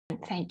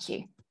Thank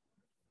you.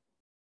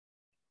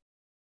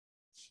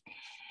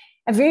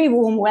 A very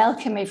warm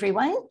welcome,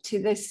 everyone,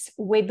 to this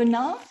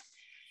webinar,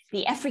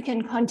 the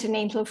African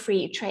Continental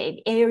Free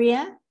Trade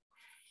Area,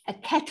 a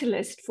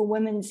catalyst for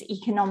women's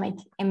economic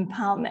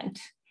empowerment.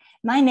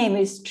 My name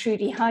is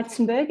Trudy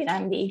Hartzenberg, and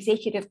I'm the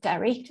Executive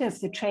Director of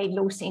the Trade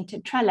Law Centre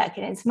Tralac,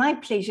 and it's my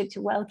pleasure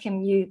to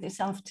welcome you this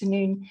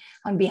afternoon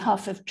on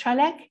behalf of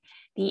Tralac,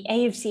 the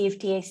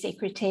AfCFTA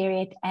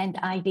Secretariat, and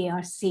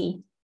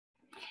IDRC.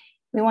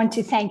 We want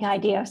to thank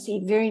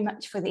IDRC very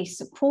much for their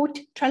support.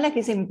 Tralac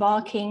is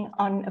embarking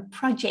on a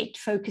project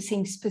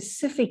focusing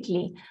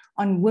specifically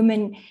on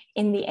women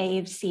in the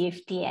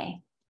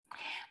AfCFTA.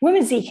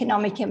 Women's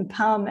economic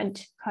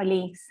empowerment,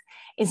 colleagues,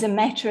 is a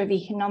matter of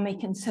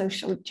economic and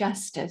social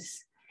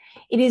justice.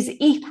 It is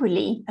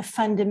equally a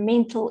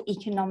fundamental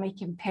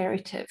economic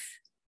imperative.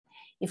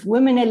 If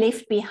women are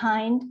left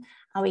behind,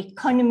 our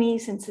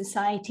economies and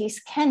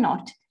societies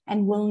cannot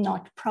and will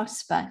not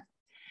prosper.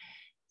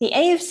 The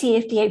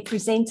AfCFTA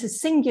presents a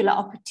singular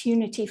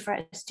opportunity for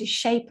us to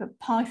shape a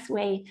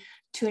pathway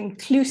to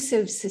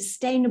inclusive,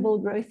 sustainable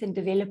growth and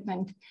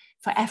development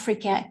for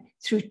Africa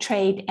through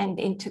trade and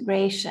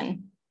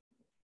integration.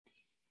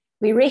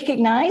 We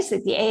recognize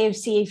that the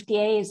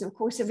AfCFTA is, of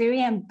course, a very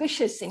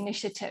ambitious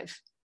initiative,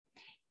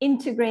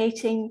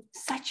 integrating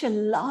such a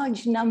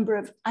large number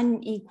of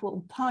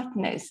unequal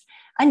partners,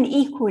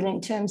 unequal in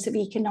terms of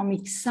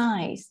economic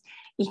size,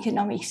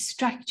 economic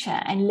structure,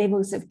 and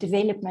levels of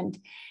development,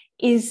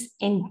 is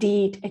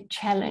indeed a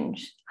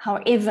challenge.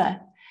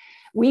 However,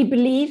 we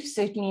believe,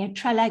 certainly at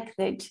Tralac,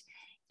 that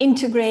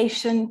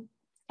integration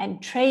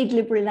and trade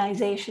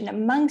liberalization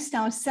amongst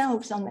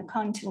ourselves on the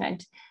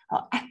continent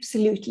are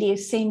absolutely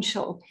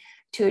essential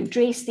to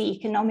address the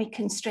economic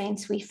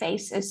constraints we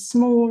face as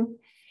small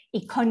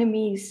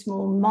economies,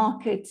 small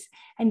markets,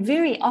 and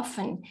very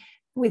often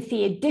with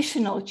the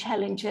additional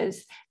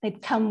challenges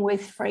that come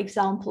with, for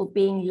example,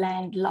 being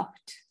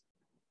landlocked.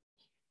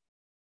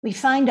 We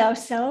find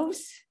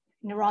ourselves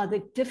in rather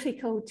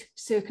difficult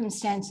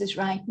circumstances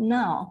right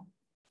now.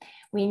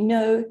 We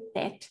know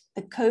that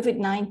the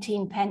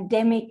COVID-19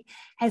 pandemic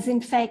has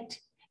in fact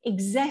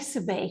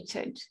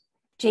exacerbated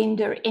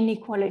gender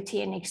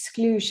inequality and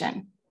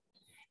exclusion.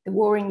 The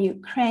war in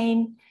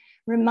Ukraine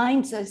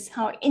reminds us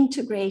how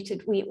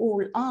integrated we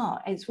all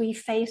are as we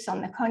face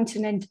on the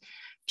continent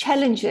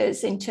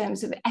challenges in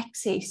terms of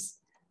access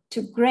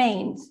to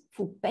grains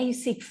for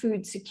basic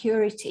food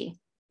security.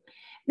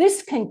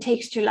 This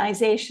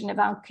contextualization of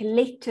our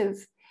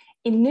collective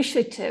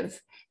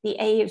initiative, the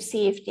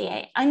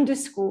AfCFTA,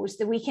 underscores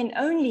that we can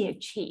only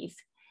achieve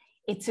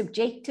its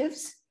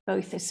objectives,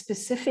 both the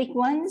specific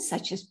ones,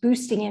 such as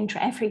boosting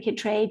intra-Africa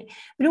trade,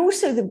 but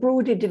also the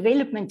broader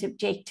development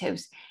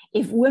objectives,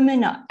 if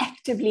women are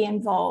actively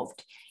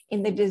involved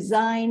in the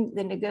design,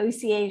 the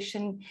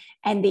negotiation,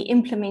 and the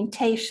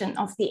implementation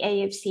of the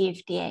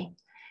AfCFTA.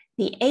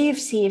 The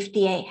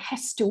AfCFTA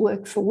has to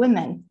work for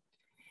women.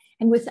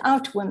 And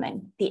without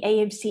women, the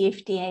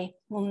AfCFTA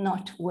will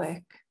not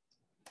work.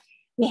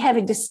 We have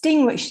a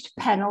distinguished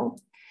panel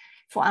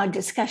for our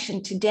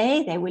discussion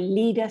today. They will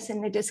lead us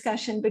in the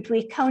discussion, but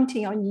we're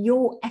counting on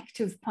your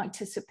active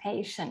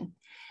participation.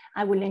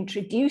 I will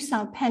introduce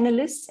our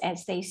panelists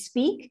as they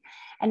speak,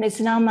 and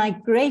it's now my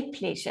great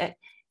pleasure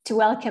to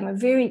welcome a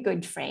very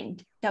good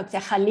friend, Dr.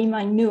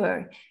 Halima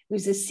Noor,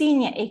 who's a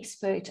senior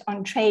expert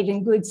on trade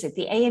and goods at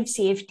the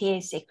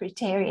AfCFTA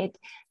Secretariat,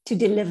 to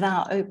deliver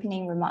our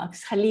opening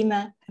remarks.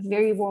 Halima, a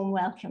very warm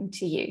welcome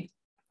to you.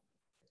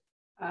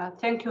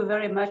 Thank you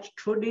very much,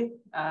 Trudy.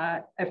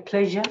 A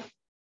pleasure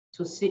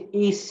to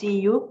see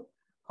you.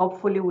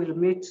 Hopefully we'll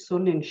meet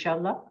soon,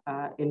 inshallah,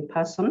 in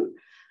person.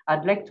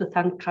 I'd like to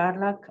thank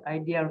Tralac,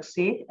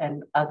 IDRC,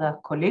 and other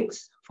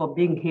colleagues for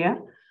being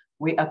here.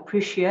 We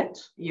appreciate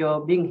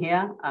your being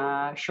here,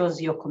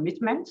 shows your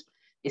commitment.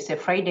 It's a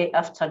Friday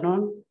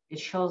afternoon. It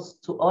shows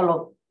for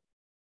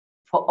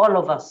all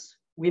of us,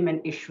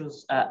 women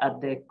issues are at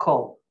the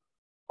core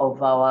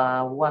of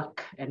our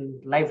work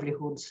and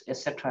livelihoods,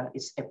 etc.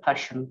 It's a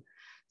passion.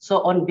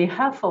 So on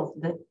behalf of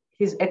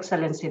His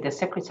Excellency, the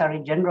Secretary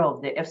General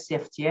of the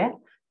AfCFTA,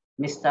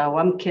 Mr.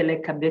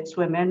 Wamkele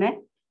Kabetswemene,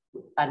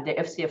 and the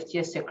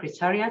AfCFTA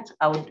Secretariat,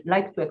 I would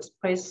like to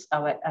express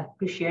our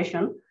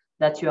appreciation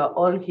that you are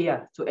all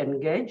here to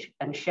engage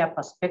and share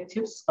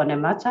perspectives on a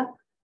matter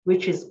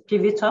which is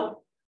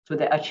pivotal to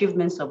the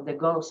achievements of the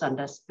goals and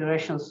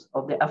aspirations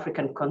of the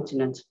African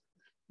continent.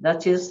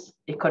 That is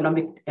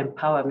economic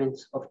empowerment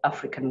of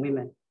African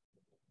women.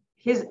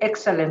 His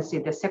Excellency,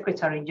 the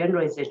Secretary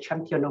General, is a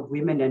champion of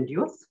women and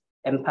youth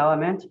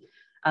empowerment.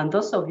 And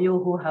those of you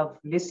who have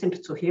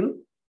listened to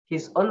him,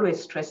 he's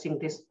always stressing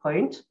this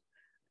point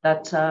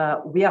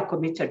that we are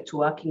committed to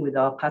working with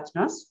our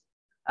partners,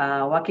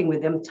 working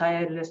with them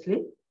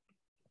tirelessly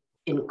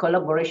in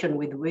collaboration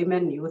with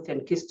women, youth,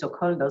 and key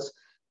stakeholders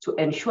to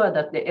ensure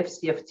that the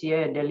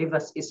AfCFTA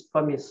delivers its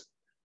promise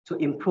to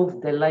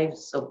improve the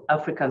lives of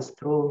Africans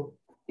through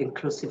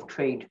inclusive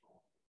trade.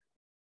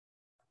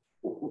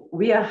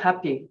 We are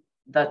happy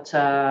that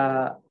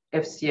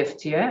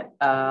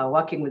AfCFTA,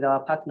 working with our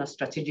partners,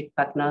 strategic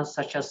partners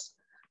such as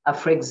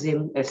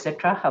AfCFTA,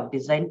 etc., have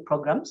designed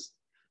programs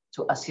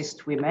to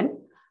assist women,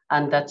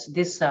 and that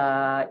this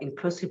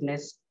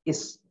inclusiveness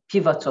is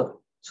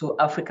pivotal to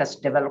Africa's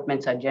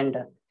development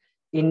agenda.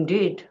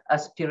 Indeed,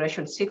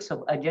 Aspiration 6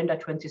 of Agenda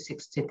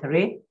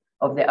 2063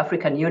 of the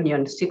African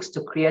Union seeks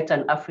to create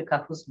an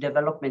Africa whose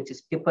development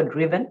is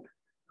people-driven,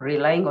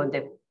 relying on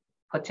the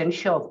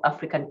potential of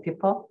African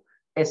people,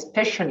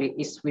 especially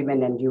its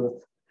women and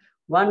youth.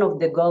 One of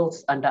the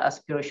goals under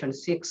Aspiration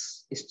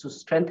 6 is to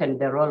strengthen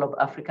the role of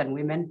African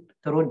women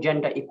through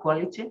gender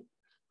equality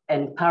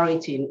and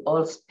parity in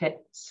all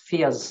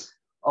spheres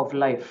of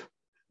life,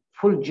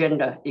 full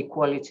gender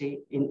equality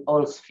in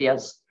all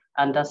spheres.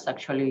 And that's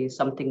actually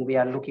something we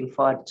are looking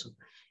forward to.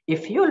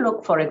 If you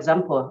look, for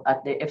example,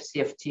 at the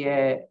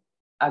AfCFTA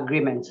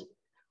agreement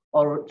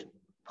or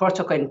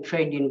protocol in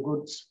trade in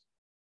goods,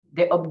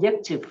 the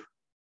objective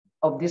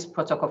of this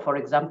protocol, for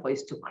example,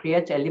 is to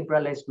create a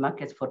liberalized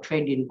market for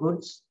trade in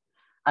goods.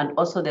 And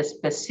also the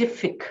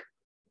specific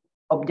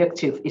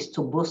objective is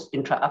to boost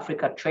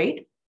intra-Africa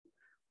trade,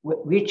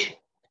 which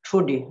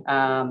Trudy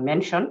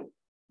mentioned,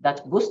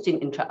 that boosting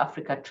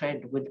intra-Africa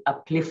trade would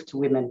uplift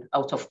women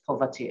out of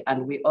poverty.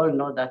 And we all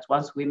know that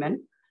once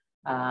women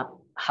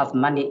have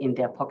money in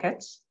their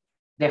pockets,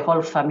 the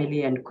whole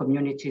family and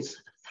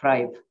communities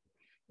thrive.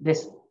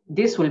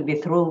 This will be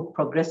through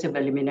progressive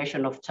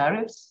elimination of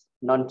tariffs,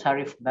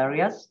 non-tariff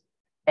barriers,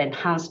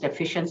 enhanced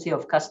efficiency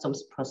of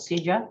customs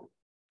procedure,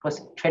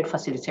 trade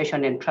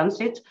facilitation and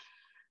transit,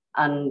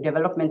 and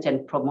development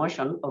and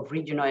promotion of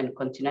regional and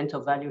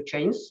continental value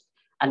chains,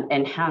 and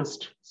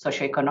enhanced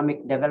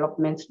socioeconomic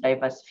development,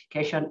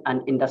 diversification,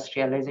 and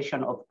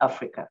industrialization of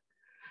Africa.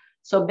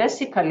 So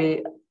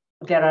basically,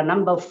 there are a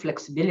number of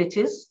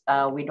flexibilities.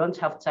 We don't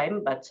have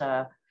time, but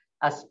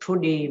as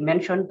Trudy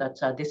mentioned,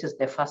 that this is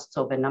the first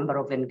of a number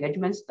of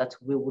engagements that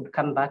we would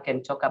come back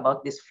and talk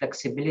about these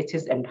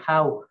flexibilities and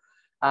how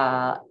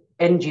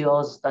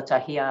NGOs that are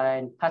here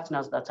and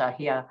partners that are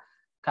here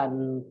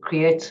can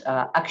create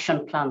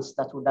action plans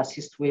that would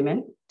assist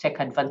women take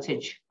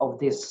advantage of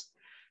this.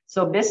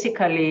 So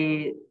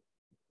basically,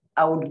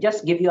 I would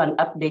just give you an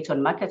update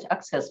on market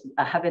access.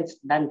 I haven't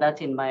done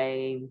that in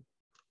my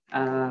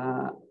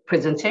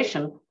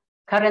presentation.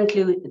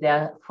 Currently, there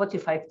are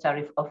 45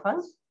 tariff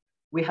offers.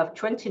 We have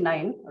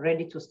 29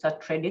 ready to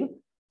start trading.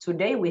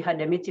 Today, we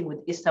had a meeting with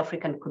East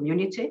African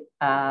community.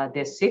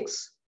 There's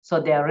 6,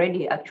 so they are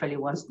ready actually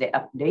once they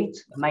update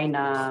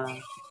minor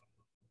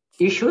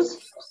issues.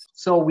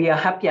 So we are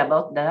happy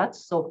about that.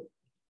 So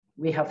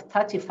we have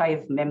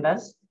 35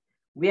 members.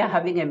 We are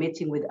having a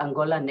meeting with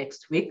Angola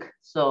next week.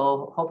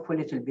 So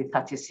hopefully it will be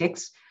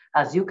 36.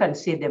 As you can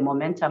see, the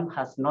momentum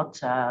has not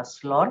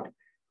slowed.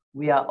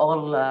 We are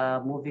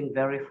all moving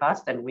very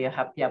fast and we are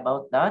happy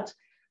about that.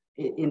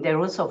 In the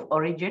rules of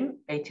origin,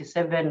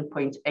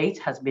 87.8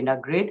 has been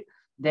agreed.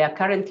 There are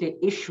currently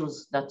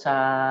issues that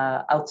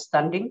are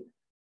outstanding,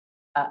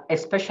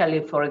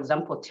 especially, for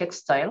example,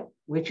 textile,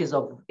 which is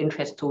of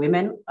interest to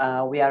women.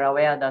 We are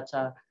aware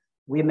that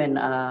women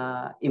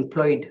are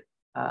employed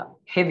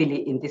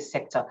heavily in this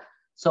sector.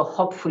 So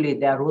hopefully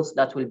there are rules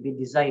that will be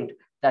designed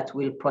that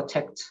will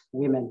protect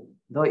women.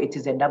 Though it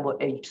is a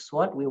double-edged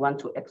sword, we want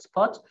to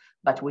export,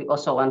 but we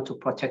also want to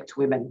protect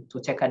women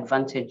to take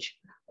advantage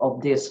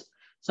of this.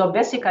 So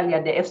basically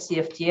at the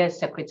AfCFTA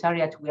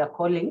Secretariat, we are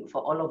calling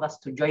for all of us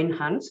to join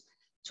hands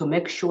to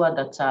make sure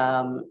that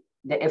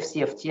the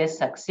AfCFTA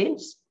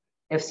succeeds.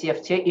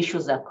 AfCFTA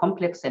issues are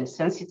complex and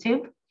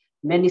sensitive.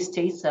 Many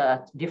states are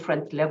at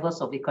different levels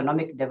of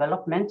economic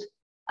development,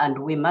 and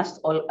we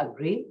must all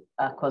agree,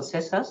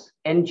 consensus,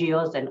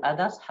 NGOs and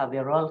others have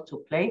a role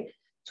to play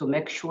to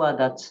make sure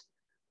that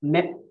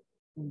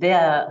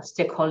their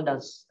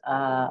stakeholders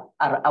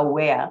are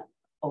aware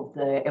of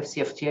the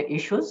AfCFTA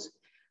issues.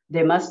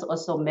 They must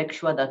also make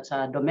sure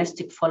that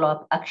domestic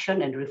follow-up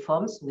action and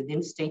reforms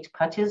within state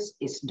parties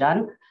is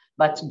done,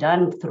 but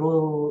done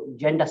through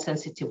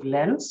gender-sensitive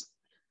lens.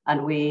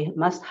 And we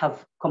must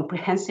have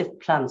comprehensive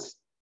plans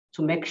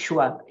to make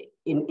sure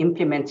in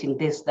implementing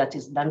this that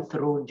is done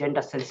through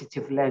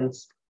gender-sensitive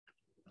lens.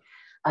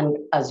 And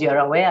as you're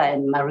aware,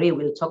 and Marie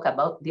will talk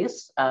about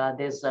this,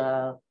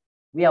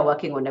 we are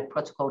working on a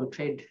protocol on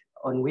trade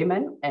on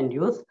women and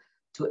youth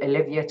to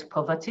alleviate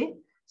poverty.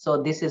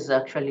 So this is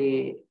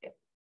actually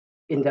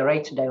in the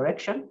right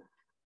direction,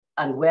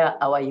 and where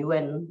our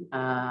UN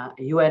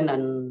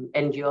and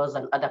NGOs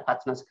and other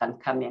partners can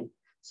come in.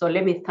 So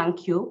let me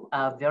thank you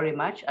very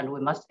much, and we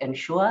must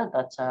ensure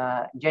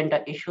that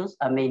gender issues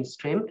are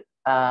mainstreamed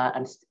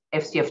and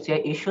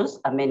AfCFTA issues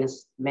are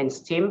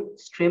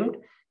mainstreamed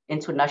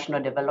into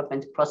national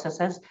development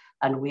processes,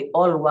 and we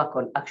all work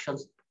on action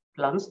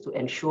plans to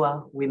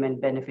ensure women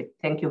benefit.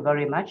 Thank you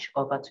very much.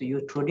 Over to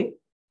you, Trudy.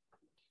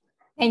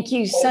 Thank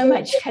you so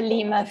much,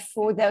 Halima,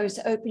 for those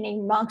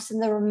opening remarks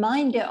and the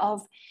reminder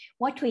of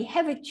what we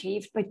have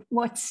achieved, but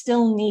what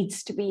still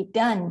needs to be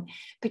done,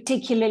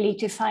 particularly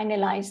to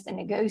finalize the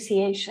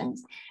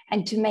negotiations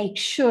and to make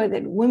sure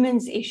that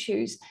women's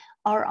issues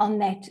are on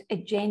that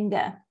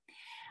agenda.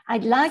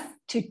 I'd like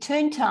to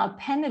turn to our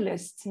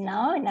panelists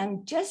now, and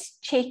I'm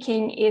just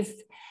checking if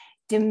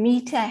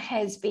Demeter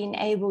has been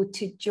able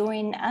to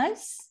join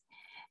us.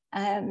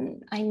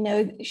 I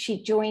know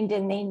she joined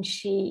and then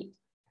she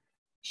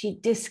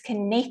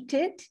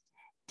disconnected.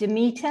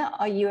 Demeter,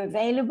 are you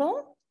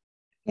available?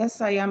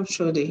 Yes, I am,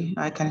 Trudy.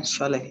 I can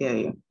surely hear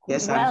you.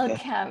 Yes,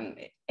 welcome.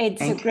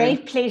 It's a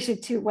great pleasure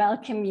to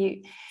welcome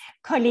you.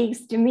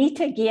 Colleagues,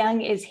 Demeter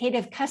Giang is Head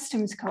of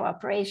Customs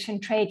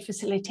Cooperation, Trade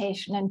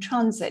Facilitation and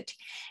Transit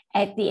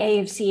at the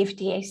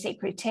AfCFTA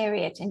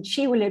Secretariat, and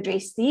she will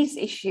address these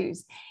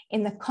issues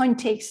in the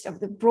context of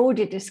the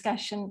broader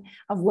discussion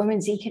of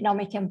women's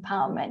economic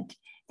empowerment.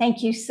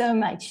 Thank you so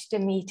much,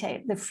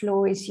 Demeter. The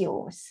floor is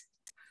yours.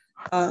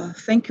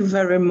 Thank you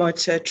very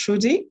much,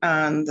 Trudy.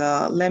 And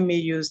let me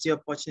use the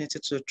opportunity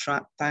to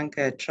thank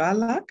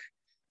tralac,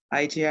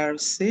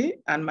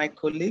 IGRC, and my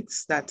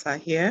colleagues that are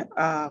here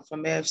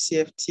from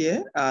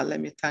AfCFTA.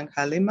 Let me thank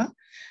Halima.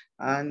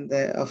 And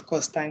of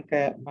course, thank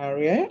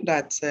Maria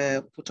that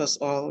put us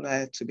all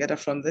together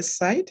from this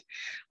side.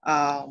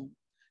 I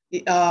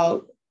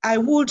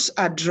would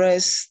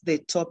address the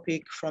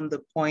topic from the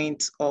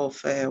point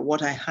of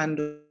what I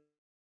handle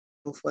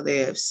for the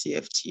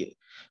AfCFTA,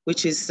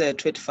 which is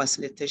trade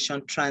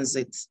facilitation,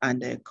 transit,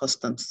 and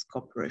customs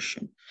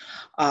cooperation.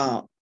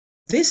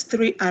 These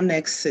three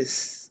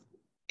annexes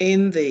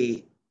in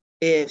the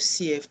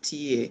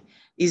AfCFTA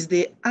is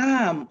the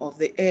arm of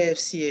the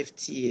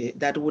AfCFTA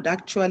that would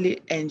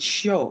actually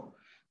ensure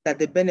that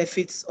the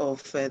benefits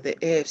of the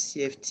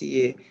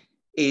AfCFTA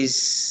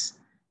is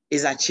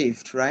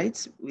achieved,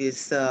 right,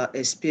 with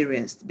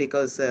experienced,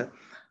 because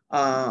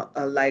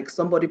like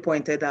somebody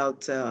pointed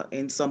out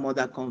in some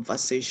other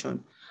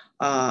conversation,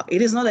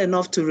 it is not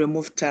enough to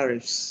remove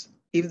tariffs.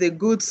 If the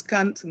goods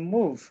can't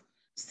move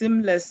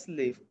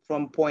seamlessly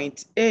from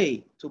point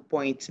A to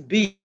point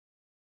B,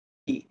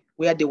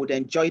 where they would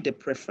enjoy the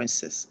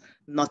preferences,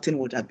 nothing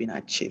would have been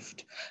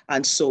achieved.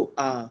 And so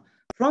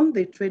from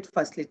the trade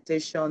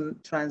facilitation,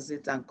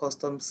 transit, and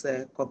customs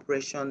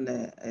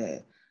cooperation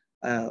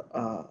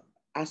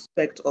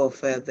aspect of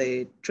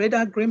the trade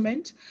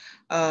agreement,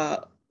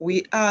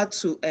 we are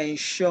to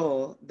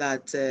ensure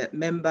that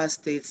member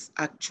states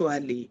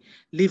actually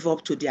live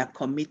up to their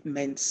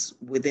commitments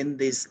within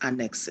these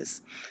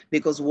annexes.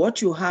 Because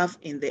what you have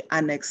in the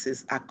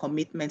annexes are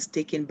commitments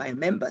taken by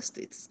member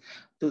states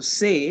to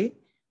say,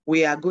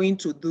 we are going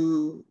to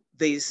do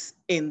this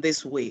in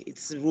this way.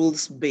 It's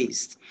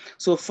rules-based.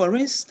 So for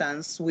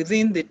instance,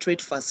 within the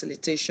trade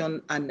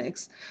facilitation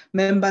annex,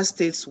 member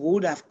states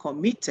would have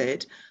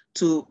committed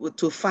to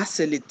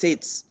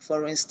facilitate,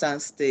 for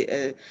instance,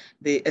 the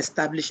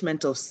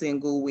establishment of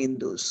single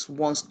windows,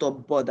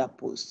 one-stop border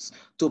posts,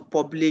 to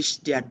publish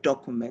their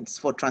documents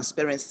for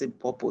transparency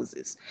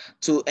purposes,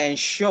 to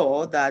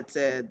ensure that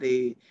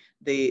they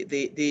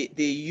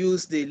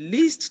use the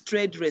least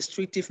trade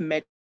restrictive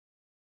method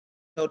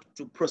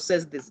to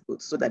process these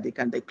goods so that they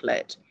can declare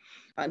it.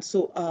 And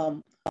so,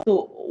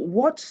 so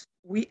what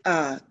we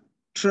are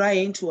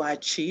trying to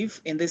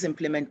achieve in this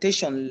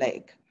implementation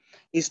leg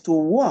is to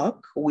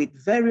work with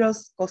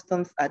various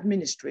customs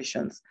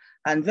administrations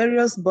and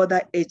various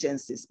border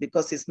agencies,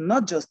 because it's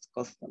not just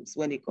customs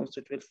when it comes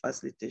to trade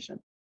facilitation.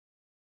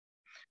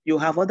 You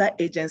have other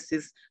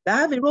agencies that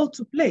have a role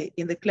to play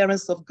in the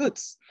clearance of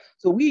goods.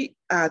 So we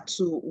are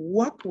to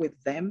work with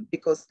them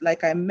because,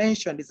 like I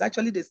mentioned, it's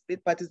actually the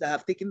state parties that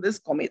have taken this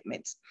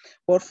commitment.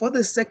 But for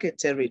the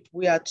Secretariat,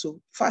 we are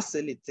to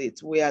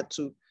facilitate, we are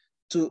to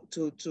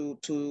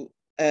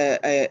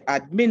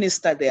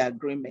administer the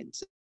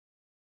agreement,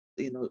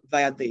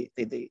 via the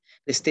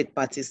state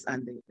parties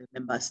and the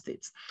member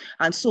states.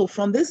 And so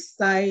from this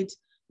side,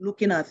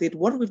 looking at it,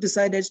 what we've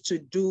decided to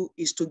do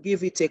is to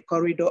give it a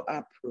corridor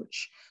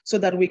approach so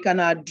that we can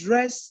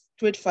address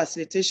trade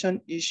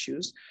facilitation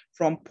issues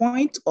from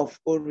point of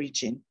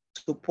origin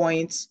to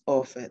point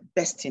of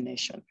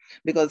destination.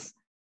 Because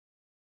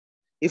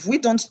if we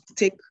don't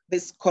take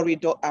this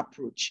corridor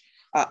approach,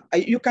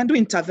 you can do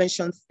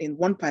interventions in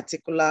one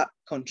particular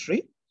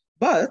country,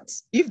 but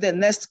if the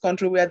next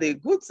country where the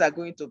goods are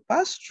going to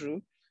pass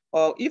through,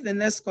 or if the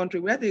next country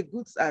where the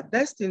goods are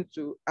destined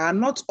to are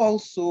not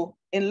also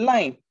in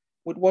line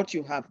with what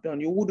you have done,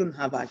 you wouldn't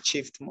have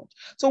achieved much.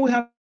 So we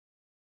have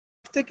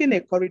taken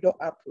a corridor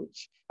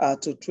approach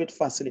to trade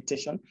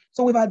facilitation.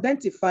 So we've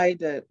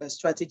identified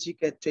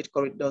strategic trade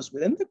corridors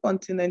within the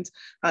continent,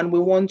 and we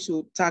want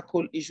to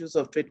tackle issues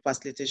of trade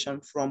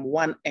facilitation from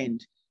one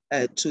end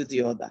to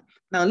the other.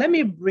 Now, let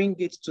me bring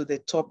it to the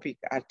topic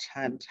at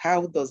hand.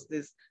 How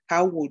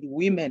would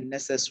women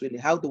necessarily,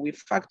 how do we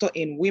factor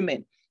in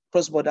women,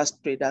 cross-border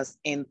traders,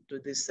 into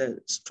this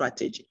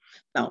strategy?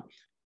 Now,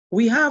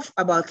 we have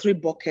about 3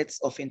 buckets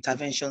of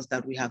interventions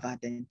that we have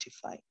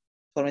identified.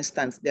 For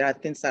instance, there are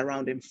things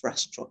around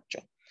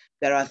infrastructure.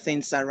 There are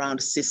things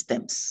around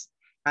systems.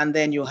 And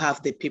then you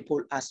have the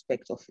people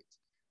aspect of it.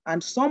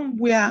 And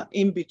somewhere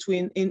in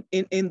between,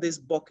 in these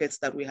buckets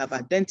that we have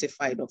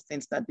identified of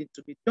things that need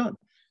to be done,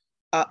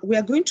 we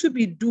are going to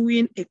be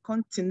doing a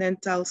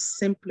continental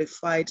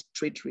simplified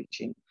trade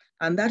regime.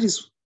 And that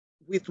is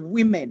with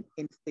women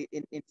in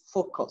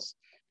focus,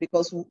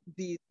 because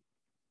the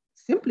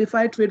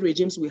simplified trade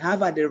regimes we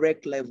have at the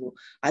rec level,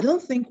 I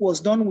don't think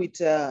was done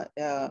with a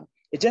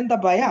gender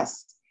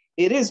bias.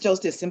 It is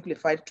just a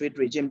simplified trade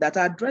regime that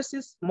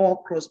addresses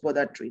more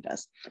cross-border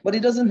traders, but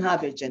it doesn't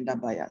have a gender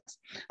bias.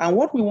 And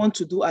what we want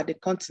to do at the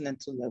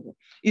continental level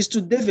is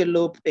to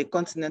develop a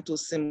continental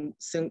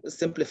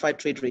simplified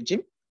trade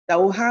regime that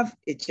will have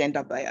a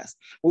gender bias.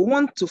 We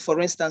want to,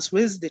 for instance,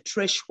 raise the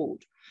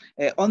threshold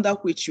under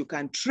which you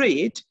can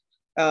trade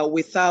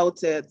without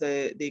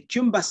the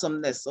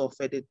cumbersomeness of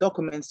the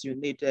documents you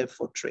need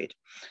for trade.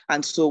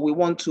 And so we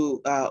want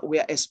to, we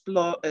are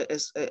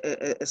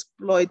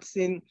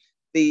exploiting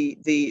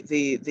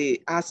the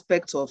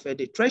aspect of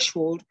the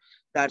threshold,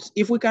 that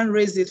if we can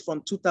raise it from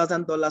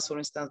 $2,000, for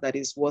instance, that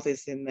is what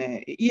is in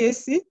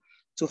EAC,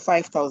 to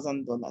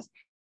 $5,000.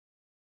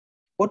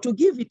 But to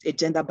give it a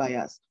gender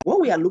bias, what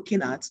we are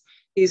looking at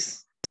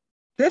is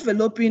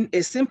developing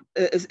this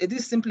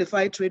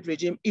simplified trade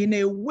regime in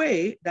a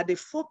way that the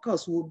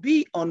focus will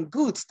be on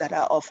goods that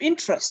are of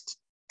interest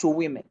to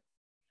women,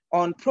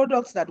 on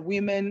products that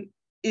women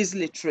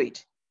easily trade.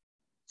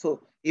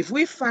 So if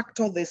we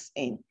factor this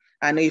in,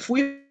 and if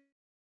we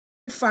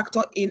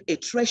factor in a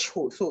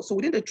threshold, so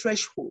within the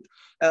threshold,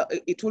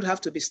 it would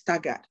have to be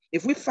staggered.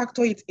 If we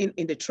factor it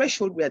in the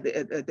threshold we are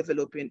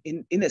developing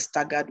in a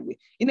staggered way,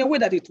 in a way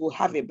that it will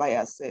have a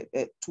bias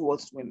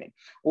towards women,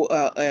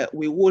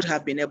 we would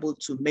have been able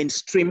to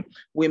mainstream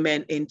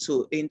women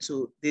into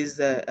this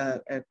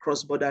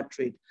cross-border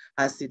trade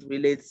as it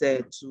relates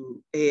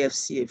to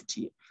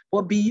AfCFTA.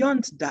 But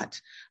beyond that,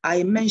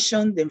 I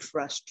mentioned the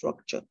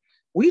infrastructure.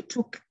 We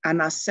took an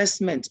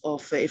assessment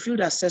of a field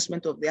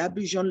assessment of the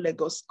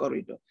Abidjan-Lagos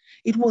corridor.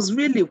 It was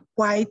really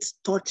quite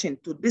touching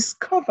to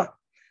discover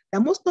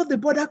that most of the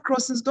border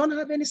crossings don't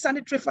have any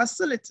sanitary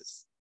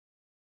facilities.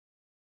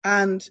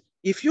 And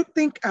if you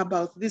think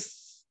about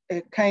this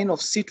kind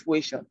of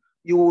situation,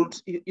 you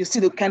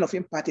see the kind of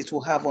impact it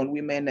will have on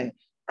women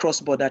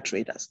cross-border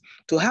traders.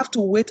 To have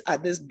to wait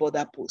at these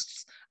border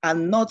posts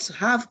and not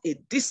have the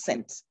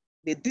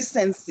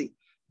decency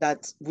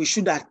that we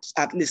should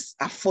at least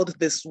afford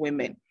these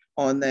women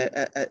on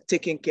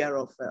taking care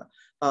of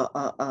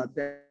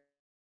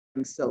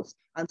themselves.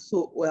 And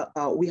so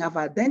we have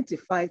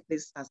identified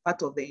this as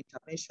part of the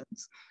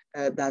interventions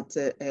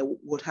that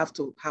would have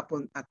to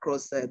happen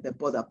across the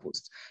border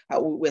posts.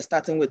 We're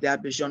starting with the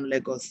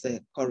Abidjan-Lagos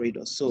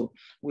corridor. So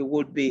we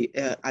would be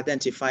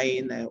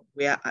identifying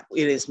where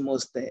it is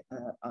most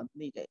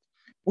needed.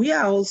 We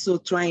are also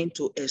trying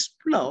to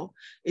explore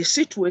a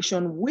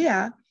situation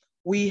where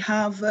we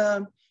have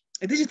a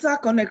digital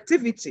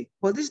connectivity,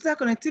 but digital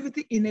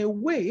connectivity in a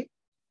way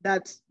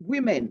that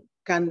women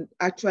can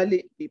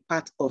actually be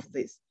part of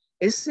this.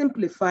 A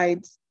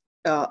simplified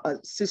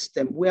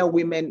system where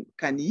women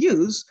can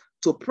use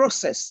to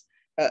process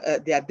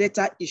their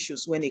data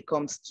issues when it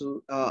comes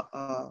to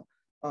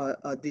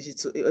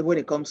digital, when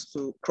it comes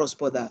to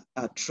cross-border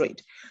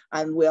trade.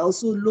 And we're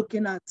also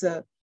looking at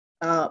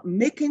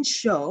making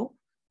sure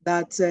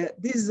that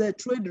these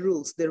trade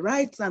rules, the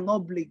rights and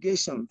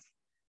obligations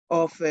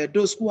of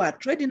those who are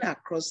trading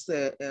across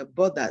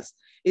borders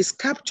is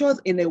captured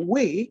in a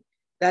way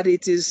that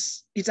it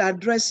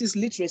addresses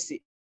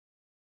literacy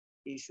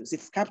issues.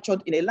 It's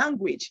captured in a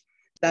language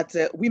that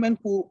women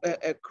who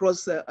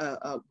cross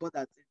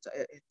borders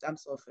in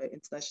terms of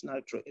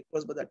international trade,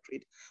 cross-border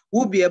trade,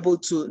 will be able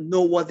to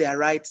know what their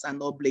rights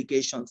and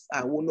obligations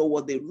are, will know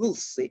what the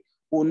rules say,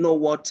 will know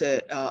what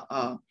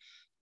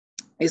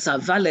is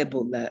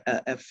available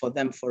for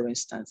them, for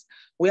instance.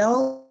 We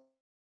are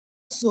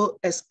also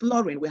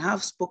exploring, we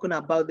have spoken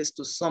about this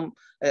to some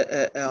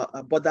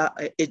border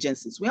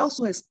agencies. We're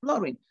also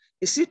exploring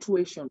a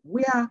situation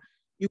where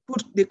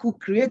they could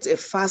create a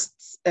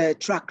fast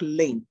track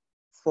lane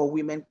for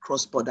women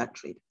cross-border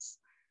traders.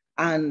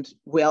 And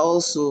we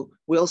also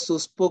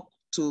spoke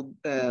to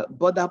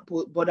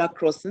border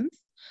crossings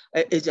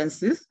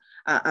agencies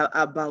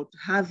about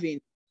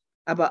having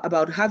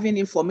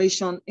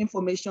information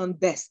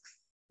desks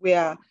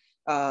where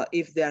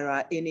if there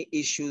are any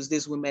issues,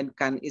 these women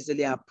can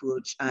easily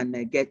approach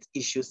and get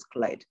issues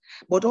cleared.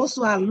 But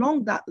also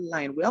along that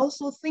line, we're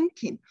also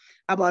thinking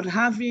about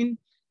having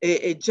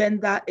a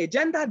gender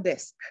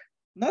desk,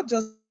 not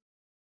just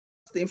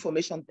the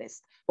information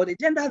desk, but a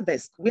gender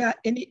desk where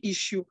any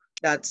issue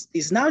that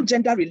is now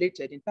gender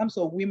related in terms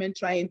of women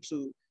trying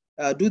to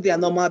do their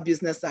normal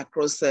business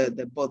across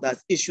the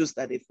borders, issues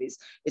that they face,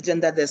 a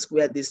gender desk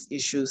where these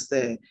issues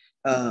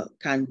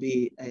can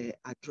be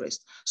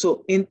addressed.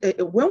 So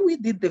when we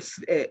did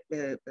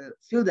the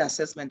field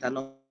assessment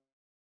along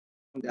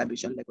the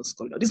Abidjan-Lagos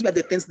corridor, these were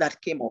the things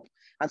that came up.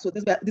 And so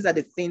these are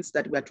the things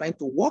that we are trying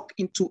to work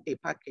into a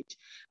package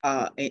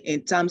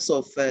in terms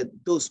of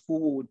those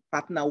who would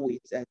partner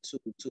with to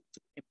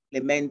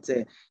implement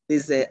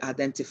these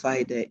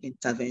identified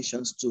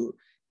interventions to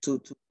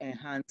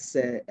enhance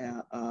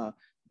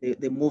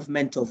the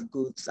movement of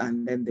goods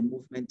and then the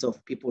movement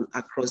of people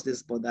across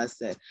these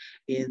borders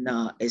in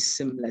a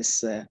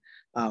seamless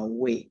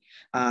way.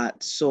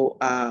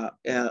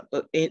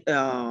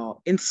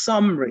 In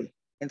summary,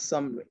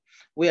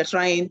 we are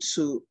trying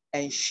to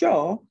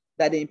ensure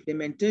that the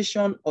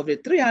implementation of the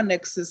 3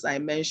 annexes I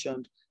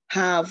mentioned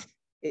have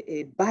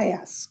a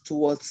bias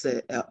towards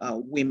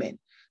women,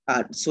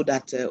 so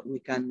that we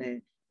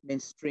can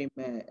mainstream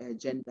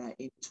gender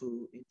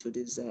into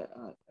these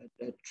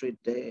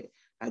trade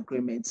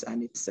agreements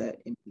and its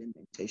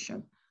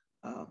implementation.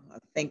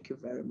 Thank you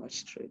very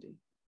much, Trudy.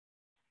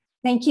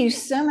 Thank you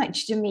so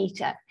much,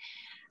 Demeter.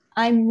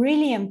 I'm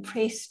really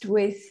impressed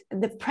with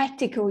the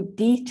practical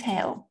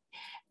detail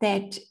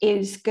that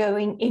is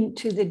going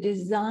into the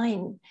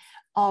design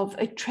of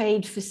a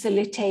trade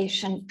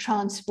facilitation,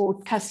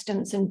 transport,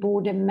 customs, and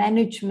border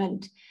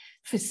management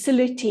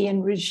facility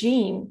and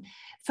regime,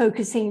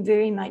 focusing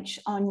very much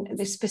on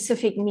the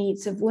specific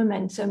needs of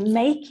women. So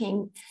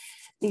making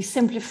the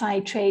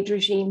simplified trade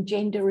regime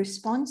gender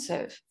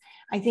responsive.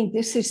 I think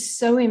this is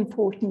so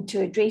important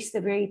to address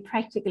the very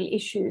practical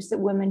issues that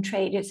women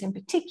traders, in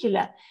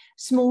particular,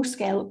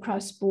 small-scale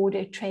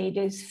cross-border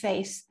traders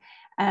face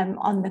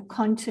on the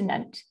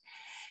continent.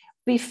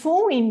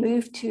 Before we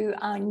move to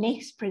our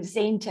next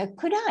presenter,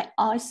 could I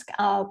ask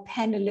our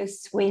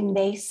panelists when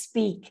they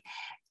speak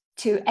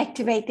to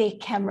activate their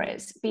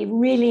cameras? It'd be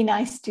really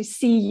nice to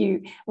see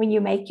you when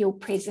you make your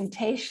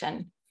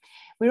presentation.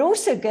 We're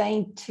also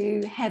going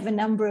to have a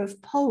number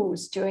of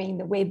polls during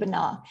the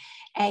webinar,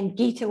 and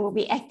Geeta will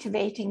be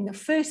activating the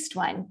first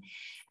one.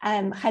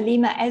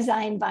 Halima, as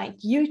I invite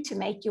you to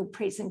make your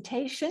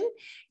presentation,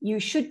 you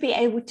should be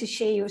able to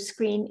share your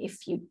screen.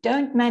 If you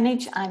don't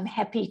manage, I'm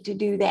happy to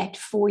do that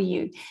for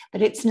you.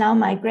 But it's now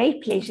my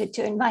great pleasure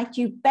to invite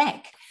you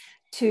back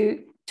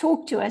to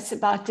talk to us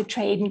about the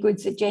trade and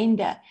goods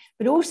agenda,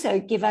 but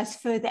also give us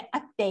further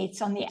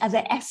updates on the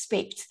other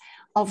aspects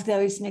of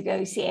those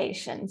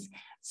negotiations.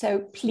 So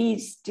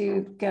please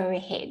do go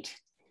ahead.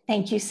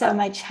 Thank you so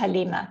much,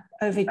 Halima.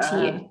 Over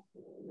to you.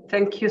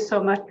 Thank you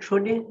so much,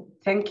 Trudy.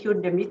 Thank you,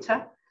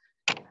 Demeter.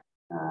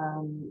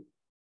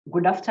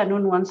 Good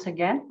afternoon once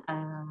again.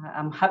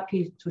 I'm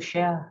happy to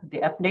share the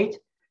update.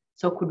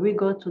 So could we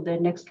go to the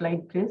next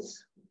slide,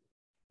 please?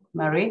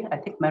 Marie, I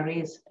think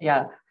Marie is,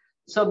 yeah.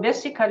 So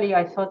basically,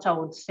 I thought I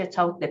would set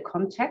out the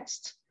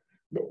context.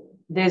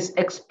 There's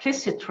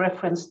explicit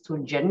reference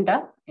to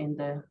gender in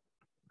the,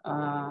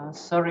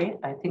 sorry,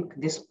 I think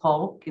this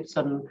poll keeps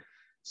on.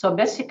 So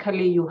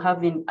basically, you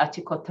have in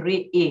Article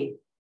 3E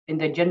in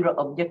the gender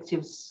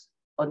objectives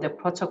of the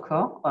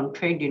protocol on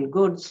trade in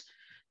goods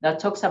that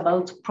talks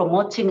about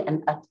promote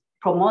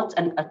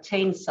and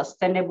attain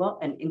sustainable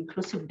and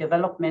inclusive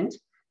development,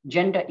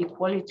 gender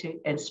equality,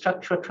 and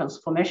structural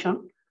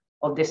transformation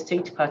of the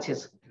state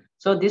parties.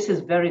 So this is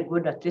very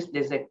good. At least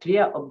there's a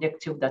clear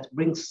objective that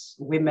brings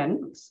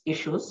women's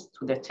issues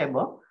to the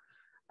table.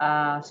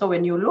 So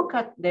when you look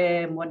at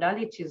the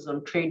modalities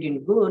on trade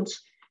in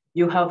goods,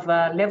 you have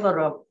a level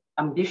of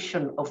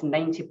ambition of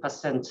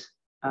 90%.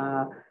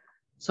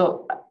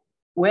 So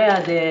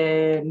where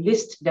the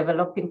least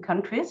developing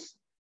countries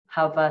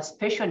have a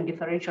special and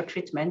differential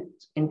treatment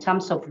in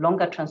terms of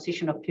longer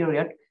transitional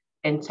period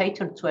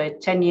entitled to a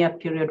 10-year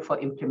period for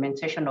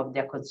implementation of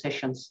their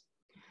concessions.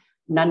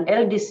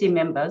 Non-LDC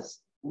members,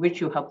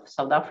 which you have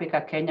South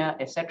Africa, Kenya,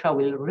 etc.,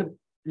 will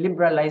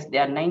liberalize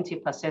their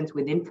 90%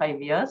 within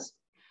 5 years.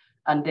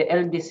 And the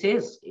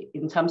LDCs,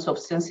 in terms of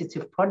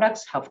sensitive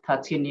products, have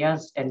 13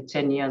 years and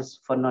 10 years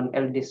for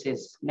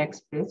non-LDCs.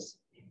 Next, please.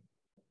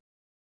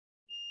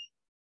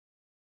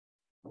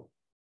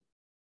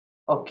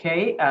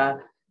 Okay,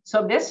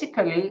 so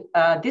basically,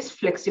 this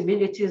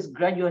flexibility's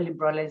gradual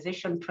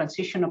liberalization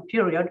transitional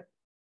period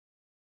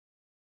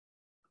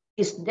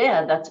is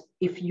there that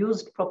if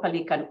used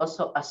properly can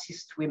also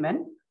assist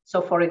women.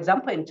 So for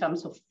example, in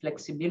terms of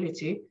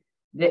flexibility,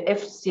 the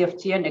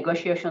AfCFTA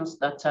negotiations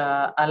that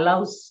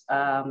allows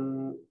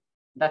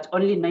that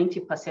only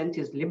 90%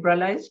 is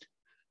liberalized.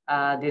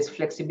 There's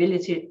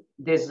flexibility,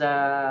 there's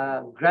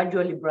a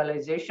gradual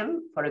liberalization,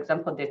 for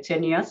example, the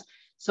 10 years.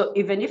 So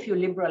even if you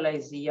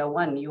liberalize year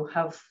one, you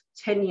have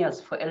 10 years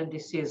for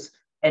LDCs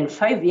and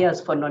 5 years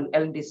for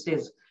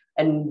non-LDCs.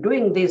 And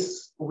doing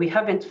this, we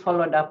haven't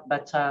followed up,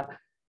 but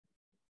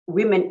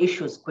women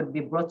issues could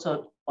be brought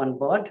on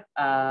board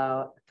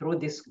through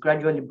this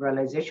gradual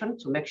liberalization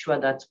to make sure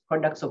that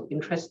products of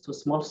interest to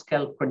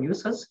small-scale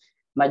producers,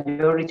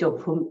 majority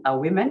of whom are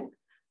women,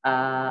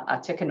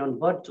 are taken on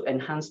board to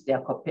enhance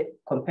their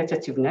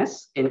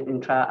competitiveness in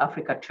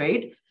intra-Africa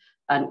trade.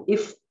 And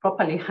if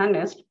properly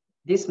harnessed,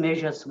 these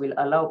measures will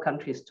allow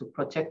countries to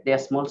protect their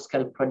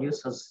small-scale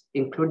producers,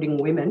 including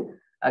women,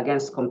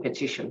 against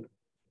competition.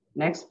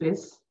 Next,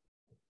 please.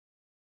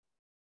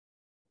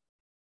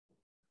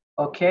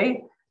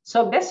 Okay,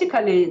 so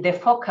basically the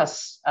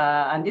focus,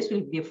 and this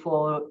will be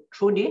for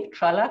Trudy,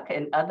 Tralac,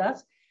 and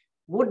others,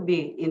 would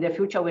be in the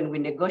future when we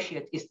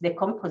negotiate is the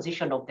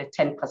composition of the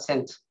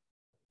 10%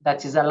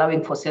 that is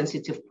allowing for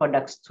sensitive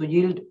products to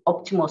yield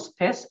optimal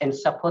space and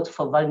support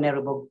for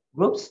vulnerable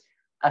groups,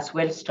 as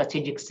well as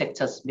strategic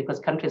sectors, because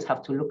countries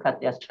have to look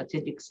at their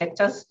strategic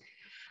sectors.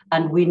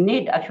 And we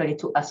need actually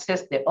to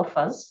assess the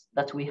offers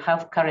that we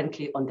have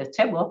currently on the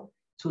table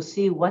to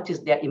see what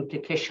is their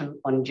implication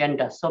on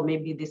gender. So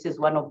maybe this is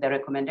one of the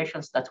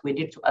recommendations that we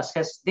need to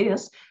assess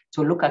this,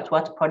 to look at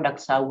what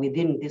products are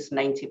within this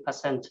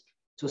 90%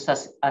 to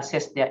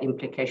assess their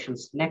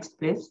implications. Next,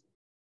 please.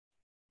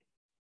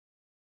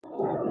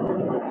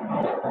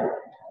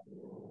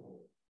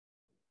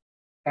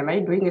 Am I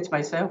doing it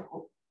myself?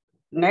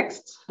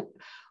 Next.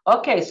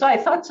 Okay, so I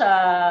thought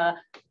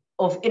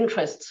of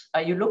interest.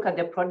 You look at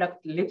the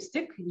product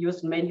lipstick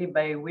used mainly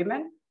by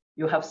women.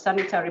 You have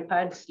sanitary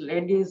pads,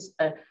 ladies,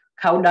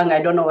 cow dung.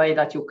 I don't know why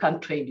that you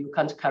can't trade, you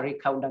can't carry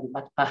cow dung,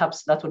 but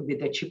perhaps that would be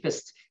the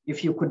cheapest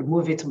if you could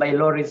move it by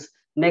lorries.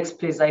 Next,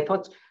 please. I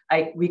thought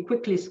we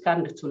quickly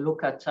scanned to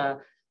look at,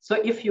 so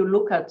if you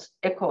look at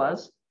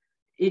ECOWAS,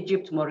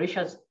 Egypt,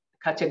 Mauritius,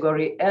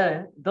 category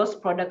A, those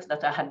products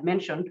that I had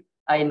mentioned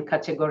are in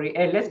category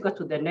A. Let's go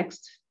to the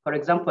next. For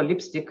example,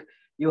 lipstick,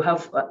 you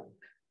have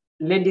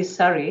ladies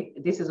sari.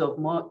 This is of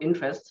more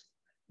interest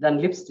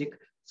than lipstick.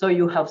 So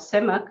you have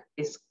CEMAC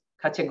is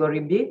category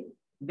B,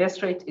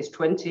 base rate is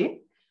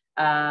 20.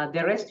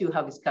 The rest you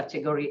have is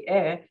category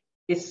A.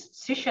 Is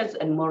Seychelles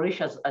and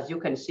Mauritius, as you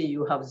can see,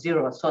 you have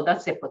 0. So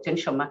that's a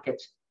potential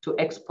market to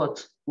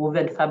export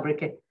woven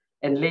fabric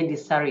and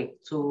ladies sari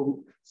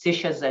to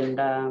Seychelles and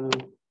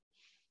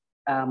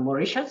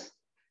Mauritius.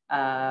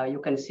 You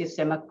can see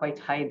CEMAC quite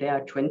high there,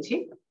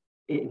 20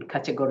 in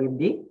category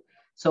B.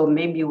 So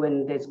maybe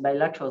when there's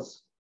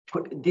bilaterals,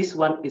 this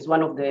one is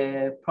one of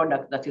the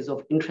products that is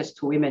of interest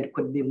to women,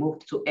 could be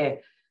moved to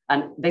A.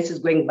 And this is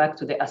going back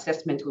to the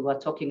assessment we were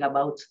talking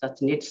about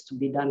that needs to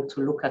be done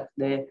to look at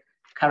the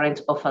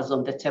current offers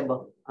on the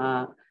table.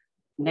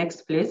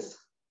 Next, please.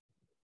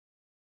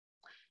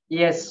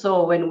 Yes,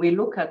 so when we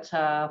look at,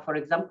 for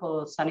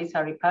example,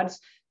 sanitary pads,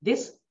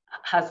 this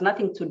has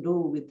nothing to do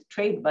with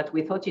trade, but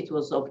we thought it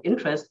was of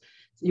interest.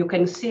 You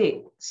can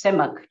see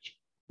CEMAC,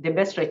 the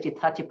best rate is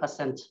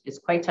 30%. It's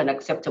quite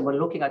unacceptable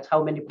looking at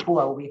how many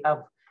poor we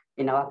have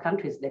in our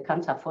countries. They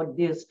can't afford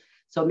this.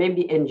 So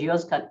maybe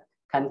NGOs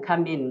can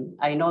come in.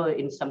 I know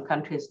in some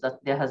countries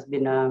that there has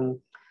been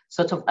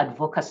sort of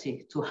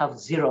advocacy to have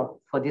 0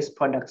 for these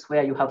products,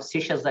 where you have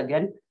Seychelles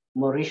again,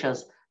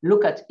 Mauritius.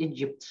 Look at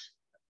Egypt,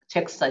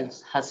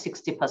 textiles has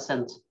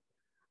 60%,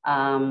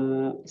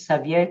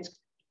 Serviette,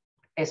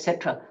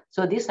 etc.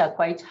 So these are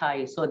quite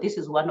high. So this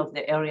is one of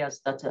the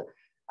areas that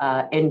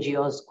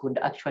NGOs could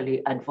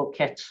actually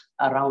advocate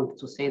around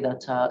to say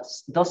that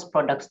those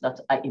products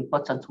that are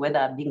important,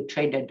 whether being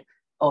traded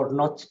or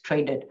not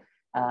traded,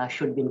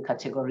 should be in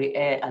category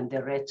A, and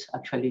the rate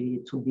actually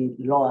to be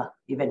lower,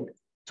 even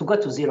to go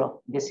to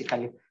 0,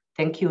 basically.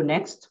 Thank you.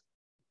 Next.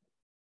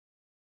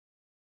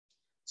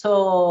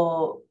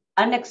 So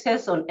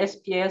annexes on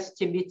SPS,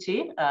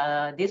 TBT,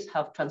 these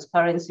have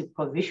transparency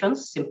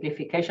provisions,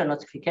 simplification,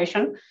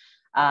 notification,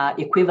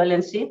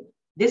 equivalency.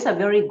 These are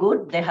very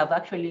good. They have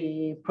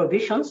actually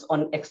provisions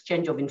on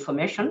exchange of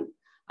information.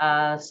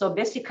 So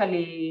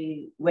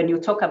basically, when you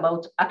talk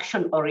about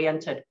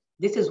action-oriented,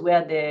 this is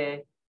where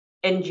the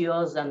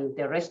NGOs and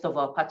the rest of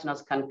our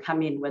partners can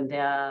come in when they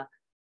are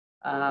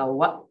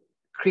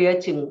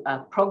creating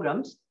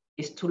programs,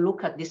 is to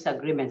look at these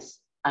agreements,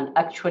 and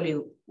actually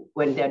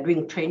when they're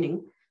doing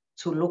training,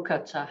 to look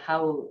at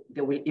how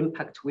they will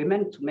impact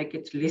women, to make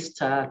it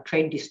least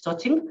trade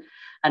distorting.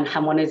 And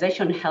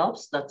harmonization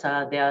helps that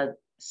there are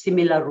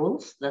similar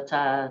rules that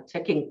are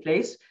taking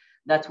place,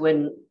 that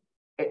when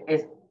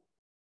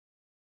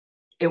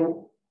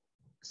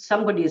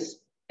somebody is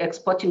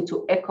exporting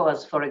to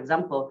ECOWAS, for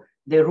example,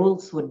 the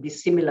rules would be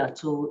similar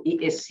to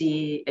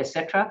EAC,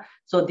 etc.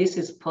 So this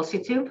is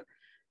positive.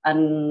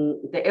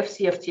 And the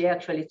AfCFTA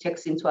actually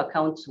takes into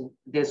account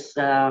this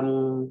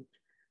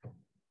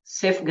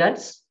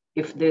safeguards.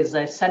 If there's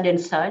a sudden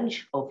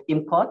surge of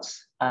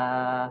imports,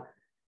 then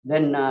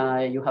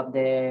you have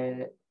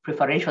the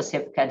preferential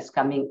safeguards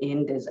coming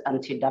in, there's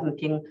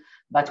anti-dumping,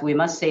 but we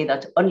must say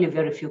that only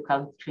very few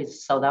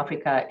countries, South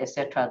Africa,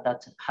 etc.,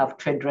 that have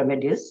trade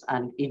remedies,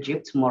 and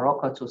Egypt,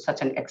 Morocco to a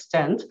certain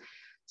extent.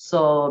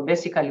 So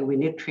basically we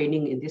need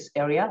training in this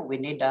area. We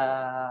need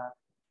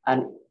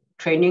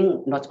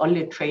training, not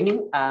only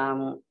training,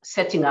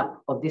 setting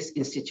up of these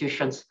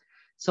institutions.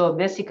 So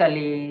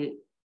basically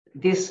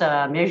these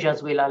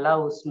measures will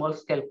allow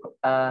small-scale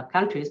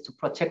countries to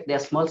protect their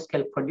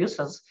small-scale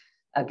producers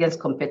against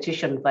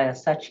competition via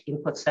such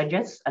import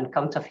surges and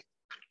counterfeit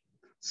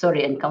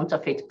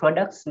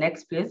products.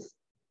 Next, please.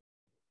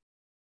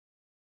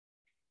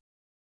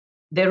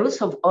 The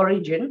rules of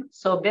origin.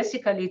 So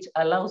basically it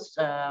allows,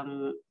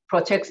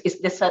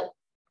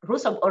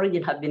 rules of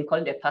origin have been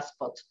called a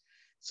passport.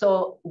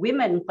 So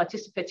women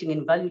participating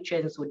in value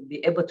chains would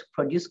be able to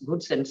produce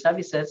goods and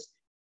services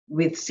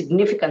with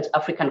significant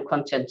African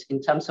content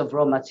in terms of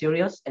raw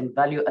materials and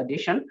value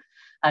addition.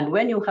 And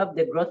when you have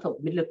the growth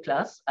of middle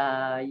class,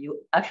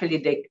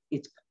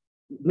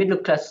 middle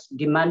class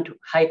demand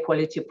high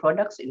quality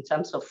products in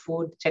terms of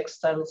food,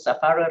 textiles,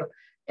 apparel,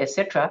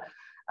 etc.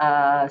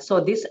 So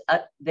this,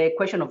 the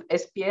question of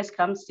SPS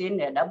comes in,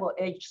 a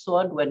double-edged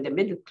sword when the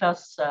middle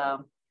class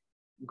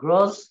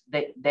grows,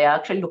 they are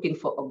actually looking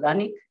for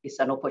organic. It's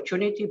an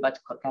opportunity, but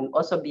can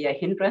also be a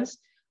hindrance.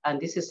 And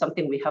this is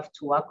something we have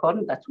to work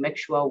on, that to make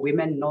sure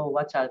women know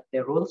what are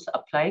the rules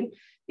applying.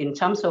 In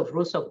terms of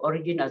rules of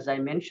origin, as I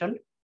mentioned,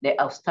 the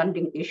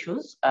outstanding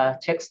issues,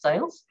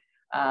 textiles,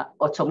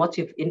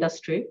 automotive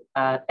industry,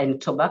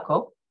 and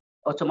tobacco,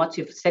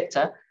 automotive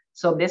sector.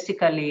 So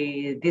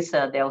basically, these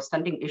are the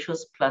outstanding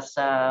issues plus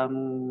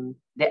the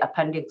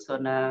appendix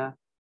on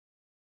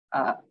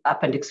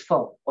Appendix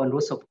 4 on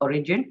rules of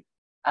origin.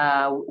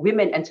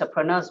 Women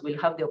entrepreneurs will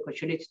have the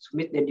opportunity to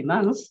meet the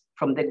demands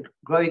from the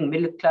growing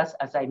middle class,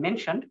 as I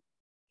mentioned.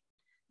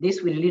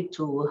 This will lead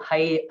to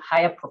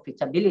higher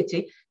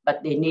profitability,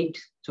 but they need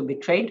to be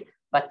trained.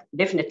 But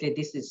definitely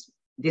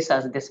these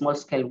are the small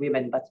scale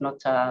women, but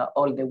not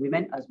all the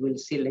women, as we'll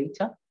see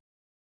later.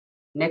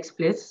 Next,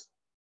 please.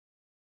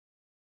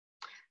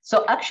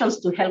 So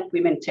actions to help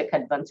women take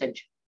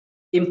advantage.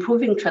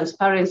 Improving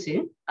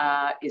transparency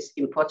is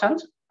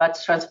important, but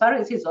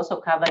transparency is also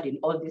covered in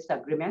all these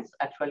agreements.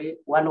 Actually,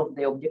 one of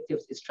the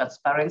objectives is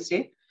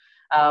transparency.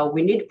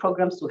 We need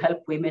programs to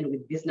help women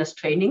with business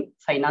training,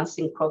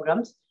 financing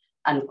programs,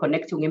 and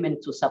connecting women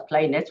to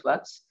supply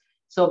networks.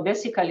 So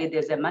basically,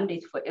 there's a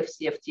mandate for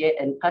AfCFTA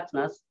and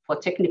partners for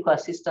technical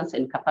assistance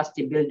and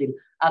capacity building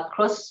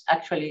across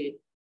actually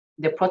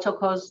the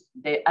protocols,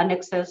 the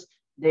annexes.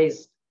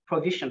 There's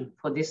provision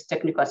for this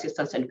technical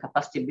assistance and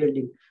capacity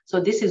building.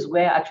 So this is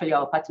where actually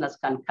our partners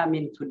can come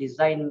in to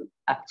design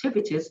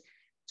activities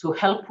to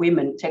help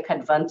women take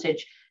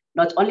advantage,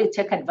 not only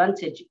take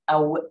advantage,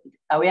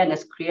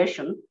 awareness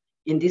creation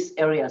in these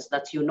areas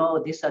that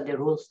these are the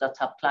rules that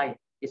apply.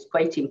 It's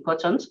quite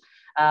important.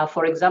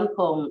 For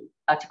example,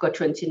 Article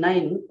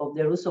 29 of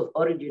the Rules of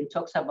Origin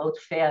talks about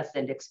fairs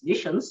and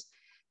exhibitions.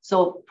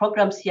 So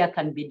programs here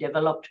can be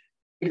developed.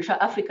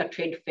 Intra-Africa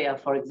Trade Fair,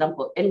 for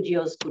example,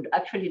 NGOs could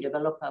actually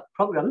develop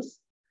programs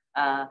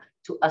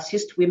to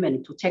assist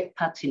women to take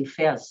part in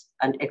fairs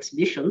and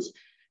exhibitions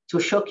to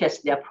showcase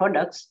their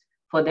products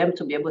for them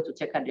to be able to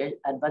take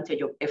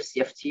advantage of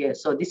AfCFTA.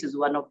 So this is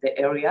one of the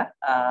areas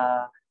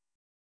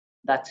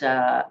that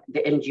the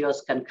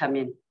NGOs can come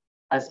in.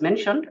 As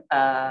mentioned,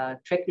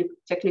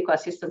 technical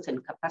assistance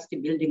and capacity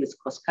building is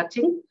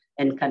cross-cutting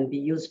and can be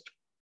used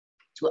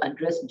to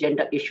address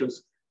gender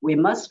issues. We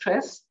must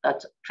stress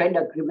that trade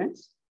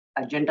agreements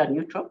are gender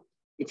neutral.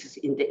 It is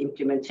in the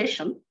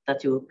implementation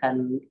that you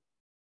can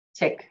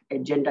take a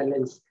gender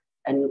lens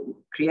and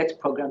create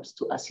programs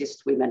to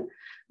assist women.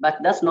 But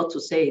that's not to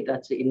say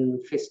that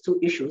in phase 2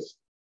 issues,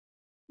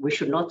 we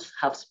should not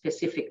have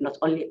specific, not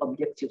only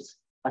objectives,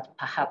 but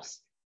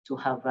perhaps to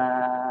have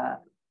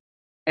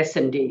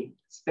S&D,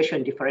 special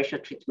and differential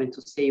treatment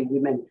to say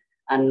women.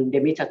 And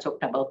Demeter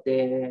talked about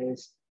the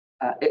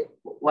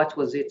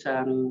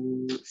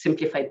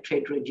simplified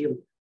trade regime,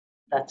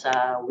 that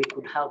we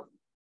could have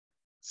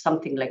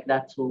something like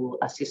that to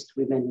assist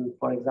women,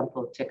 for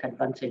example, take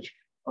advantage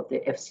of the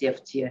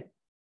AfCFTA.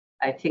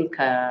 I think,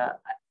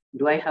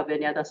 do I have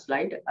any other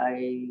slide?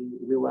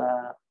 We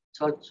were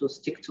told to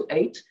stick to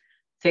 8.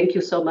 Thank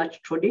you so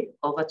much, Trudy.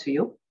 Over to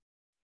you.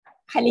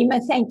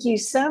 Halima, thank you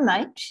so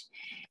much.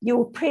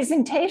 Your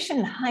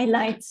presentation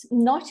highlights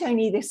not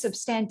only the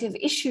substantive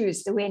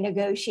issues that we're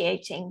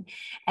negotiating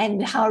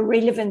and how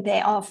relevant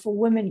they are for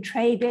women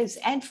traders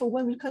and for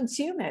women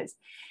consumers,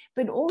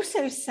 but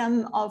also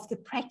some of the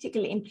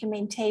practical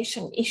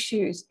implementation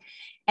issues.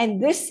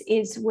 And this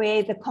is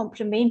where the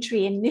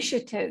complementary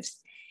initiatives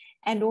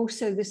and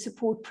also the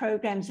support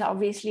programs are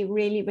obviously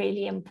really,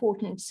 really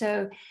important.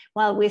 So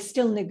while we're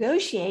still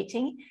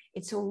negotiating,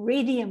 it's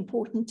already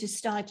important to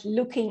start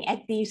looking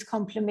at these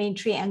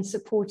complementary and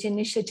support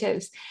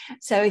initiatives.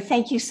 So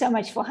thank you so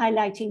much for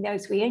highlighting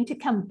those. We're going to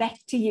come back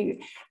to you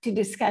to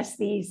discuss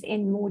these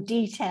in more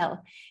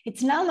detail.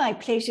 It's now my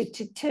pleasure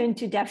to turn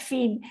to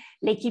Daphne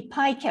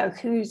Lekipaika,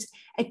 who's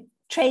a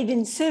trade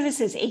and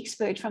services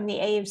expert from the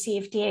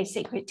AfCFTA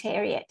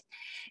Secretariat.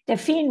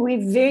 Daphne, we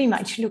very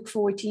much look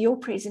forward to your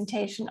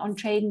presentation on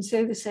trade and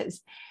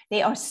services.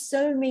 There are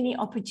so many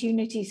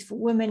opportunities for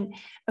women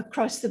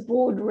across the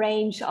broad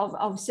range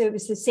of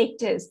services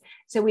sectors.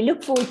 So we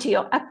look forward to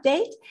your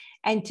update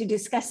and to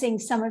discussing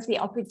some of the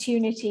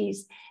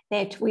opportunities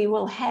that we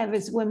will have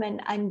as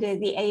women under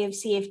the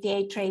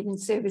AfCFTA trade and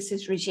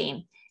services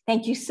regime.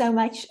 Thank you so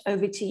much.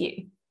 Over to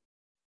you.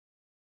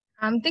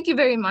 Thank you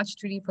very much,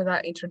 Trudy, for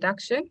that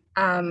introduction.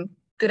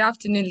 Good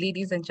afternoon,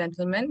 ladies and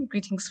gentlemen.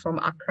 Greetings from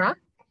Accra.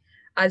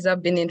 As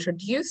I've been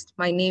introduced,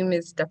 my name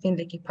is Daphne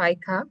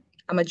Lekipaika.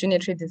 I'm a junior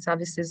trade and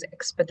services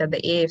expert at the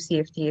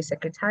AfCFTA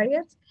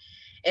Secretariat.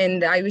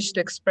 And I wish to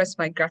express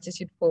my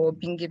gratitude for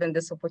being given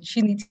this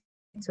opportunity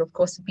to, of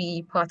course,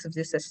 be part of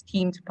this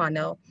esteemed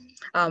panel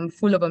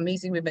full of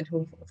amazing women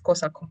who, of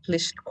course,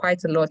 accomplished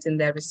quite a lot in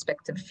their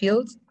respective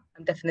fields.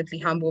 I'm definitely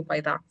humbled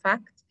by that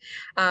fact.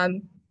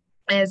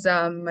 As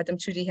Madam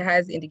Trudy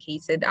has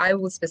indicated, I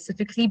will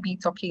specifically be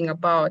talking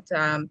about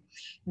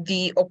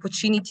the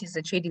opportunities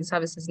the trade and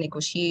services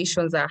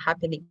negotiations are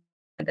happening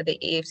under the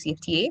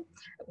AfCFTA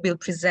will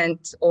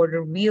present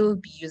or will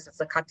be used as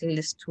a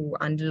catalyst to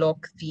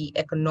unlock the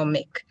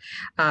economic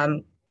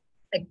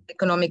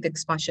economic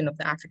expansion of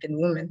the African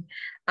woman.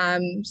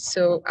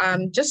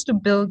 Just to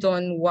build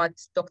on what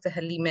Dr.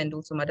 Halima and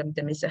also Madam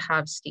Demisa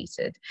have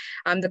stated,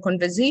 the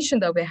conversation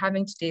that we're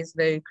having today is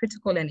very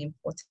critical and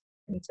important.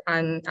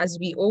 And as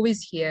we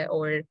always hear,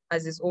 or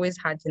as is always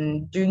had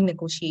during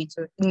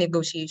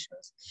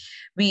negotiations,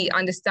 we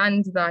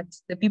understand that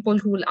the people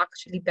who will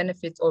actually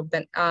benefit or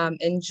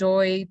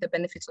enjoy the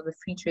benefits of the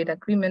free trade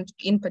agreement,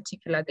 in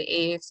particular the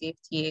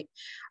AfCFTA,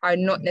 are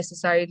not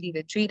necessarily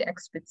the trade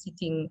experts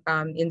sitting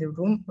in the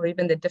room or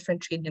even the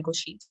different trade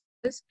negotiators,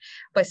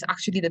 but it's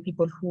actually the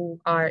people who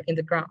are in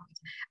the ground.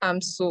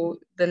 So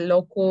the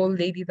local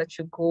lady that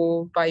you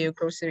go buy your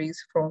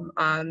groceries from,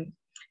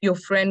 your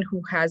friend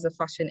who has a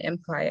fashion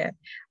empire,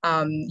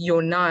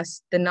 your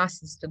nurse, the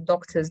nurses, the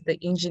doctors, the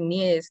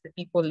engineers, the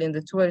people in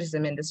the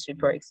tourism industry,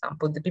 for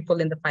example, the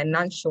people in the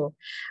financial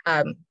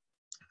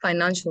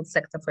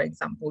sector, for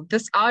example.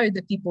 These are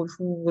the people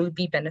who will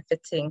be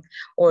benefiting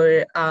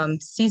or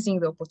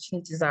seizing the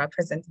opportunities that are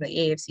present in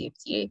the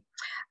AfCFTA.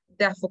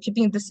 Therefore,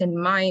 keeping this in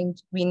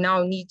mind, we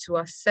now need to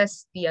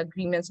assess the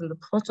agreements and the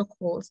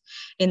protocols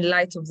in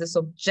light of this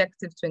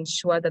objective to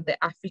ensure that the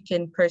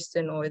African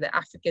person or the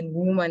African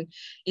woman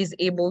is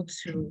able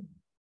to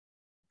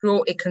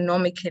grow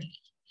economically,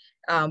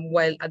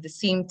 while at the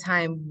same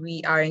time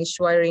we are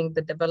ensuring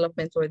the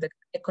development or the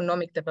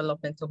economic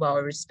development of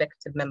our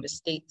respective member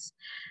states.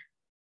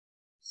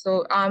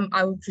 So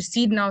I will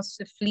proceed now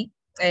swiftly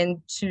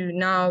and to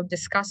now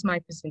discuss my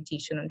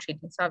presentation on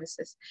trading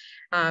services.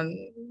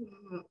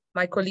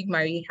 My colleague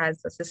Marie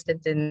has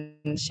assisted in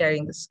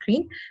sharing the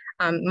screen.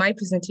 My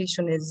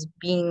presentation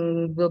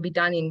will be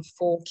done in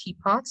 4 key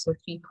parts or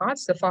 3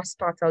 parts. The first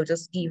part, I'll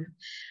just give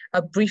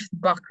a brief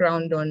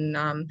background on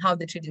how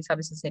the trading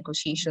services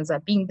negotiations are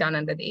being done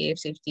under the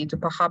AfCFTA to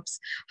perhaps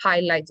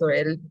highlight or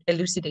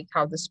elucidate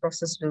how this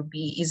process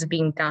is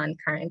being done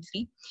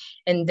currently.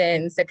 And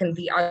then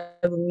secondly, I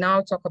will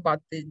now talk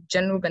about the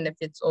general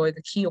benefits or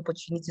the key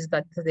opportunities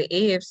that the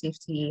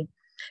AfCFTA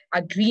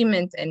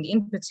agreement, and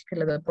in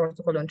particular the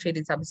protocol on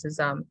trading services,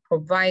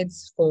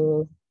 provides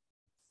for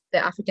the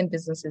African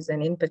businesses,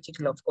 and in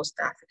particular, of course,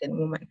 the African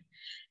woman.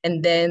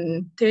 And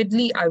then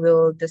thirdly, I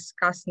will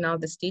discuss now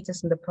the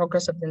status and the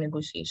progress of the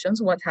negotiations,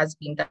 what has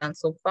been done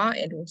so far,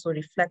 and also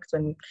reflect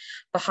on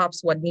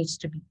perhaps what needs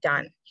to be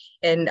done.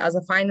 And as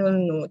a final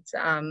note,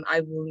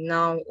 I will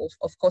now,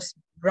 of course,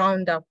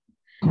 round up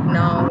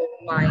now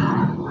my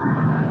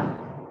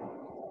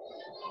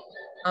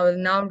I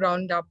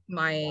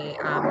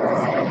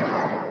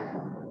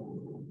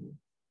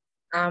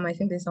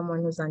think there's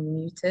someone who's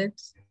unmuted.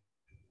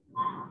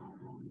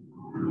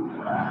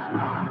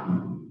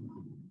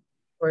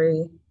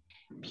 Sorry.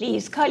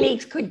 Please,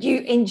 colleagues, could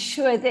you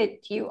ensure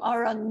that you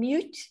are on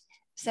mute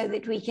so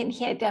that we can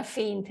hear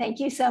Daphne?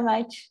 Thank you so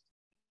much.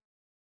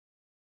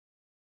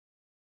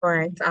 All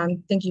right,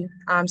 thank you.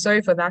 I'm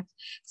sorry for that.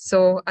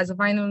 So as a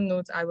final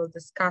note, I will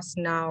discuss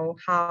now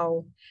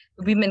how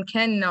women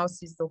can now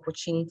seize the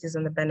opportunities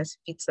and the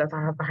benefits that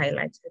I have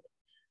highlighted.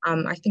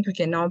 I think we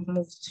can now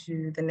move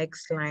to the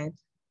next slide.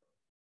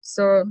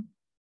 So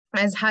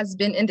as has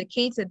been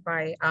indicated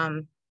by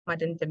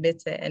Madam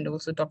Demisa and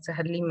also Dr.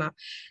 Halima,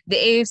 the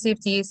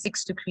AfCFTA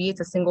seeks to create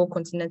a single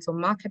continental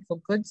market for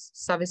goods,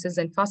 services,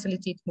 and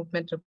facilitate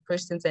movement of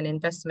persons and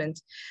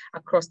investment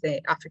across the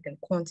African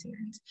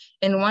continent.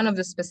 And one of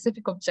the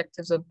specific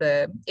objectives of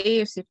the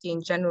AfCFTA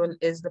in general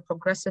is the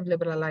progressive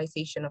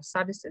liberalization of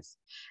services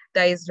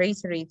that is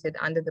reiterated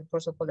under the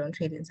Protocol on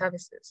Trade and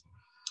Services.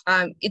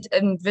 It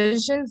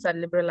envisions a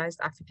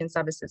liberalized African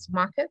services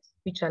market,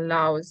 which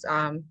allows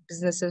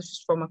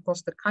businesses from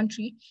across the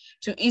country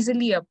to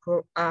easily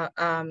operate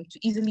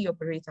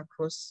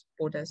across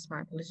borders.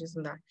 My apologies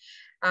on that.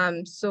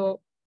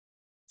 So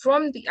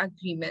from the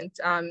agreement,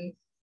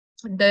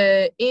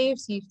 the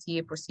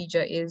AfCFTA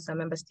procedure is a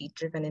member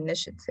state-driven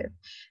initiative,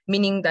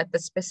 meaning that the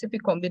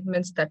specific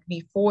commitments that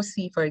we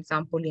foresee, for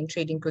example, in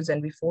trading goods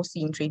and we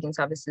foresee in trading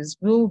services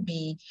will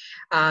be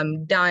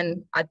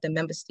done at the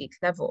member state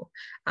level.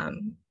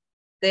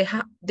 The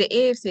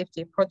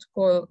AfCFTA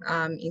protocol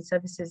in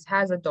services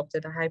has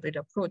adopted a hybrid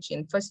approach.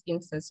 In first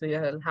instance, we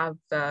will have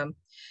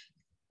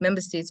member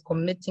states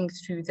committing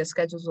through the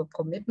schedules of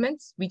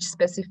commitments, which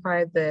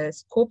specify the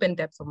scope and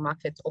depth of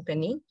market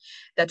opening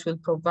that will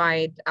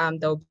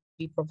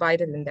be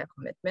provided in their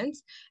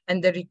commitments,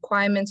 and the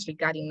requirements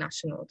regarding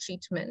national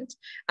treatment,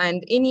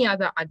 and any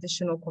other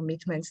additional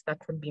commitments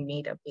that will be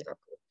made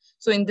available.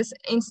 So in this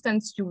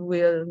instance, you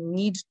will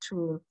need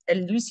to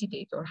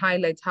elucidate or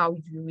highlight how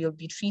you will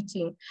be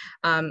treating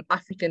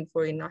African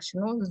foreign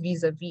nationals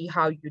vis-a-vis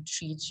how you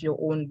treat your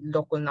own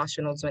local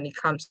nationals when it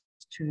comes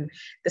to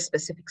the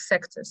specific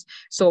sectors.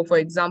 So for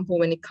example,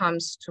 when it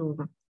comes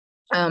to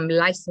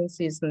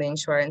licenses in the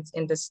insurance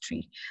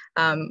industry,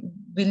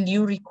 will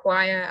you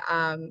require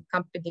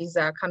companies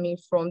that are coming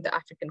from the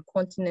African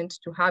continent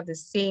to have the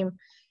same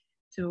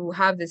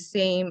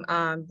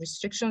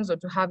restrictions, or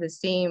to have the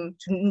same,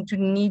 to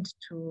need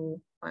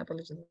to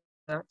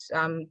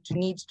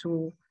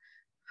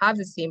have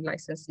the same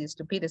licenses,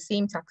 to pay the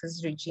same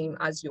taxes regime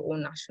as your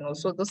own national.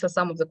 So those are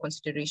some of the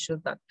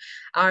considerations that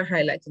are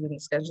highlighted in the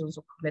schedules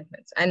of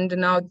commitments. And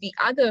now the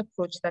other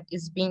approach that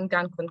is being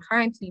done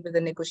concurrently with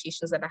the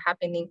negotiations that are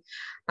happening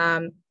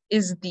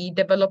is the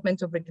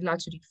development of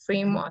regulatory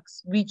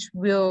frameworks, which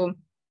will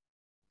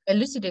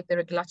elucidate the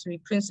regulatory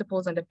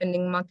principles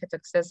underpinning market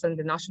access and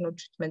the national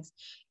treatments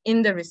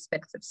in the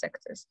respective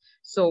sectors.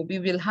 So we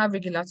will have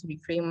regulatory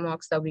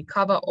frameworks that will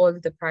cover all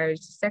the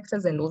priority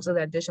sectors and also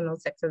the additional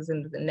sectors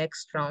in the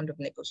next round of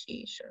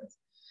negotiations.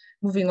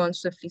 Moving on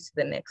swiftly to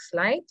the next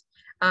slide.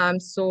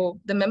 So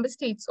the member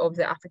states of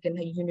the African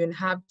Union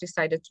have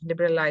decided to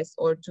liberalize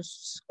or to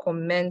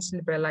commence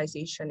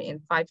liberalization in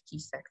 5 key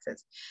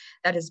sectors.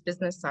 That is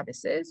business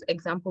services.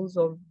 Examples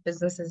of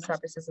business and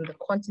services in the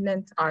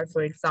continent are,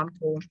 for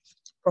example,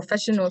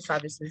 professional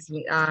services,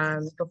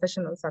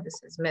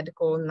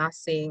 medical,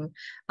 nursing,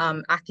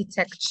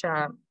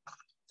 architecture.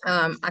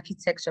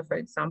 Architecture, for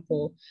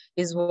example,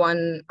 is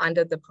one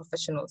under the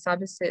professional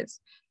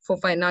services. For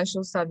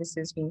financial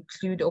services, we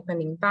include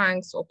opening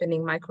banks,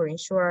 opening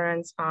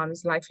microinsurance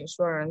firms, life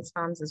insurance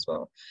firms as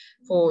well.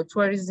 For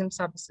tourism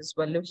services,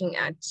 we're looking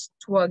at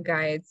tour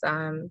guides,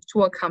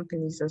 tour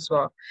companies as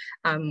well,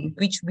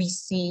 which we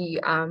see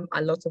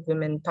a lot of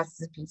women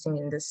participating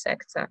in this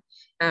sector.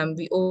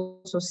 We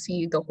also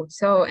see the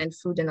hotel and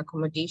food and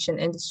accommodation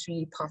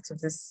industry part of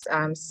this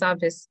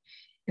service.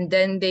 And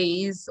then there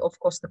is, of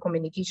course, the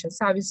communication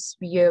service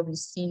sphere. We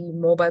see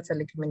mobile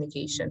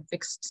telecommunication,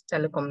 fixed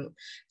telecom,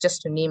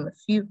 just to name a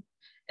few.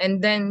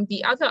 And then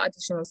the other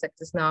additional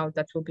sectors now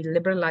that will be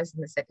liberalized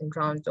in the second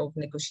round of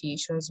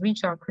negotiations,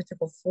 which are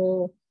critical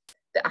for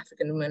the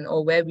African women,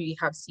 or where we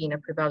have seen a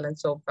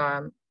prevalence of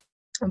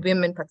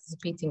women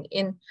participating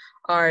in,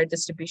 our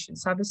distribution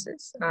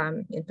services,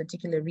 in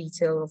particular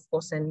retail, of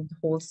course, and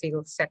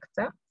wholesale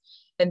sector.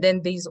 And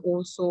then there's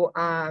also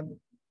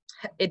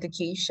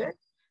education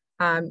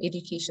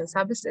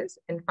services,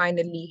 and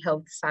finally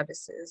health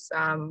services,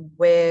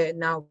 where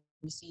now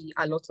we see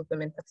a lot of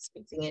women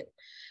participating in.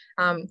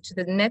 To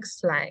the next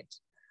slide.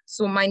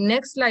 So my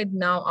next slide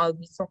now, I'll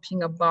be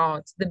talking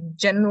about the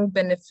general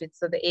benefits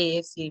that the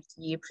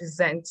AfCFTA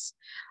presents.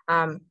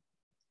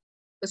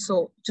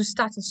 So to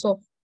start us off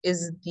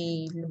is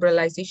the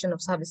liberalization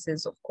of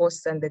services, of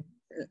course, and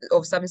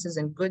of services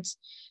and goods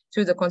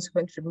through the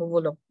consequent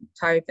removal of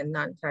tariff and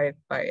non-tariff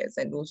barriers,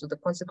 and also the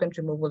consequent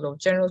removal of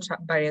general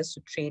barriers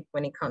to trade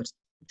when it comes to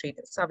trade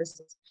and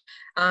services.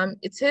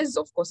 It is,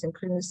 of course,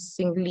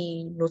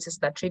 increasingly noticed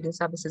that trade and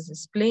services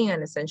is playing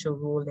an essential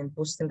role in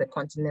boosting the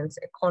continent's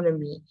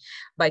economy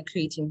by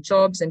creating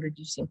jobs and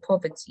reducing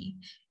poverty.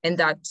 And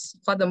that,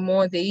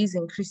 furthermore, there is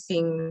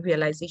increasing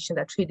realization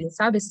that trade and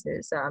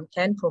services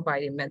can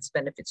provide immense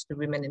benefits to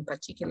women in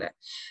particular,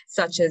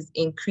 such as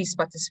increased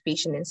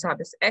participation in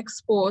service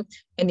export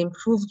and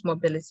improved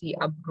mobility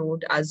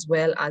abroad, as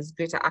well as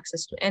greater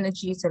access to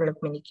energy,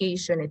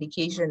 telecommunication,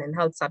 education, and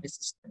health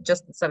services,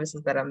 just the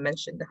services that I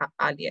mentioned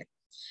earlier.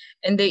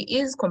 And there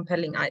is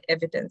compelling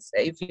evidence.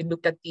 If you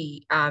look at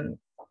the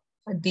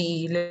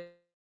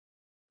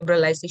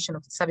liberalization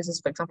of services,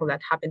 for example,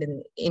 that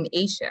happened in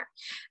Asia,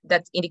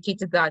 that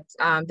indicated that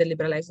the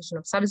liberalization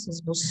of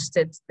services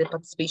boosted the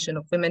participation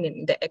of women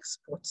in the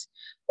export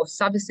of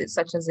services,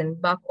 such as in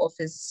back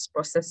office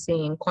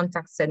processing,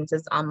 contact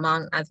centers,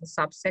 among other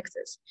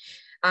subsectors.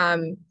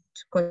 To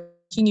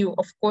continue,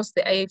 of course,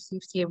 the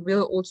AfCFTA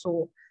will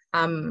also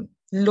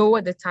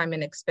lower the time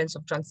and expense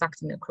of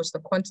transacting across the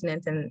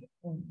continent, and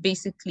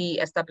basically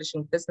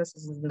establishing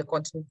businesses in the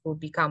continent will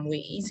become way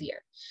easier.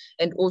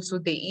 And also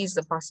there is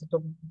the facet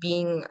of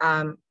being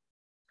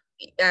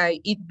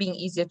it being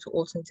easier to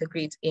also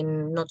integrate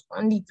in not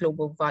only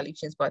global value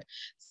chains, but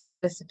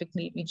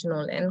specifically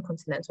regional and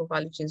continental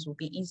value chains will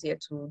be easier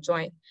to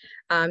join.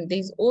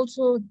 There's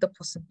also the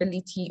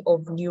possibility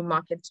of new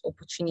market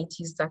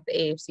opportunities that the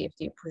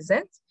AfCFTA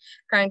presents.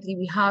 Currently,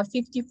 we have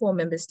 54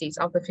 member states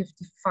out of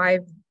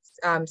 55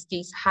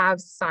 states have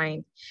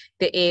signed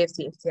the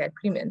AfCFTA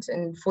agreement,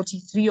 and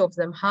 43 of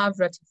them have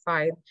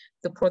ratified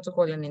the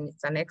protocol and in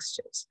its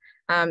annexures.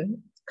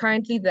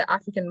 Currently, the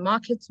African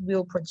market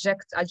will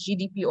project a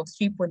GDP of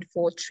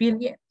 3.4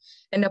 trillion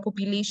and a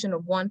population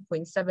of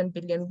 1.7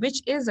 billion,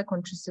 which is a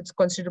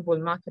considerable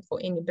market for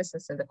any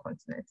business in the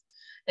continent.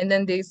 And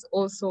then there's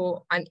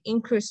also an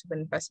increase of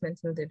investment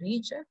in the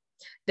region.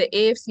 The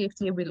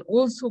AfCFTA will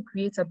also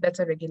create a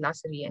better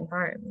regulatory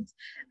environment,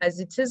 as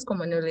it is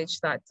common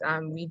knowledge that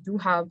we do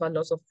have a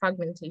lot of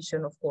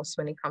fragmentation, of course,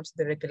 when it comes to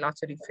the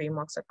regulatory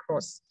frameworks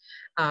across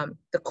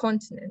the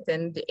continent.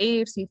 And the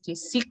AfCFTA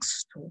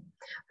seeks to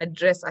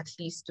address, at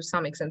least to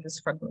some extent, this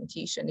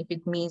fragmentation. If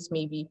it means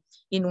maybe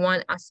in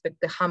one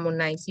aspect, the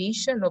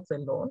harmonization of the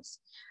laws,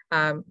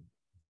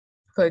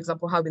 for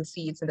example, how we'll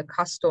see it in the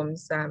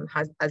customs,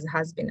 as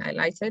has been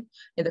highlighted,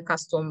 in the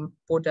custom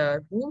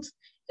border rules,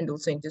 and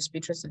also in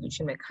dispute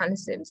resolution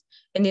mechanisms.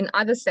 And in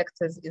other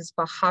sectors is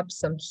perhaps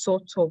some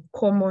sort of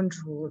common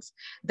rules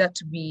that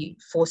we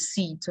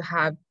foresee to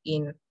have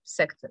in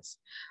sectors.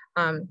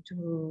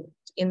 To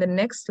In the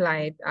next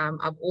slide,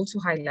 I've also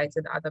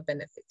highlighted other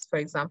benefits. For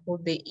example,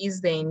 there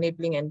is the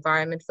enabling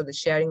environment for the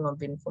sharing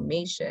of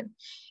information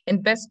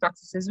and best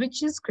practices,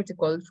 which is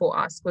critical for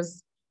us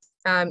because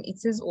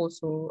it is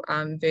also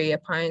very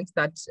apparent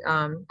that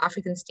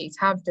African states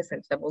have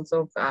different levels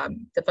of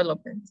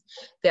development.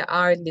 There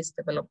are less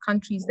developed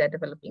countries, there are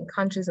developing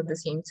countries at the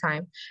same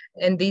time,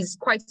 and there's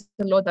quite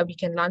a lot that we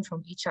can learn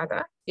from each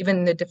other, even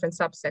in the different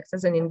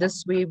subsectors, and in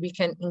this way we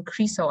can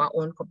increase our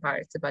own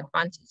comparative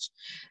advantage.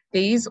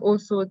 There is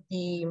also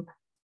the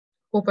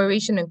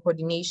cooperation and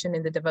coordination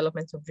in the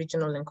development of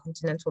regional and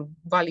continental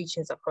value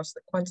chains across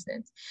the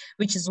continent,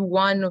 which is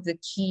one of the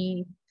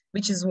key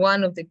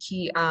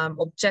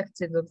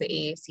objectives of the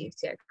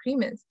AfCFTA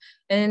agreements.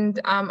 And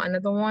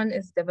another one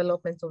is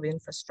development of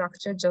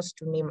infrastructure, just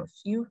to name a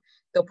few.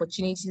 The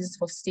opportunities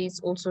for states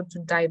also to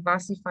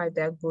diversify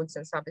their goods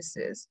and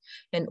services.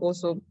 And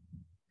also,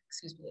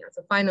 excuse me, as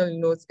a final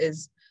note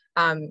is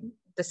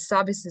the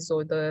services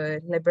or the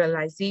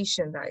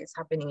liberalization that is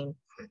happening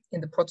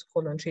in the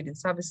protocol on trade and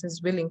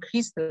services will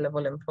increase the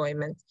level of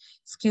employment,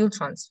 skill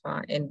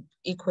transfer, and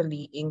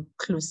equally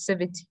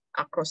inclusivity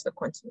across the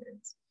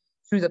continent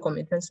through the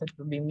commitments that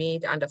will be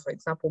made under, for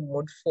example,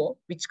 Mode 4,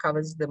 which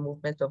covers the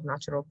movement of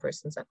natural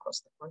persons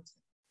across the continent.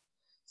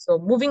 So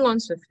moving on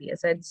swiftly,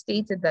 as I had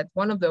stated that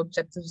one of the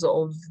objectives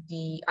of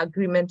the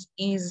agreement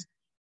is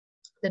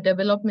the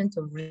development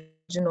of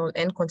regional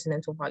and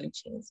continental value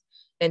chains.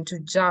 And to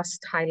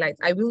just highlight,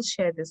 I will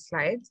share this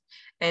slide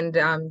and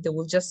they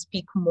will just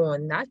speak more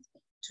on that.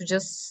 To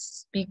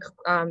just speak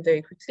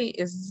very quickly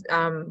is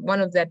one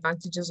of the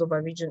advantages of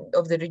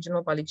the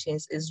regional value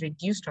chains is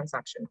reduced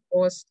transaction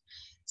cost,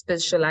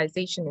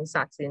 specialization in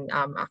certain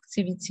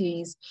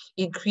activities,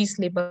 increased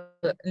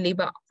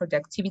labor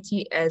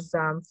productivity as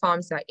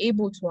farms are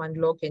able to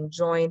unlock and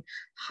join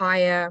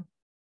higher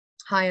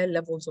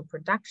levels of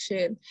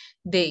production.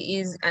 There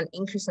is an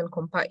increase in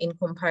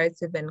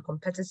comparative and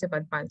competitive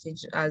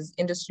advantage as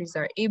industries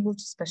are able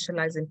to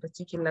specialize in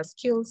particular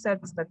skill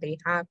sets that they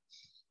have.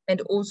 And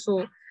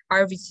also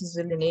RVCs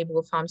will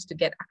enable farms to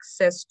get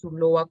access to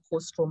lower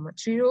cost raw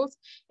materials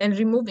and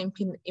remove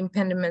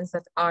impediments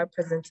that are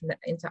present in the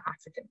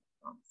inter-African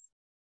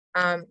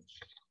farms.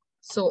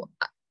 So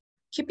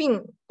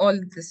keeping all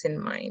this in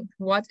mind,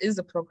 what is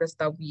the progress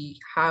that we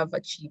have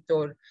achieved,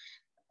 or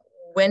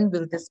when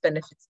will this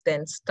benefits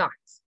then start?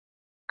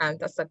 And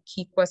that's a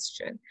key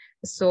question.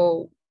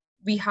 So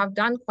we have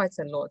done quite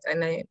a lot,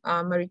 and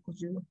Marie, could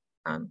you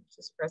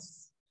just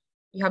press?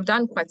 We have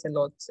done quite a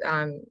lot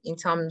in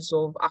terms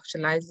of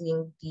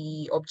actualizing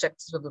the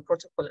objectives of the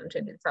protocol on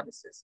trade and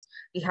services.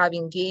 We have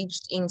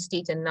engaged in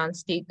state and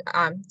non-state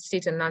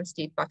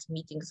party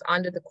meetings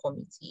under the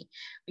committee.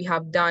 We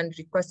have done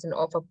request and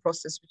offer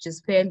process, which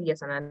is fairly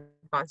at an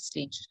advanced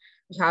stage.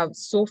 We have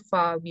so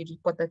far, we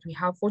report that we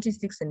have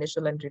 46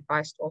 initial and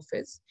revised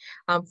offers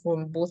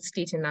from both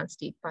state and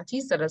non-state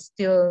parties that are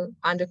still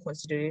under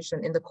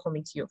consideration in the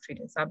Committee of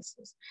Trade and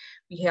Services.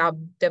 We have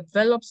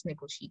developed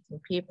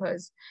negotiating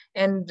papers,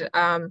 and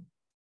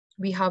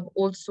we have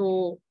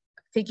also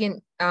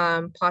taken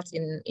part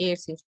in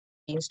AfCFTA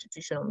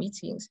institutional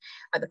meetings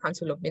at the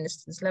Council of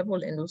Ministers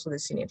level and also the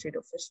Senior Trade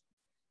Office.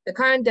 The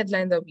current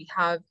deadline that we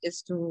have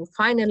is to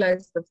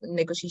finalize the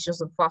negotiations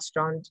of first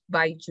round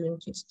by June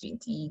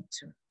 2022.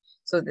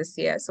 So this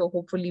year. So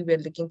hopefully we're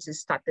looking to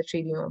start the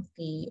trading of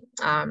the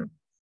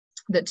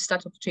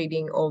start of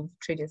trading of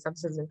trade and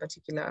services in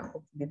particular,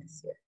 hopefully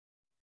this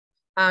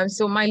year.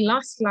 So my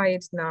last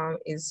slide now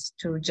is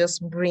to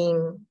just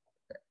bring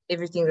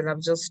everything that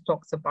I've just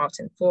talked about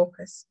in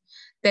focus.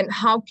 Then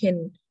how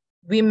can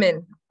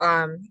women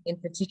in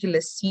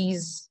particular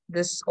seize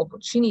these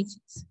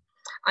opportunities?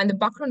 And the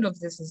background of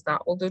this is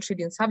that although trade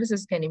and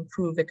services can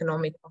improve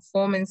economic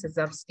performance, as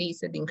I've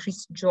stated,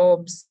 increase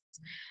jobs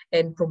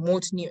and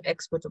promote new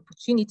export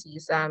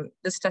opportunities,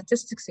 the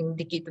statistics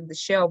indicate that the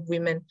share of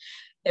women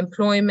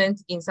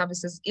employment in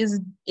services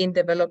in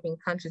developing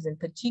countries in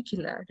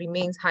particular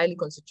remains highly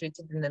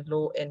concentrated in the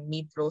low and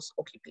mid-low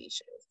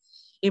occupations,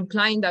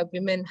 implying that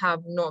women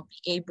have not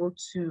been able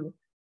to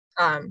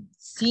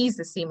seize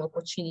the same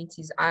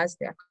opportunities as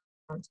their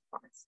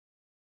counterparts.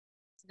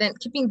 Then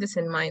keeping this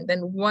in mind, then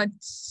what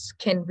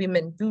can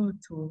women do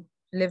to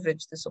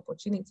leverage this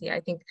opportunity? I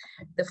think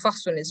the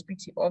first one is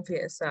pretty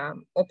obvious,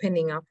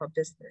 opening up a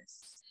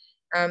business.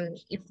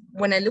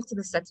 When I looked at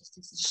the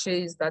statistics, it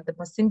shows that the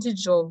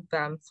percentage of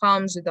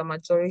farms with a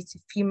majority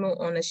female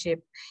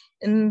ownership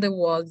in the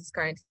world is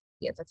currently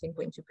at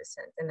 13.2%,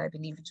 and I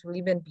believe it will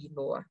even be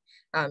lower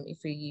if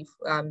we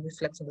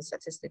reflect on the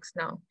statistics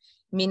now.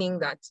 Meaning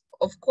that,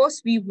 of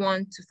course, we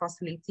want to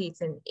facilitate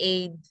and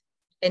aid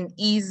and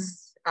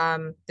ease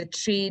the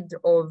trade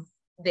of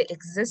the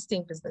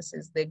existing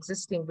businesses, the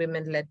existing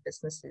women-led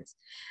businesses,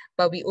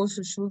 but we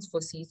also should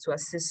foresee to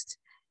assist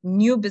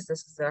new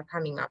businesses that are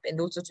coming up and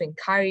also to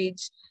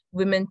encourage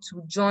women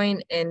to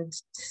join and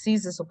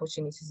seize these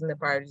opportunities in the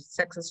priority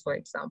sectors, for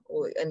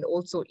example, and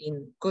also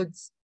in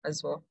goods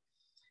as well.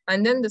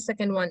 And then the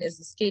second one is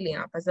the scaling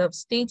up. As I've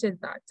stated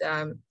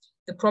that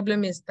the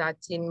problem is that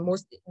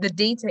the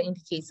data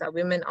indicates that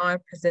women are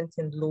present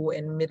in low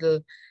and middle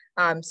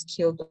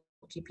skilled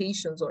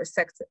occupations or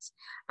sectors,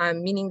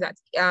 meaning that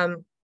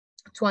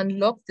to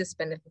unlock these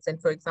benefits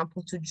and, for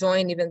example, to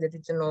join even the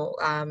regional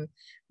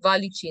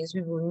value chains,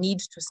 we will need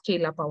to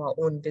scale up our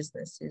own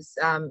businesses,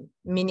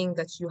 meaning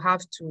that you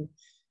have to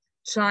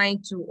try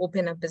to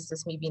open a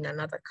business maybe in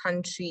another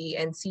country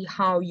and see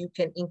how you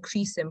can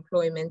increase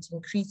employment,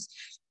 increase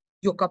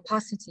your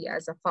capacity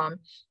as a firm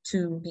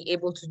to be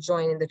able to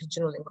join in the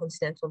regional and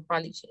continental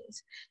value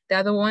chains. The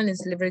other one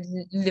is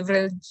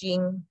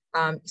leveraging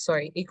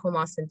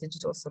e-commerce and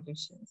digital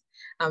solutions.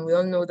 We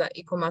all know that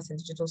e-commerce and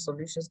digital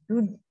solutions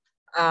do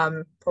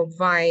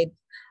provide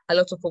a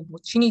lot of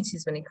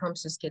opportunities when it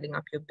comes to scaling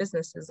up your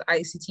businesses.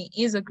 ICT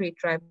is a great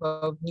driver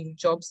of new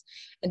jobs,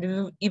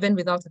 and even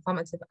without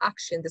affirmative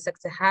action, the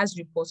sector has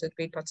reported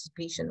great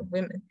participation of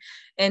women.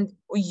 And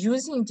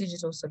using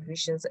digital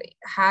solutions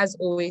has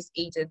always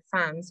aided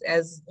firms,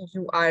 as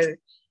you are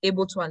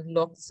able to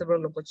unlock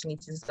several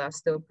opportunities that are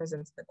still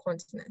present in the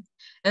continent.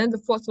 And then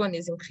the fourth one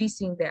is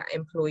increasing their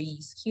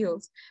employee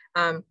skills,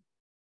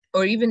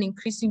 or even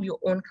increasing your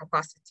own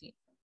capacity.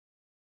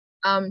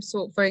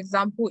 So for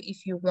example,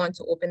 if you want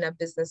to open a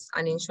business,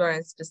 an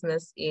insurance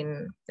business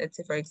in, let's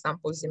say, for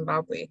example,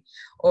 Zimbabwe,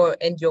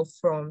 and you're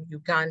from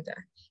Uganda,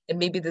 and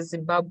maybe the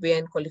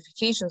Zimbabwean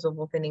qualifications of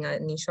opening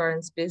an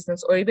insurance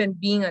business or even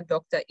being a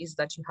doctor is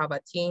that you have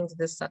attained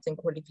this certain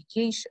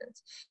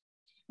qualifications.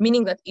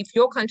 Meaning that if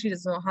your country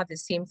does not have the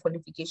same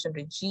qualification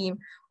regime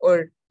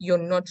or you're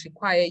not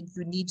required,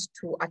 you need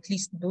to at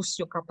least boost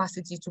your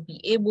capacity to be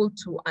able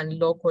to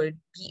unlock or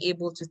be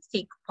able to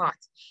take part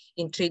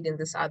in trade in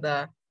this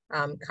other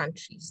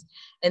countries.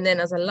 And then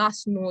as a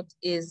last note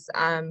is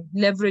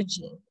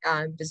leveraging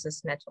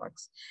business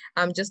networks.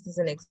 Just as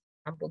an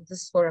example,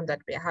 this forum that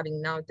we're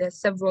having now,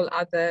 there's several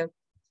other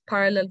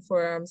parallel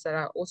forums that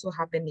are also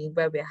happening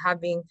where we're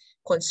having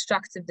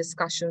constructive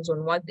discussions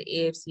on what the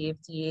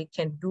AfCFTA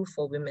can do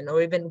for women,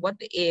 or even what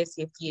the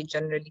AfCFTA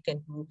generally can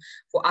do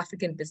for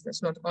African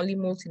business, not only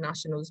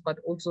multinationals, but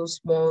also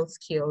small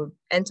scale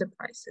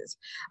enterprises.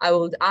 I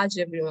would urge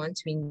everyone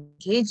to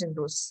engage in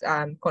those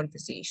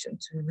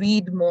conversations, to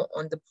read more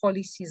on the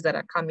policies that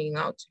are coming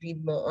out, to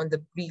read more on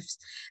the briefs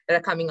that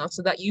are coming out,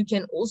 so that you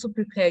can also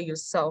prepare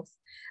yourself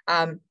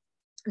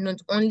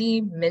not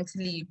only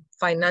mentally,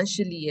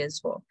 financially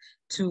as well,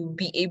 to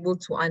be able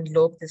to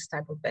unlock this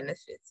type of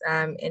benefits.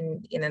 And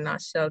in a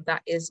nutshell,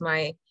 that is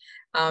my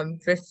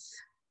brief,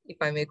 if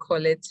I may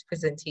call it,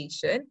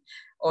 presentation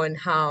on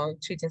how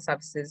trade and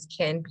services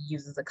can be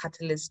used as a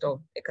catalyst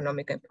of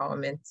economic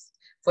empowerment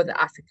for the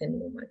African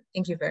woman.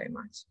 Thank you very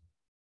much.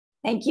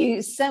 Thank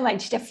you so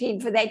much, Daphne,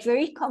 for that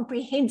very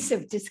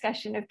comprehensive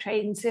discussion of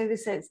trade and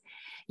services.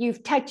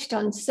 You've touched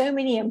on so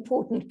many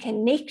important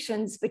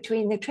connections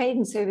between the trade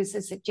and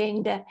services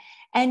agenda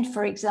and,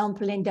 for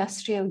example,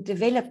 industrial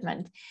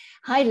development,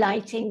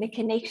 highlighting the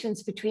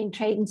connections between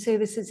trade and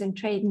services and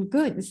trade and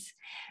goods.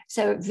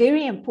 So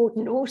very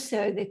important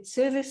also that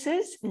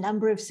services, a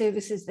number of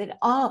services that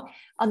are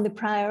on the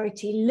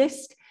priority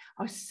list,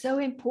 are so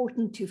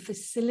important to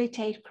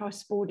facilitate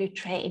cross-border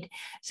trade.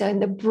 So in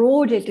the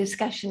broader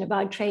discussion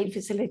about trade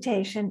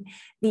facilitation,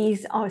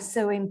 these are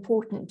so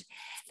important.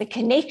 The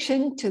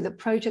connection to the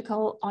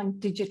protocol on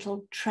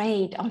digital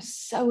trade are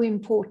so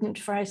important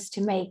for us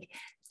to make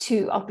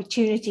to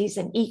opportunities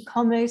in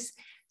e-commerce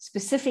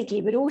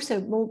specifically, but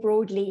also more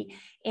broadly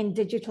in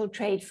digital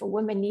trade for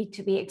women need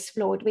to be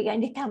explored. We're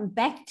going to come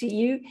back to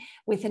you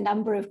with a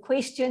number of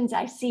questions.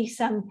 I see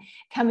some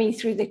coming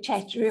through the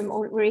chat room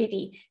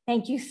already.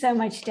 Thank you so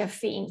much,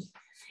 Daphne.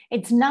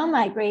 It's now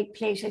my great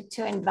pleasure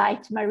to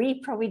invite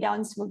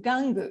Marie-Providence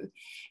Mugangu,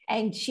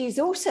 and she's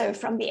also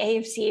from the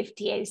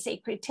AfCFTA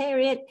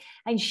Secretariat,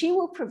 and she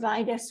will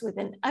provide us with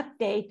an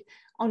update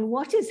on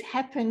what has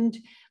happened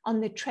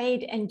on the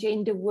Trade and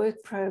Gender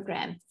Work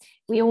Program.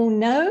 We all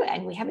know,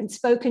 and we haven't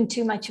spoken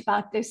too much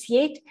about this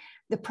yet,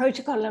 the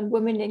Protocol on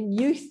Women and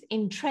Youth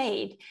in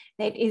Trade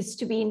that is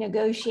to be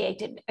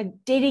negotiated, a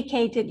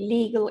dedicated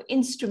legal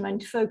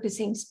instrument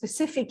focusing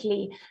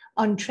specifically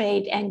on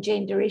trade and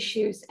gender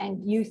issues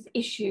and youth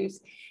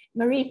issues.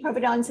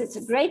 Marie-Providence, it's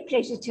a great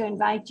pleasure to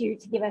invite you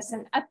to give us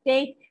an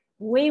update,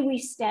 where we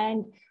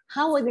stand,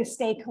 how are the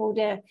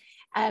stakeholder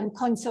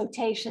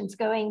consultations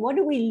going, what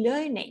are we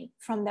learning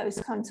from those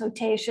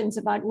consultations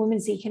about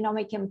women's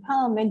economic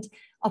empowerment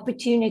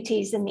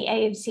opportunities in the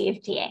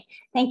AfCFTA.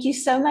 Thank you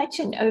so much,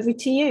 and over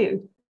to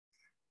you.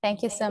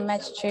 Thank you so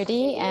much,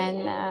 Trudy,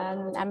 and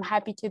I'm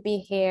happy to be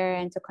here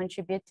and to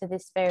contribute to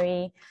this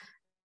very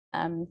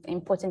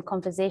important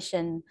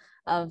conversation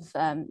of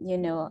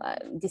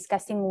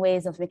discussing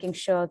ways of making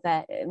sure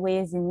that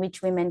ways in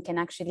which women can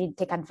actually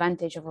take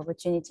advantage of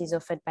opportunities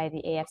offered by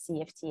the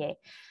AfCFTA.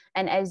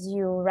 And as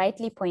you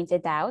rightly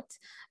pointed out,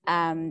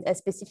 a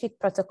specific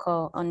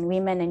protocol on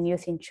women and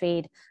youth in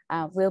trade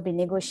will be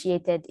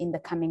negotiated in the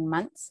coming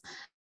months.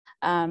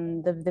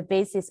 The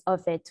basis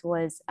of it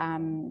was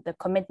the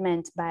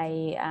commitment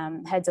by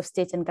heads of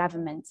state and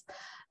government,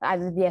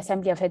 the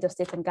Assembly of Heads of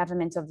State and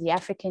Government of the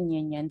African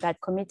Union,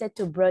 that committed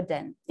to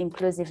broaden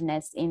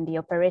inclusiveness in the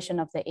operation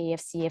of the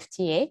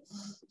AfCFTA.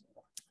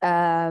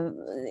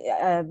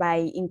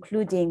 By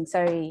including,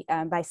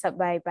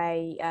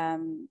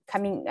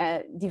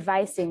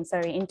 devising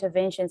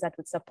interventions that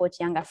would support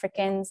young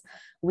Africans,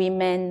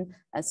 women,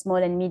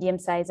 small and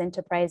medium-sized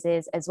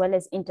enterprises, as well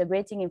as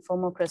integrating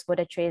informal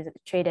cross-border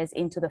traders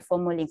into the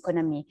formal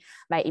economy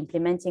by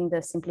implementing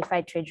the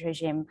simplified trade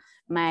regime.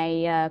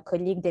 My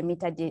colleague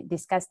Demita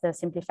discussed the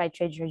simplified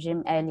trade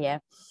regime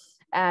earlier.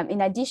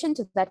 In addition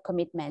to that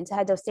commitment,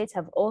 heads of states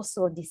have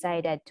also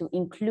decided to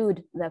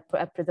include the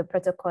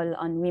protocol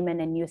on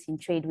women and youth in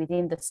trade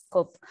within the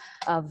scope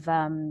of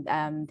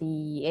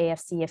the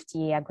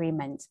AfCFTA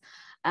agreement.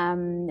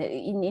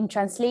 In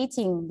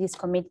translating these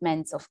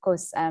commitments, of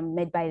course,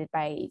 made by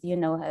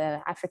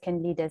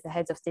African leaders, the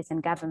heads of states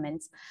and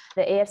governments,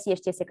 the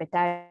AfCFTA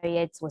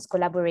Secretariat was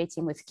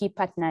collaborating with key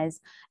partners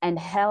and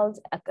held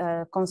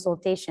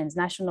consultations,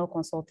 national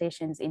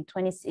consultations in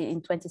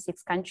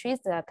 26 countries,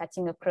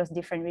 cutting across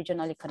different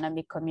regional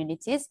economic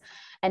communities,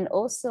 and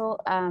also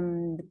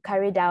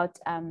carried out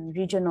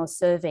regional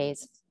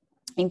surveys,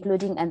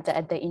 including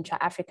at the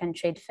Intra-African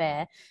Trade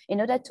Fair, in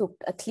order to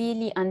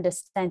clearly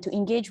understand, to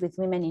engage with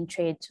women in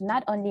trade, to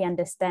not only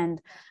understand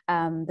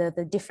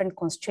the different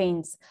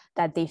constraints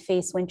that they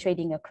face when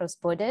trading across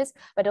borders,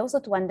 but also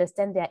to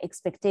understand their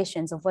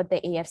expectations of what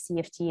the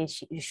AfCFTA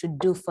should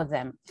do for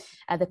them.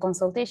 The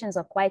consultations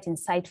are quite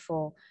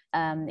insightful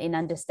in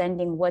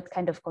understanding what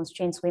kind of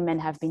constraints women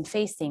have been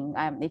facing.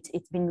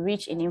 It's been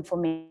rich in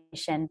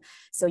information.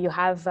 So you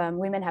have,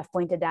 women have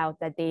pointed out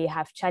that they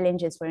have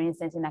challenges, for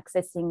instance, in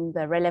accessing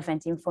the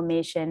relevant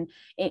information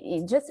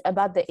just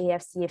about the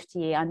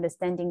AfCFTA,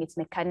 understanding its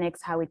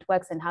mechanics, how it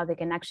works, and how they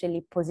can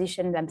actually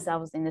position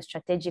themselves in a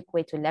strategic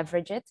way to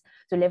leverage it,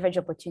 to leverage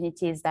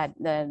opportunities that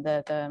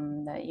the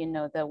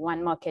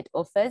one market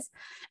offers,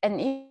 and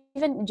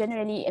even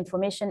generally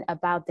information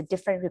about the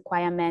different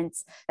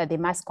requirements that they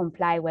must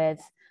comply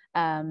with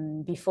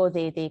before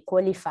they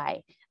qualify.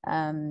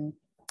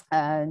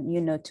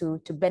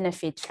 To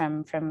benefit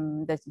from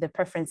the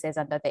preferences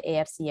under the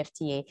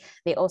AfCFTA.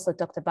 They also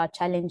talked about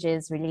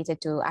challenges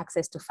related to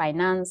access to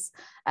finance,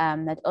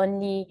 not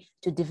only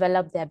to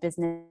develop their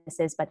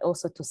businesses, but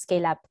also to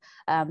scale up.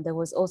 There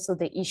was also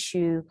the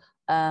issue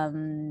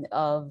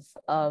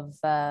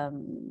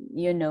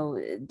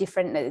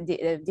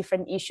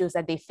different issues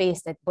that they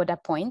faced at border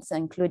points,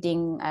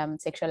 including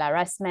sexual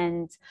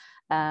harassment,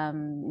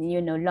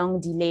 long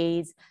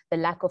delays, the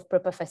lack of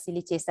proper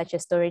facilities such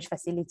as storage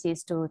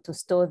facilities to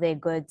store their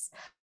goods.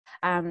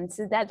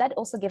 So that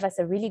also gave us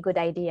a really good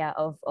idea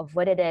of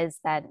what it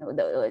is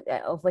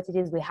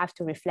we have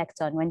to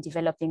reflect on when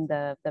developing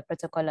the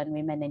protocol on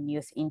women and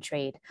youth in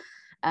trade.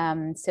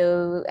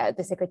 So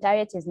the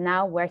Secretariat is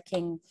now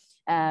working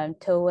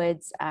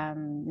towards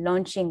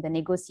launching the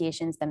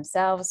negotiations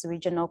themselves.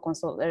 Regional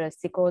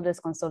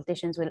stakeholders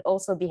consultations will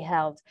also be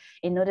held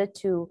in order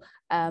to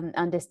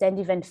understand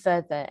even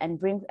further and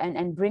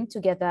bring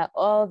together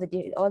all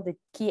the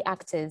key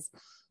actors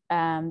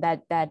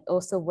that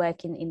also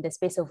work in the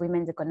space of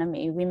women's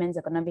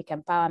economic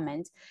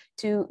empowerment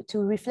to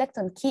reflect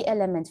on key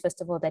elements,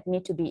 first of all, that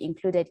need to be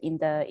included in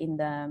the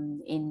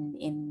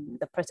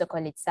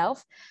protocol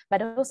itself,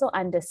 but also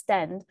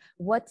understand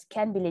what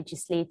can be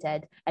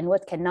legislated and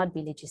what cannot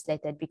be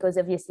legislated, because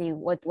obviously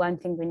one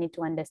thing we need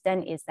to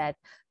understand is that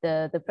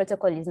the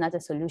protocol is not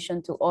a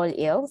solution to all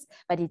ills,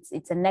 but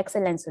it's an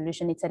excellent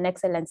solution. It's an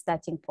excellent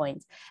starting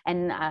point.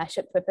 And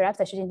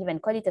perhaps I shouldn't even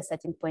call it a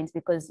starting point,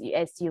 because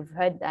as you've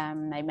heard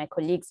my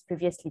colleagues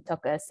previously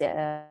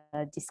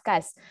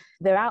discuss,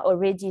 there are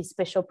already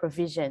special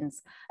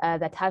provisions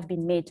that have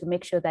been made to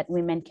make sure that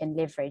women can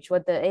leverage.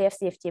 What the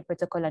AfCFTA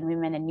protocol on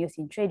women and youth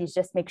in trade is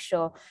just make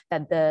sure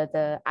that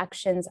the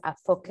actions are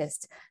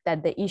focused,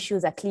 that the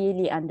issues are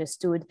clearly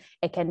understood,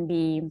 it can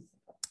be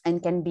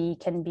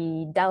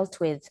dealt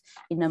with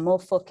in a more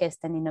focused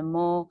and in a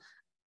more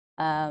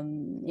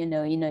in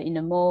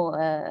a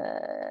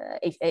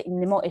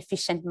more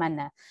efficient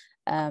manner,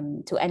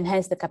 to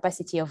enhance the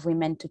capacity of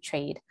women to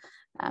trade.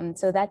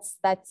 So that's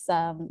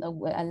a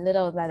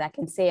little that I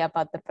can say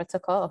about the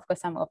protocol. Of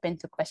course, I'm open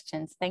to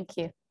questions. Thank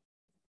you.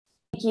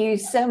 Thank you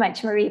so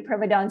much,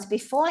 Marie-Providence.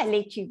 Before I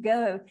let you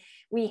go,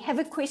 we have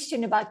a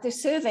question about the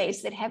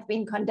surveys that have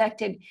been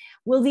conducted.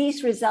 Will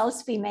these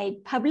results be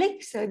made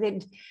public so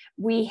that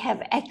we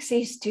have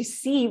access to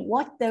see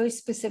what those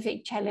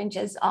specific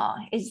challenges are?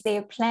 Is there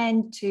a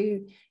plan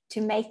to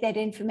make that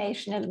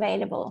information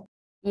available?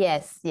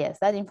 Yes,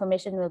 that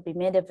information will be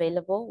made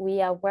available.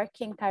 We are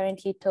working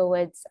currently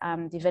towards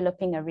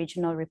developing a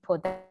regional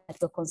report that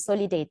will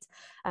consolidate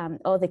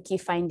all the key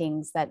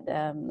findings that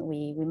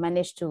we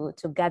managed to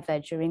gather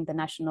during the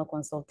national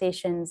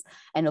consultations,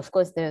 and of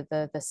course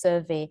the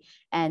survey,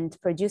 and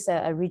produce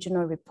a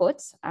regional report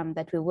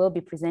that we will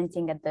be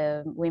presenting at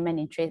the Women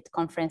in Trade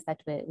conference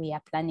that we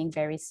are planning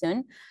very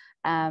soon.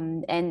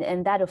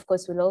 And that, of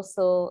course, will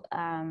also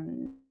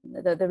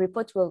the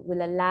report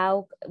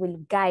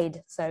will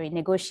guide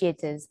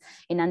negotiators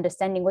in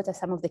understanding what are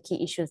some of the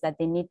key issues that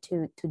they need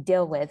to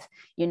deal with,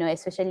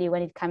 especially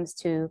when it comes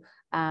to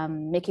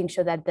making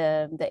sure that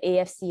the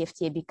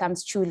AfCFTA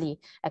becomes truly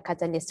a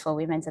catalyst for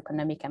women's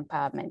economic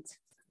empowerment.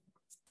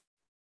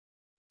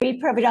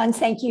 Providence,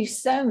 thank you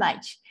so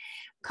much.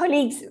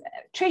 Colleagues,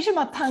 Treasure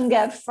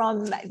Mapanga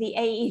from the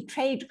AE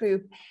Trade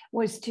Group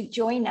was to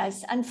join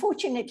us.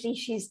 Unfortunately,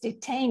 she's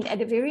detained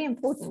at a very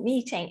important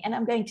meeting, and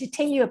I'm going to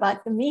tell you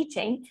about the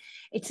meeting.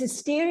 It's a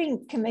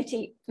steering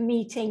committee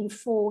meeting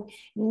for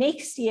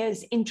next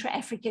year's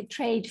Intra-Africa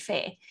Trade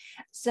Fair.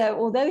 So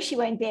although she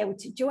won't be able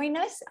to join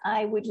us,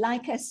 I would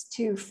like us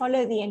to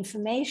follow the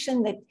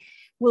information that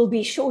will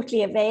be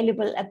shortly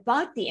available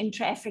about the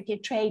Intra-Africa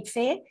Trade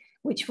Fair,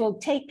 which will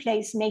take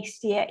place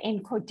next year in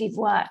Côte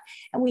d'Ivoire.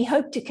 And we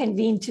hope to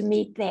convene to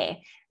meet there.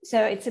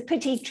 So it's a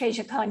pity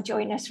Treasure can't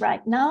join us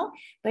right now,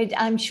 but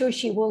I'm sure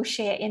she will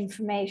share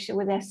information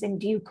with us in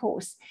due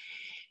course.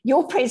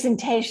 Your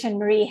presentation,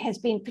 Marie, has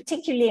been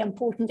particularly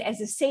important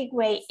as a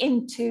segue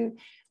into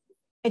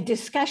a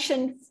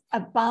discussion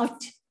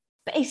about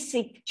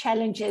basic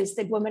challenges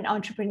that women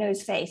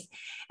entrepreneurs face.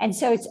 And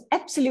so it's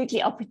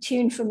absolutely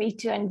opportune for me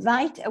to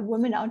invite a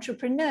woman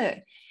entrepreneur,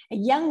 a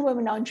young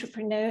woman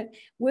entrepreneur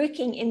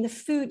working in the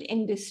food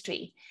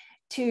industry,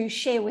 to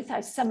share with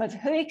us some of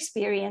her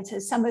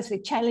experiences, some of the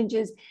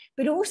challenges,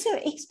 but also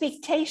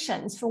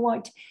expectations for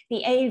what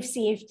the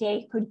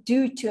AfCFTA could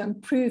do to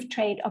improve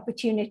trade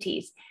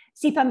opportunities.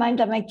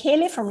 Sipamanda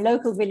Makele from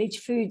Local Village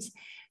Foods.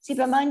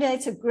 Sipamanda,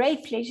 it's a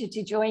great pleasure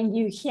to join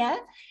you here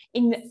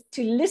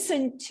to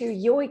listen to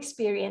your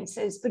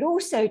experiences, but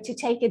also to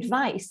take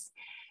advice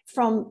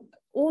from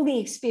all the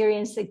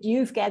experience that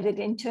you've gathered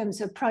in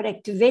terms of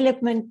product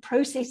development,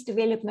 process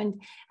development,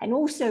 and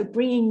also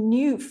bringing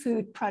new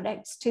food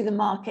products to the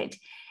market,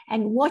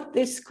 and what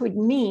this could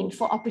mean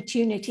for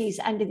opportunities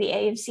under the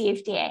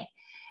AfCFTA.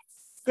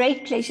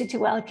 Great pleasure to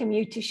welcome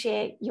you to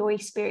share your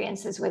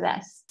experiences with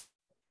us.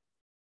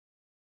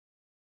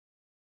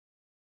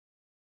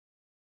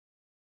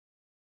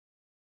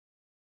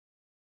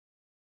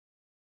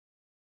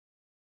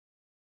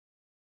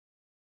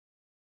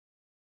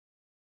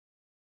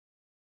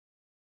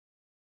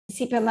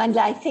 Sipamanda,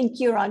 I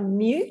think you're on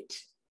mute.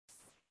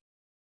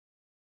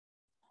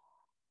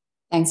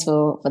 Thanks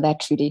for that,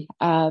 Trudy.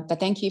 But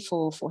thank you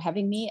for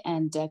having me,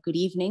 and good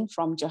evening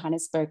from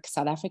Johannesburg,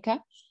 South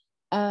Africa.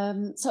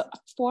 So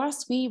for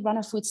us, we run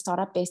a food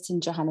startup based in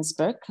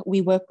Johannesburg.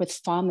 We work with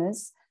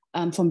farmers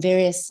from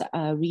various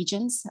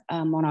regions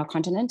on our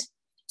continent.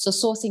 So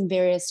sourcing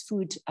various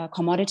food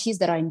commodities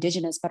that are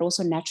indigenous, but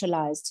also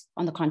naturalized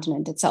on the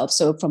continent itself.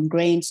 So from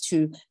grains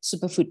to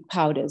superfood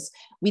powders.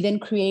 We then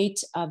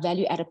create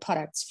value-added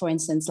products, for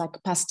instance,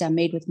 like pasta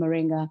made with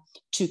moringa,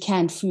 to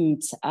canned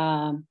foods,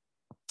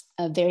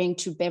 varying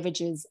to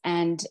beverages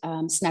and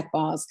snack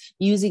bars,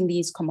 using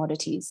these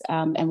commodities.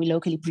 And we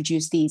locally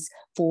produce these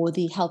for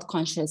the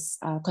health-conscious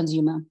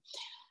consumer.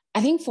 I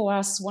think for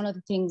us, one of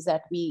the things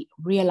that we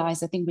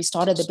realized, I think we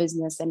started the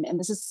business, and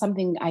this is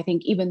something I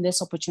think even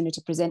this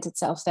opportunity presents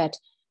itself, that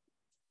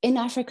in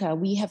Africa,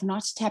 we have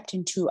not tapped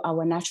into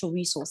our natural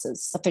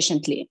resources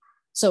sufficiently.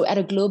 So at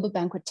a global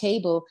banquet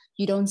table,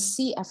 you don't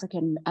see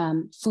African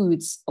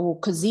foods or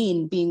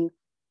cuisine being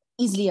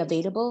easily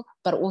available,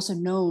 but also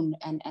known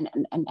and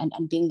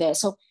being there.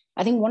 So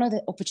I think one of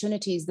the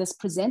opportunities this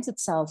presents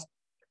itself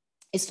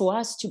is for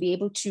us to be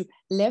able to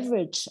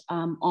leverage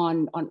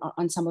on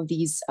some of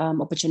these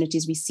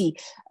opportunities we see.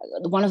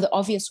 One of the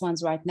obvious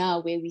ones right now,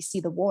 where we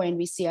see the war and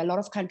we see a lot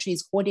of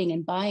countries hoarding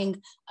and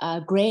buying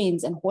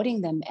grains and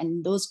hoarding them,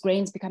 and those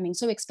grains becoming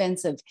so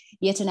expensive.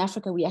 Yet in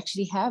Africa, we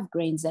actually have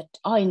grains that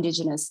are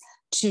indigenous,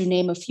 to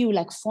name a few,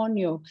 like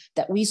fonio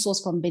that we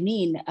source from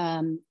Benin,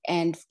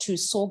 and to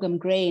sorghum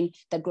grain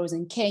that grows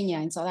in Kenya,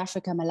 in South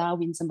Africa,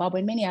 Malawi, in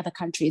Zimbabwe, and many other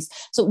countries.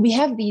 So we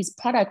have these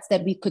products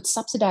that we could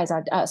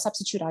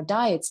substitute our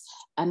diets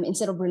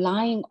instead of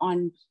relying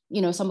on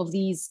some of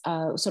these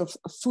sort of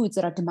foods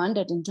that are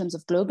demanded in terms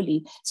of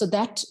globally. So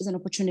that is an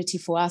opportunity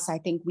for us, I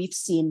think we've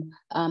seen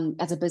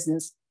as a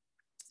business.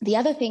 The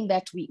other thing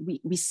that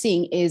we're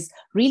seeing is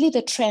really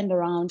the trend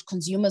around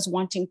consumers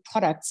wanting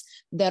products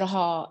that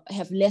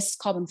have less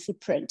carbon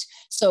footprint.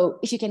 So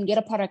if you can get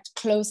a product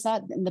closer,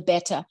 then the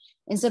better.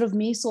 Instead of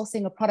me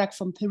sourcing a product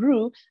from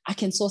Peru, I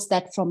can source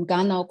that from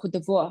Ghana or Côte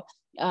d'Ivoire,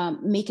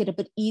 make it a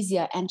bit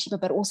easier and cheaper,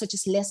 but also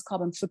just less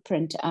carbon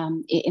footprint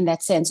in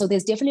that sense. So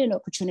there's definitely an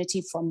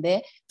opportunity from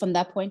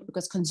that point,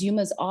 because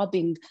consumers are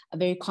being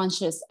very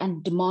conscious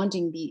and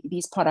demanding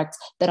these products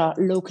that are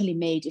locally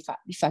made,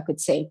 if I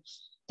could say.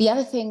 The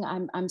other thing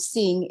I'm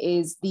seeing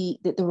is the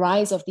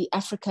rise of the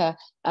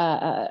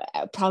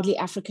proudly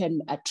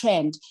African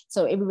trend.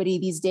 So everybody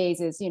these days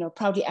is,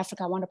 proudly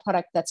Africa. I want a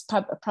product that's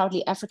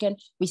proudly African.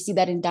 We see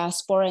that in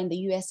diaspora in the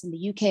US and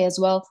the UK as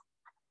well,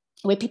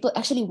 where people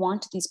actually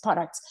want these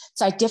products.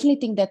 So I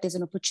definitely think that there's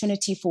an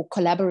opportunity for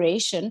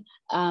collaboration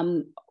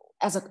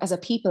as a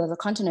people, as a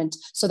continent,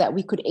 so that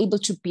we could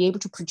be able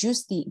to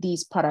produce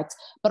these products,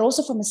 but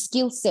also from a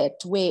skill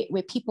set where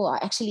people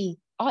are actually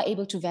are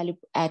able to value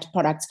add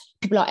products.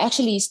 People are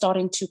actually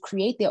starting to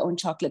create their own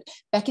chocolate.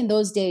 Back in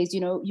those days,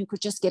 you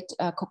could just get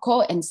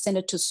cocoa and send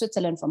it to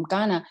Switzerland from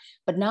Ghana.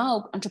 But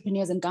now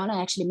entrepreneurs in Ghana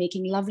are actually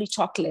making lovely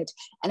chocolate,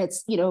 and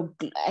it's,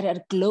 at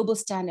a global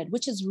standard,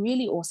 which is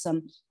really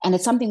awesome. And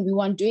it's something we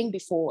weren't doing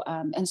before.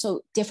 And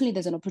so definitely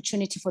there's an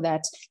opportunity for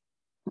that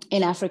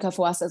in Africa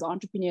for us as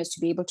entrepreneurs to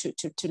be able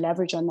to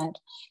leverage on that.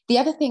 The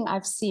other thing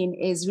I've seen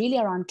is really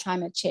around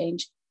climate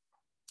change.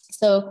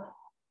 So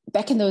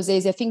back in those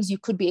days, there are things you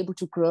could be able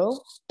to grow,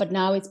 but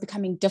now it's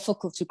becoming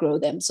difficult to grow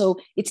them. So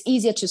it's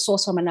easier to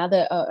source from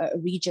another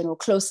region or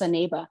closer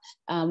neighbor,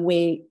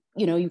 where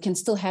you can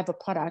still have a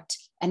product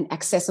and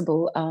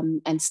accessible,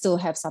 and still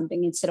have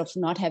something, instead of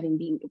not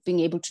having being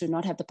able to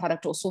not have the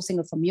product or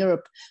sourcing it from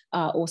Europe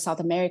or South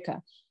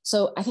America.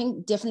 So I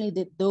think definitely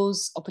that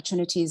those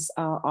opportunities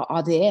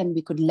are there, and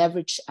we could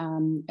leverage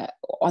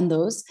on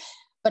those.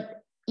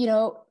 But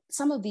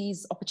some of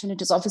these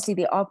opportunities, obviously,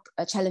 there are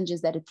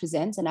challenges that it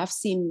presents. And I've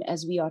seen,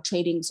 as we are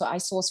trading, so I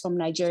source from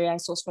Nigeria, I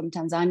source from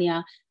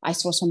Tanzania, I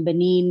source from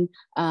Benin,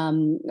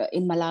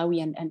 in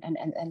Malawi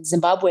and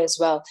Zimbabwe as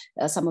well,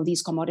 some of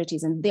these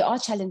commodities. And there are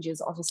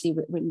challenges, obviously,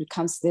 when it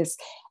comes to this.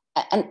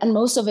 And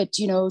most of it,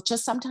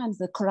 just sometimes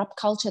the corrupt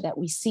culture that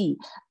we see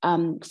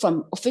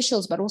from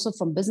officials, but also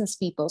from business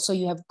people. So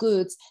you have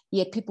goods,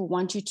 yet people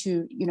want you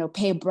to,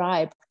 pay a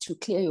bribe to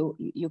clear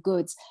your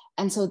goods.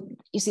 And so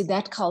you see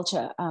that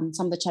culture,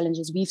 some of the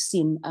challenges we've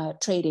seen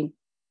trading.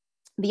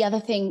 The other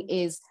thing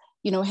is,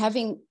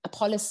 having a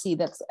policy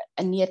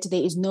and yet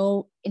there is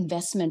no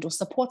investment or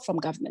support from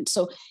government.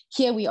 So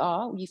here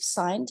we've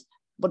signed,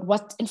 but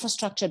what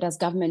infrastructure does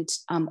government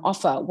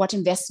offer? What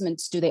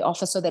investments do they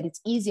offer so that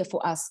it's easier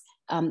for us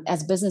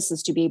as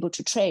businesses to be able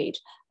to trade,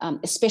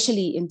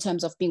 especially in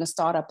terms of being a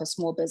startup, a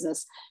small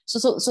business? So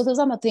those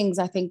are the things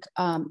I think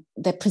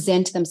that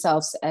present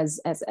themselves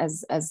as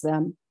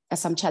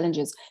some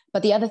challenges.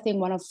 But the other thing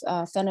one of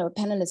fellow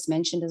panelists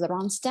mentioned is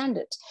around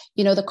standard.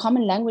 The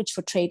common language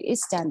for trade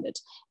is standard.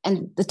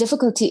 And the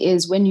difficulty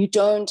is when you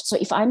don't, so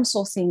if I'm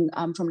sourcing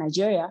from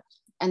Nigeria,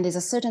 and there's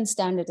a certain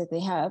standard that they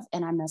have,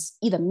 and I must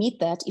either meet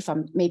that if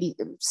I'm maybe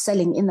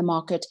selling in the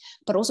market,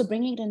 but also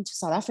bringing it into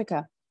South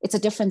Africa, it's a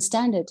different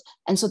standard.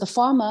 And so the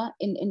farmer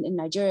in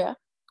Nigeria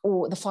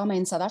or the farmer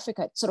in South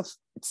Africa, it's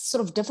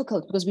sort of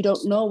difficult because we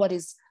don't know what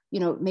is,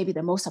 maybe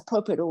the most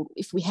appropriate, or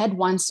if we had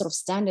one sort of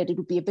standard, it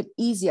would be a bit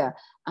easier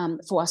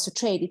for us to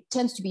trade. It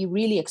tends to be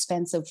really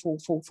expensive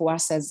for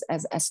us as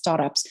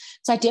startups.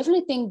 So I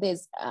definitely think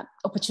there's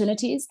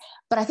opportunities,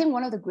 but I think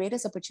one of the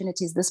greatest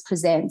opportunities this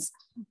presents,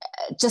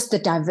 just the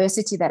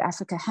diversity that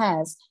Africa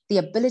has, the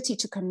ability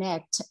to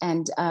connect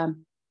and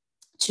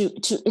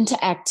to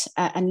interact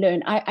and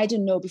learn. I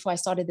didn't know before I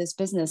started this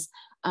business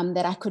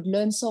that I could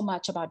learn so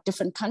much about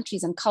different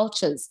countries and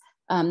cultures,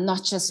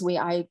 not just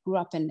where I grew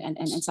up in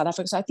South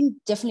Africa. So I think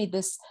definitely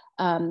this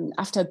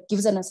after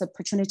gives us an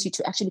opportunity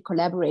to actually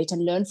collaborate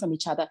and learn from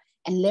each other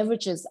and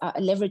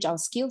leverage our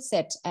skill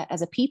set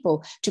as a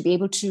people to be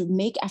able to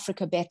make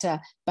Africa better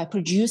by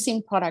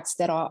producing products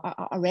that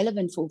are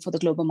relevant for the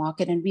global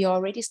market. And we are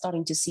already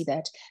starting to see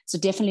that. So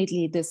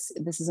definitely this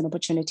is an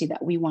opportunity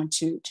that we want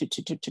to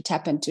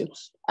tap into.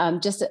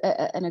 Just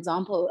an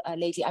example,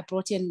 lately I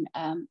brought in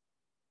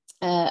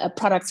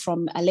products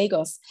from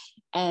Lagos,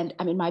 and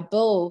I mean my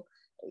bill,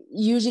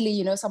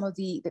 usually, some of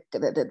the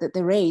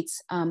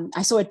rates,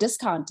 I saw a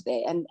discount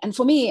there. And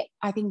for me,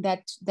 I think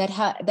that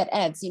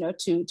adds,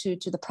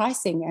 to the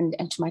pricing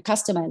and to my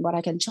customer and what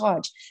I can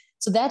charge.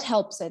 So that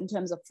helps in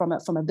terms of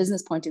from a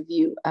business point of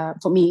view.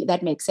 For me,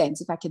 that makes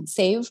sense if I can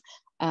save.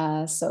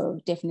 So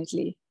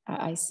definitely,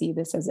 I see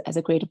this as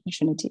a great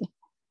opportunity.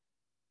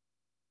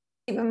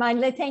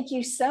 Mandla, thank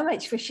you so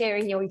much for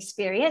sharing your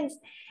experience.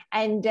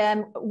 And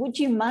would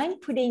you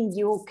mind putting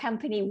your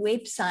company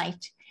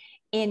website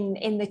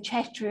in the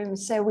chat room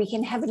so we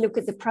can have a look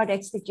at the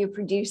products that you're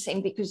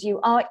producing, because you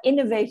are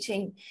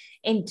innovating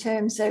in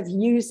terms of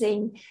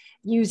using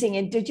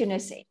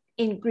indigenous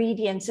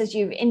ingredients, as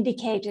you've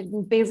indicated,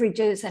 in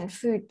beverages and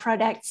food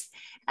products,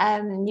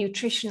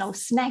 nutritional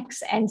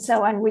snacks and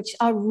so on, which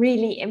are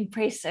really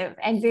impressive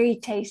and very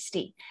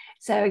tasty.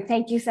 So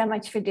thank you so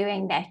much for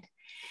doing that.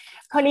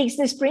 Colleagues,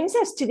 this brings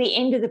us to the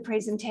end of the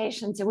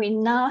presentation. So we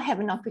now have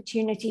an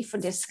opportunity for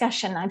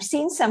discussion. I've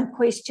seen some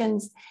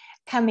questions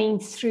coming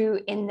through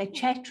in the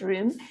chat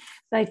room,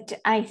 but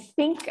I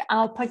think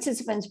our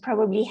participants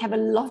probably have a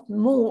lot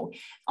more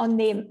on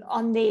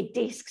their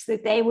desks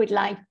that they would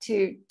like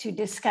to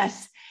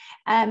discuss.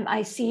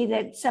 I see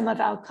that some of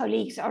our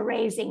colleagues are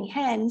raising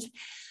hands.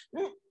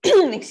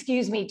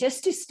 Excuse me,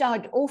 just to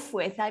start off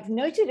with, I've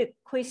noted a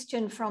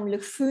question from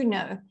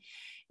Lufuno.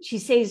 She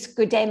says,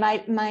 good day,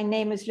 my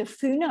name is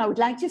Lafuna. I would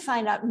like to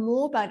find out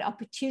more about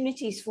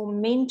opportunities for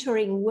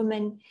mentoring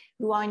women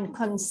who are in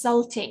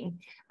consulting.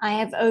 I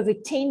have over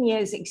 10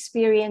 years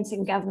experience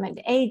in government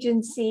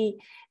agency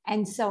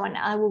and so on.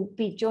 I will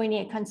be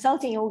joining a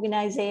consulting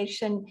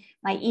organization.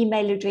 My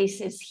email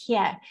address is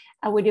here.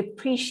 I would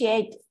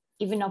appreciate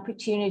even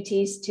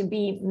opportunities to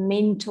be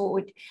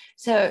mentored.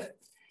 So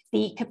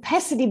The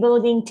capacity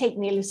building,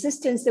 technical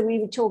assistance that we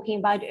were talking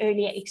about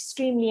earlier,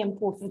 extremely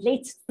important.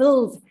 Let's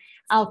build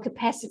our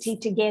capacity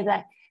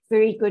together.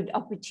 Very good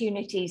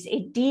opportunities.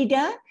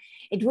 EDIDA,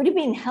 it would have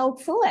been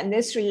helpful, and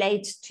this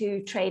relates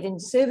to trade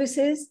and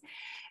services,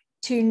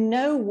 to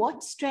know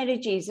what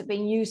strategies have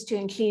been used to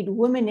include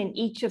women in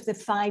each of the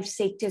 5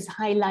 sectors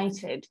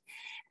highlighted.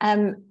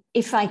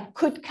 If I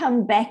could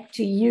come back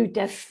to you,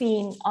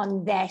 Daphne,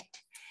 on that.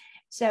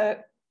 So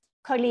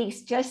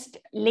colleagues, just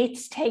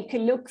let's take a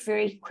look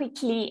very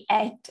quickly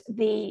at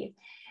the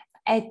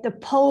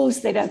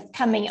polls that are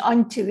coming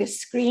onto the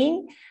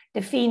screen.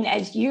 Daphne,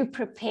 as you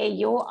prepare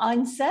your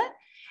answer,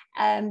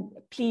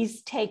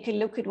 please take a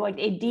look at what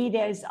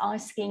Edida is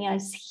asking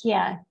us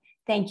here.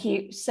 Thank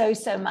you so,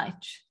 so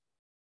much.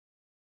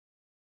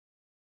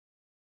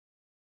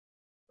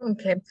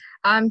 Okay,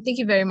 thank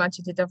you very much,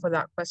 Edita, for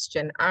that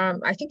question.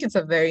 I think it's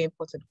a very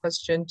important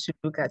question to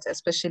look at,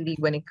 especially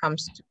when it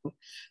comes to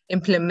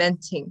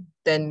implementing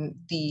then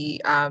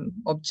the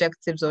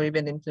objectives or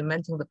even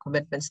implementing the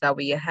commitments that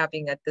we are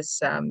having at this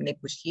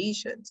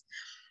negotiations.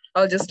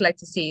 I would just like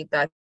to say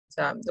that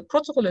the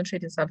Protocol on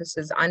Trade and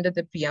Services under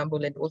the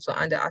preamble and also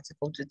under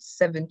Article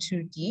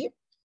 72D,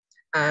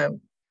 let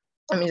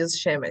me just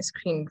share my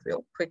screen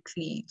real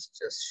quickly to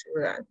just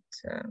show that,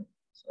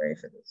 sorry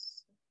for this.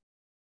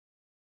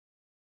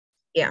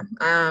 Yeah,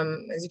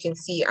 as you can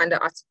see under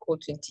Article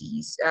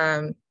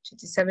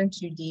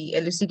 27.2D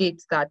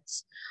elucidates that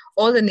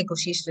all the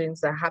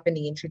negotiations that are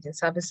happening in trade and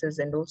services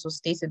and also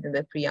stated in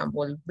the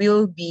preamble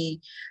will be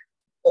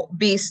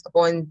based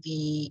on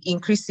the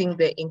increasing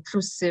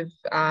inclusive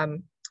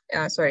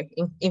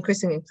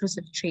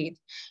trade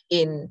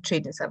in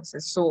trade and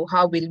services. So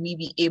how will we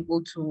be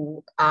able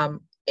to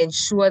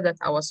ensure that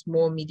our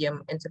small,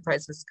 medium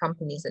enterprises,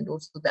 companies, and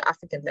also the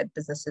African-led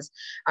businesses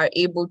are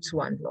able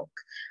to unlock?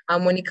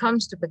 When it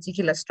comes to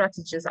particular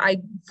strategies,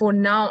 for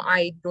now,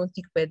 I don't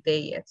think we're there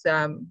yet.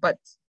 But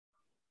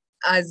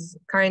as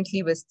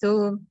currently we're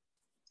still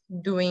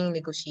doing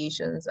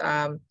negotiations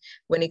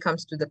when it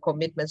comes to the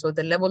commitments or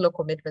the level of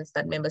commitments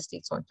that member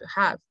states want to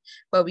have.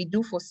 But we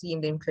do foresee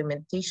in the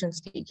implementation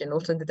stage and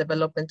also in the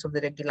development of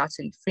the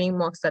regulatory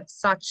frameworks that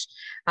such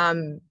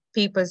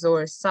papers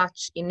or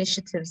such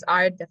initiatives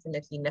are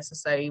definitely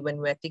necessary when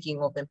we're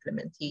thinking of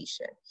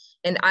implementation.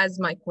 And as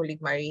my colleague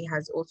Marie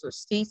has also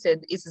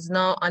stated, it is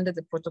now under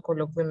the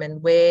Protocol of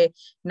Women where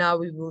now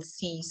we will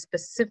see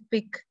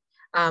specific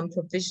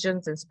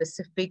provisions and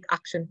specific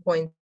action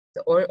points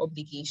or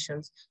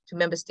obligations to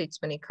member states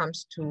when it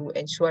comes to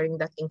ensuring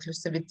that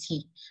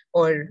inclusivity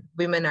or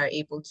women are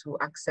able to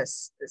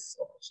access this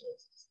opportunity.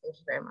 Thank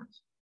you very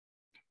much.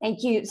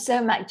 Thank you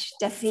so much,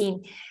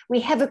 Daphne. We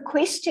have a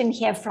question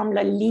here from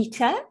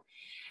Lolita.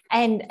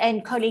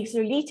 And colleagues,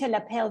 Lolita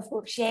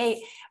Lapelle-Fourchet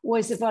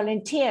was a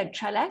volunteer at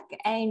Tralac,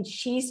 and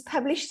she's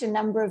published a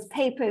number of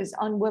papers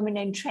on women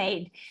in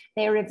trade.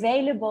 They're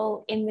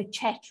available in the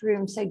chat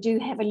room, so do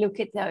have a look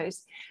at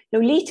those.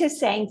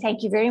 Lolita's saying,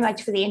 thank you very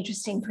much for the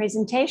interesting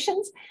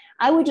presentations.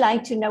 I would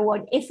like to know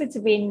what efforts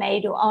have been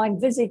made or are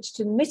envisaged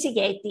to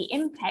mitigate the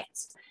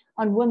impacts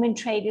on women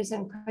traders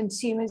and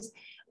consumers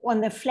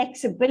on the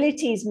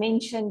flexibilities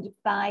mentioned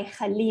by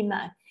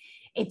Halima.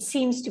 It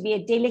seems to be a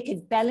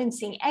delicate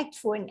balancing act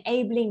for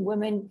enabling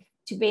women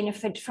to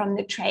benefit from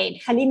the trade.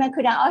 Halima,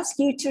 could I ask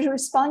you to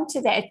respond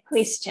to that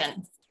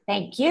question?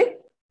 Thank you.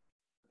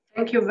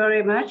 Thank you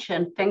very much,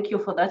 and thank you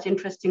for that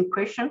interesting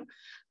question.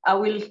 I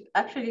will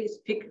actually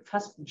speak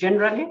first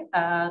generally.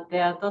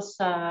 There are those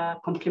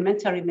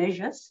complementary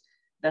measures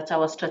that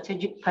our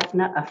strategic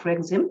partner,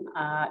 AfCFTA,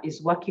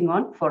 is working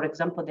on. For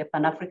example, the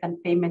Pan-African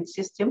payment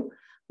system,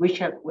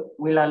 which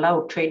will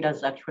allow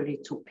traders actually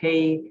to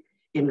pay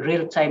in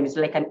real time. It's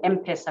like an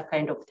M-Pesa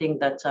kind of thing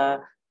that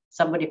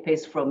somebody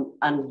pays from,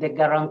 and the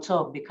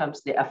guarantor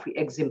becomes the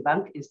AfriExim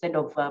Bank instead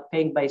of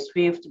paying by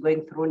SWIFT,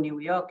 going through New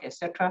York,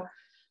 etc.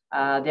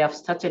 They have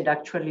started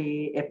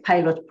actually a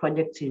pilot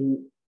project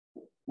in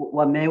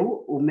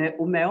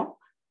Umeo.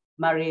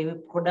 Marie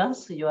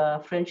Prudence, you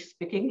are French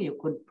speaking, you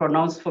could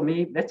pronounce for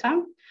me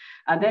better.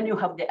 And then you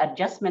have the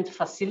adjustment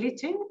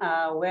facility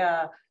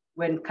where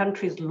when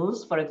countries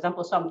lose, for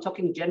example, so I'm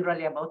talking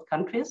generally about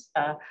countries,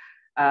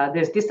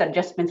 there's this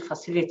adjustment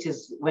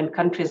facilities when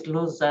countries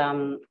lose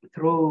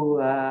through,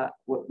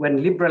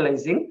 when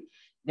liberalizing,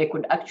 they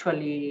could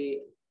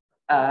actually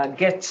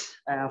get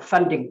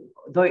funding,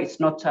 though it's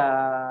not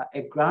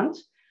a grant,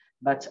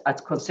 but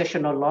at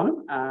concessional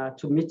loan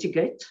to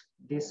mitigate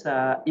these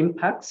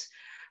impacts.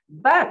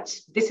 But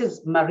this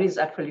is Marie's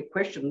actually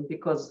question,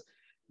 because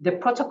the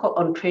Protocol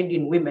on Trade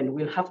in Women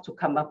will have to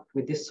come up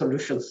with these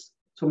solutions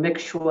to make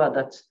sure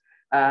that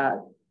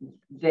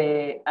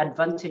the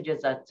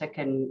advantages are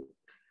taken,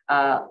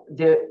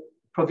 the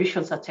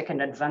provisions are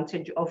taken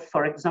advantage of.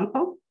 For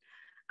example,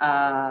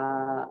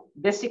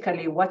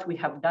 basically what we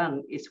have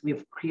done is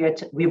we've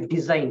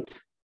designed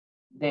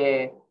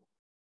the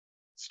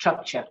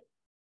structure,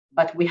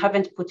 but we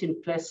haven't put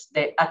in place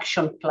the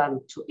action plan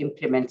to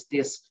implement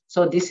this.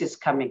 So this is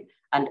coming.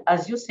 And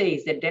as you say,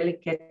 it's a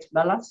delicate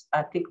balance.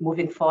 I think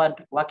moving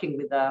forward, working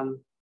with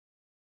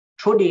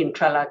Trudy in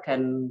Tralac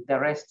and the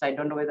rest, I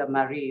don't know whether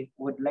Marie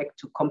would like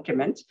to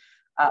compliment.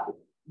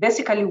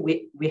 Basically,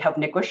 we have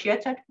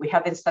negotiated. We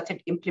haven't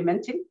started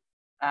implementing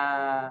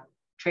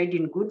trade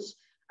in goods.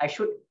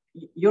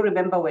 You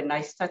remember when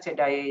I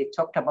started, I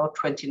talked about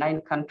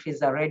 29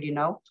 countries are ready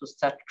now to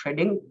start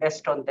trading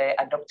based on the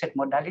adopted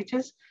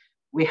modalities.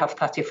 We have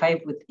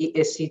 35 with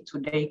EAC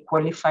today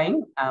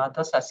qualifying.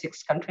 Those are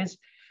 6 countries.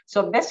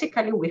 So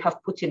basically, we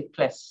have put in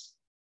place,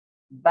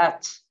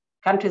 but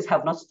countries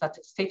have not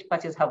started, state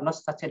parties have not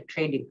started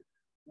trading.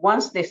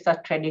 Once they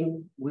start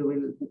trading, we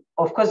will,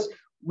 of course,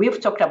 we've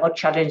talked about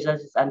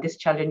challenges, and these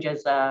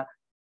challenges are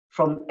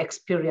from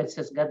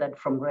experiences gathered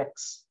from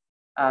REX.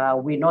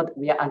 We know that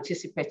we are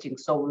anticipating,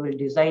 so we will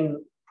design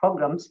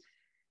programs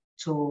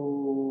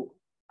to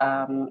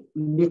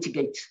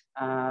mitigate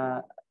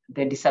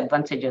the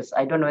disadvantages.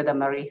 I don't know whether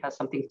Marie has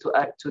something to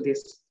add to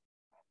this.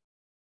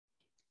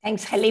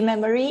 Thanks, Halima.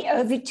 Marie,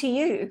 over to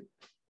you.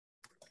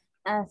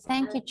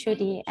 Thank you,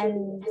 Trudy.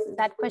 And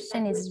that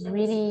question is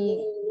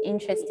really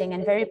interesting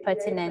and very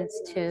pertinent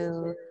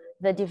to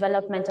the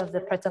development of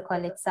the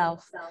protocol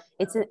itself.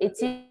 It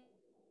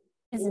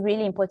is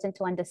really important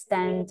to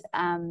understand,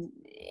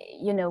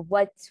 you know,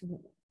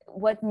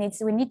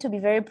 we need to be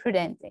very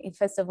prudent,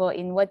 first of all,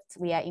 in what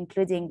we are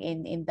including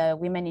in the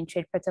Women in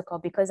Trade protocol,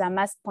 because I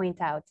must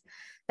point out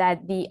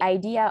that the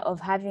idea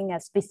of having a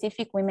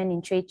specific Women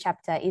in Trade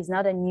chapter is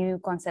not a new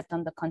concept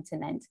on the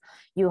continent.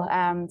 You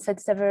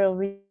several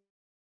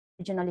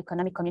regional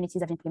economic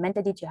communities have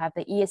implemented it. You have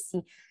the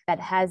EAC that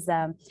has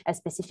a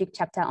specific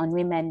chapter on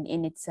women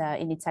in its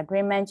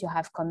agreement. You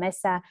have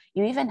COMESA.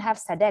 You even have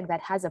SADC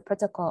that has a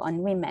protocol on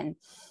women.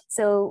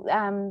 So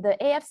the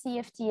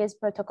AfCFTA's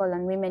protocol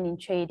on women in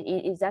trade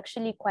is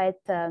actually quite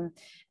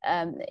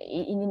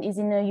is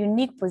in a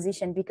unique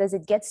position, because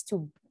it gets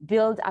to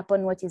build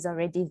upon what is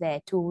already there,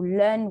 to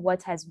learn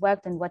what has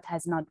worked and what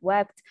has not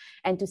worked,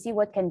 and to see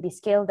what can be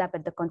scaled up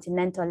at the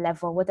continental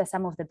level. What are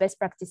some of the best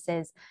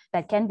practices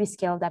that can be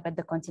scaled up at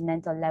the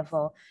continental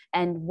level,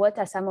 and what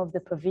are some of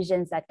the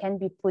provisions that can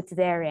be put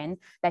therein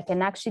that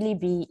can actually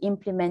be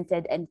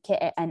implemented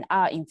and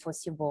are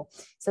enforceable.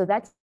 So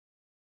that's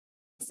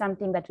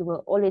something that we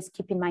will always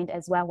keep in mind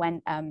as well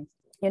when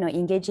you know,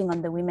 engaging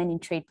on the Women in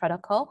Trade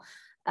protocol.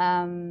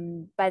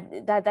 But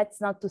that's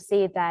not to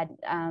say that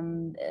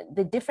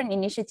the different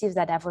initiatives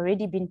that have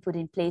already been put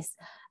in place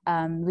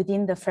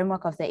within the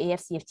framework of the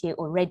AfCFTA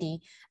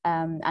already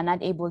are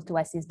not able to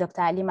assist.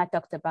 Dr. Halima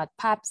talked about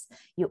PAPs.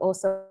 You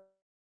also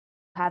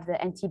have the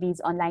NTB's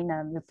online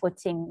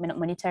reporting,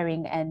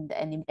 monitoring, and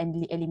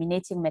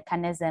eliminating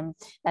mechanism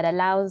that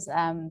allows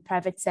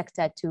private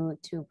sector to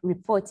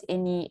report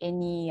any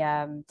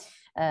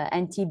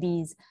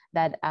NTBs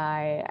that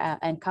are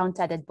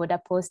encountered at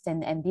border posts,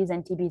 and these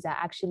NTBs are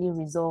actually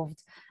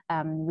resolved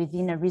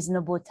within a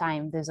reasonable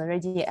time. There's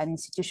already an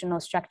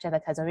institutional structure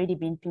that has already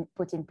been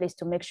put in place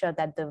to make sure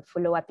that the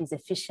follow-up is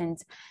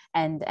efficient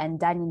and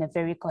done in a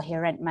very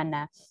coherent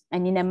manner,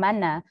 and in a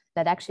manner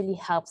that actually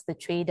helps the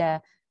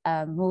trader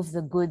move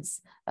the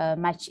goods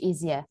much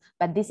easier.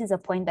 But this is a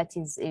point that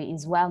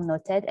is well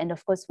noted, and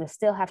of course will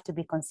still have to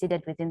be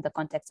considered within the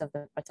context of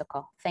the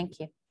protocol.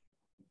 Thank you.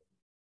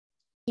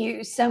 Thank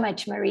you so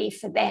much, Marie,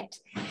 for that.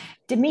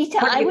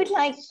 Demita, I would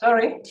like...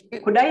 Sorry,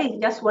 could I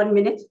just 1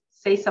 minute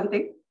say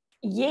something?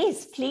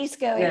 Yes, please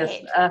go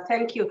ahead.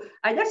 Thank you.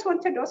 I just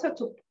wanted also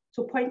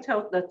to point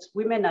out that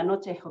women are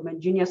not a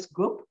homogeneous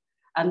group,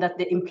 and that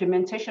the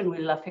implementation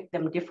will affect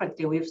them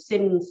differently. We've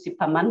seen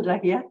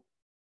Sipamandla here,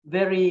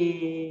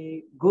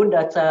 very good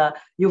at,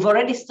 you've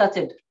already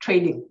started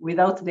trading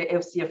without the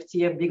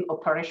AfCFTA being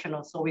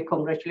operational, so we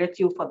congratulate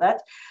you for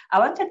that. I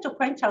wanted to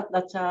point out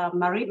that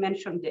Marie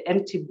mentioned the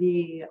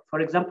NTB, for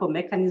example,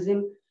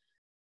 mechanism.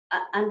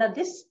 Under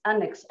this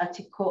annex,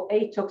 Article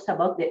 8 talks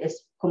about the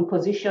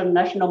composition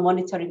national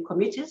monitoring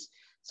committees.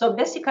 So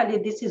basically,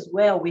 this is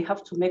where we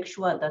have to make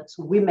sure that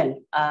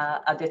women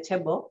are at the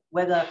table,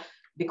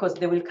 because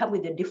they will come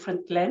with a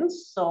different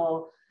lens.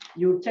 So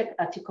you take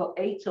Article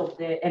 8 of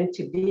the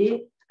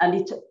NTB,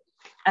 and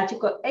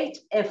Article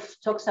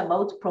 8F talks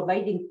about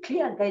providing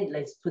clear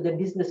guidelines to the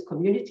business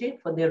community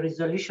for the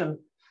resolution.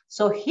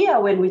 So here,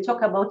 when we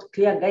talk about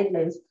clear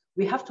guidelines,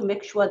 we have to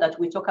make sure that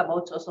we talk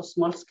about also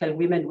small-scale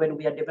women when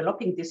we are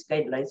developing these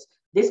guidelines.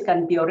 This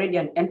can be already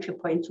an entry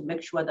point to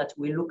make sure that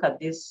we look at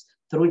this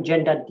through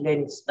gendered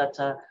lens, that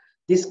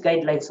these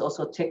guidelines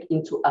also take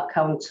into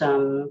account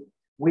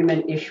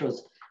women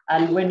issues.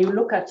 And when you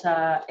look at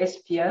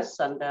SPS,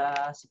 and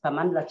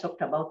Sipamandla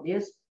talked about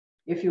this,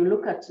 if you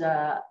look at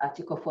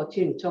Article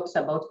 14, it talks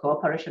about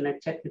cooperation and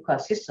technical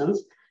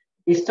assistance.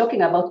 It's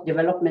talking about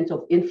development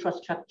of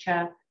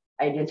infrastructure,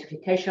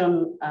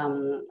 identification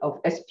of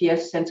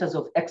SPS centers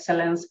of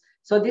excellence.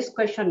 So this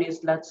question is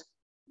that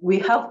we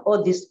have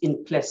all this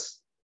in place,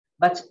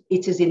 but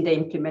it is in the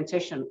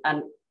implementation.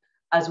 And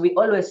as we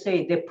always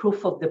say, the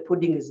proof of the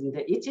pudding is in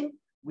the eating.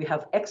 We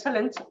have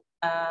excellent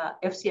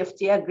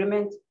AfCFTA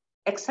agreement,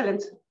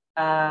 excellent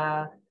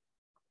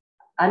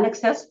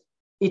annexes.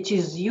 It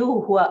is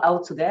you who are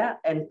out there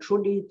and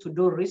truly to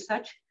do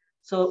research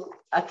So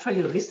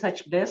actually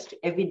research-based,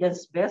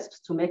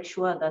 evidence-based to make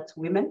sure that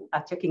women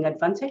are taking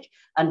advantage.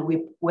 And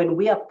when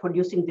we are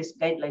producing these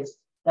guidelines,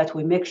 that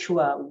we make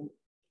sure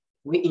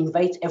we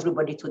invite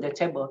everybody to the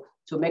table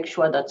to make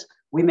sure that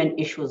women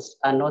issues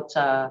are not,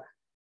 that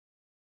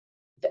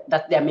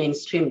they're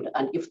mainstreamed.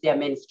 And if they're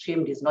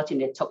mainstreamed, it's not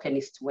in a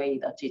tokenist way,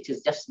 that it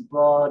is just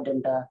broad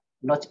and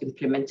not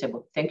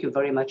implementable. Thank you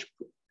very much,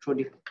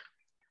 Trudy.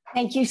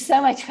 Thank you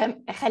so much,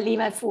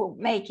 Halima, for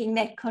making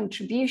that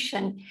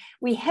contribution.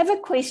 We have a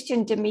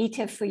question,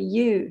 Demeter, for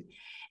you,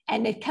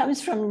 and it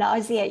comes from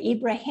Nazia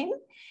Ibrahim,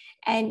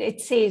 and it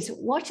says,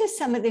 what are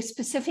some of the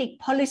specific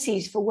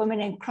policies for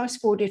women in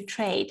cross-border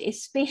trade,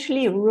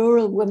 especially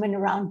rural women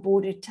around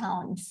border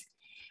towns?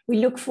 We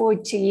look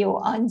forward to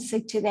your answer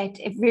to that,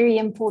 a very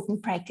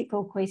important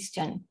practical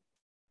question.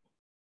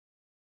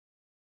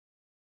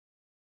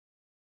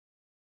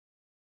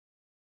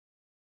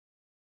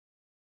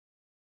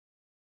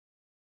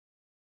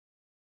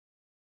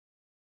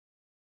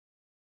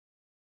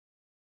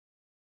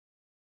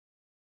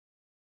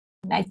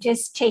 I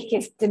just check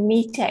if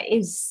Demeter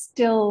is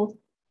still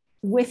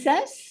with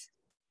us.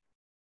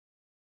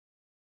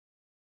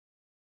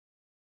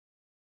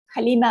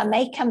 Halima, I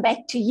may come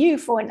back to you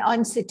for an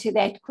answer to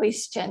that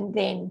question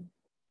then.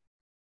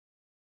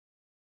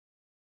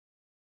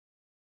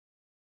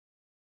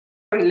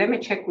 Let me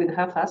check with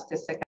her first a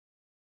second.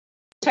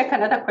 Check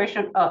another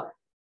question.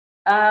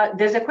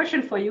 There's a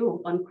question for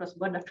you on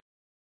cross-border.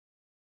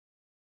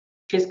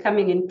 She's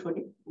coming in,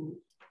 Trudy.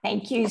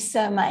 Thank you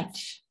so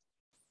much.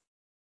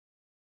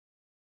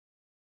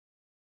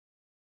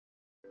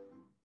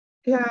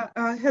 Yeah,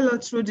 hello,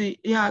 Trudy.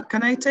 Yeah,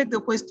 can I take the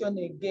question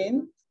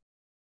again?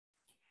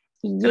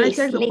 Yes, can I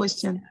take the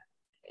question?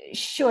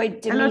 Sure,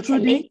 Demeter. Hello,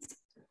 Trudy.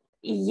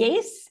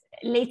 Yes,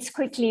 let's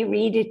quickly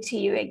read it to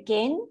you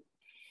again.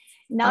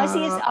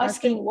 Nazi is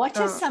asking, what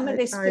are some of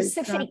the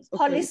specific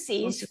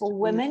policies for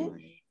women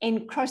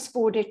in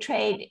cross-border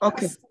trade,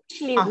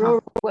 especially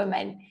rural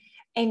women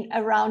in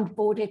around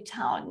border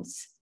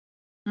towns?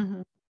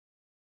 Mm-hmm.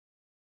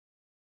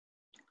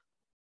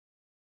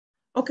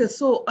 Okay,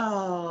 so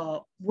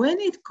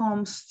when it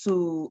comes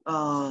to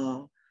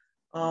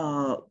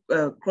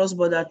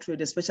cross-border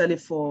trade, especially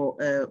for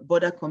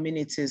border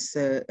communities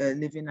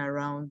living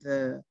around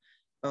the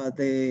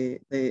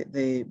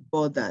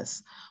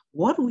borders,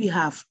 what we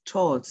have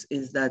taught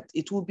is that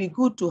it would be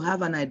good to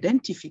have an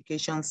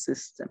identification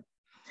system.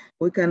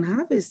 We can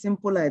have a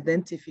simple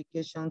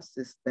identification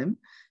system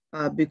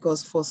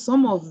because for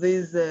some of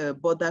these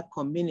border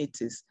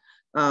communities,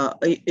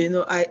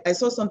 I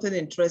saw something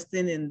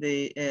interesting in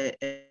the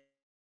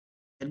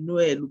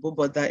Nue-Lubo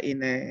border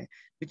in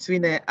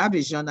between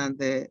Abidjan and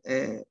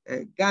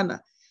Ghana.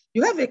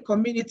 You have a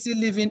community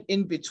living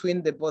in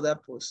between the border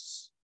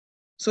posts.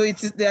 So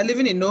they are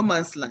living in no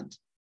man's land.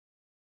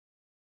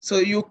 So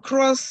you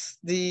cross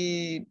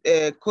the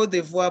Côte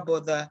d'Ivoire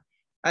border,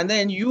 and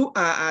then you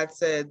are at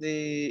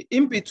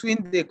in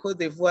between the Côte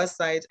d'Ivoire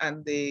side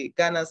and the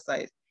Ghana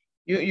side.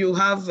 You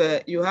have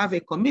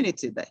a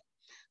community there.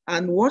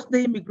 And what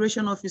the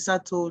immigration officer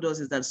told us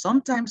is that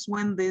sometimes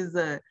when there's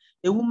a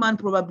woman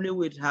probably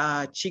with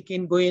her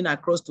chicken going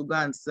across to go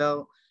and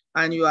sell,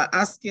 and you are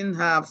asking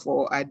her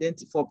for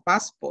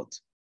passport,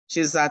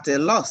 she's at a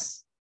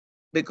loss.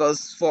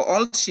 Because for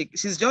all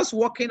she's just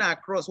walking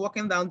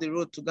down the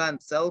road to go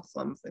and sell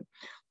something.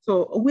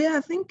 So we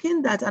are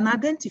thinking that an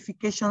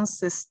identification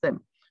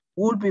system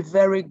would be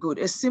very good,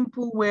 a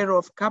simple way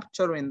of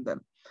capturing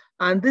them.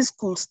 And this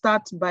could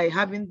start by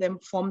having them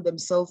form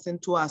themselves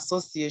into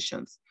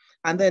associations.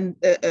 And then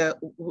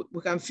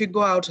we can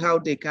figure out how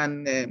they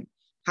can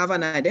have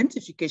an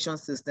identification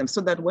system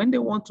so that when they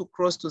want to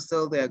cross to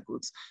sell their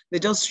goods, they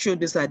just show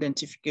this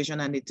identification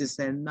and it is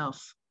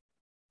enough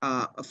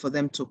for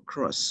them to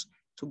cross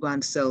to go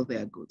and sell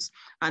their goods.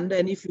 And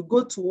then if you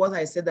go to what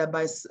I said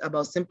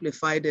about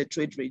simplified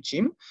trade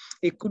regime,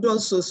 it could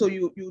also, so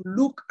you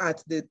look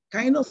at the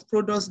kind of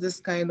products this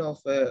kind of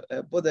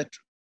border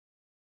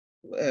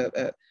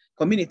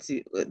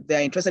community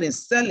they're interested in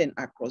selling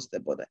across the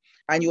border.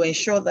 And you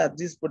ensure that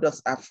these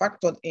products are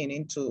factored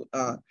into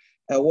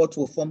what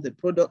will form the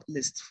product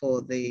list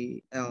for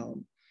the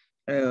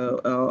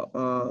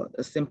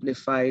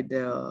simplified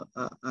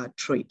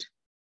trade.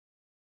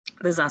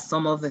 These are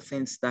some of the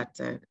things that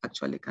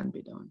actually can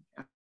be done.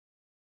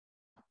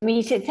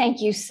 Mita,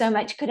 thank you so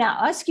much. Could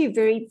I ask you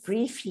very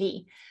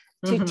briefly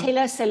to tell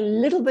us a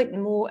little bit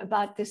more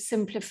about the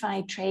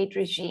simplified trade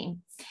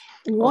regime?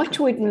 What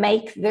would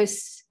make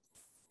this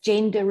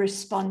gender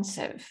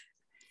responsive?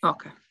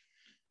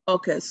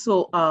 Okay,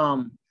 so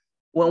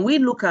when we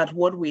look at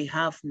what we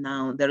have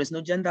now, there is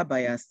no gender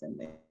bias in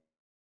it.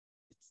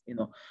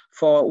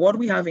 For what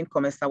we have in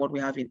COMESA, what we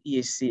have in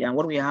EHC, and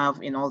what we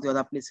have in all the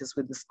other places,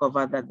 we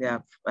discovered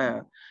that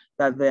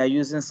they are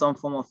using some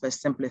form of a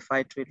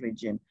simplified trade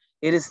regime.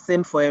 It is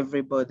same for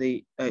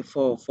everybody.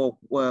 No,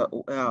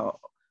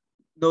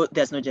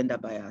 there's no gender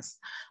bias.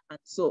 And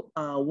so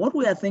what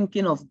we are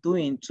thinking of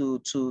doing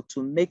to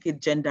make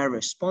it gender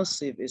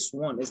responsive is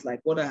one, is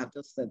like what I have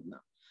just said now.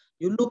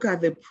 you look at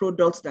the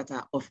products that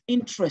are of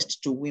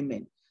interest to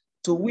women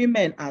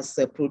as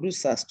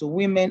producers, to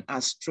women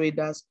as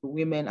traders, to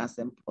women as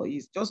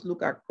employees. Just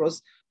look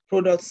across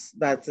products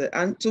that,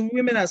 and to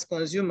women as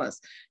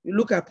consumers, you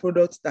look at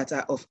products that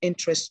are of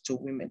interest to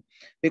women.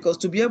 Because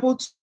to be able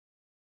to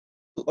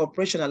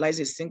operationalize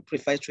a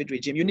simplified trade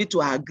regime, you need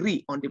to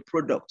agree on the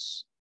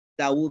products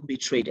that will be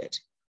traded.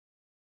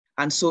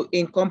 And so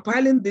in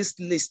compiling this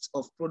list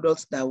of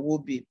products that will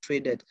be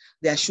traded,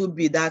 there should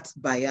be that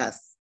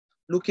bias,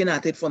 looking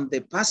at it from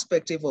the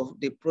perspective of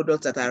the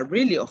products that are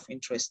really of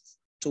interest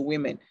to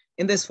women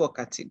in these 4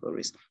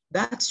 categories.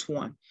 That's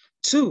one.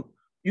 2,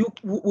 we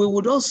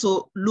would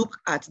also look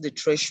at the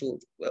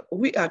threshold.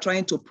 We are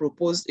trying to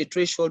propose a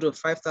threshold of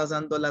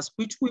 $5,000,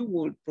 which we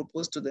will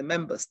propose to the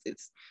member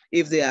states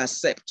if they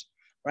accept,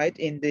 right?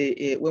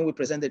 When we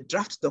present the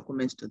draft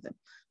document to them.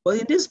 But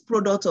in this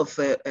product of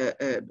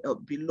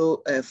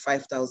below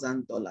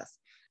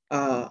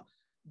 $5,000,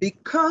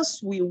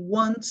 because we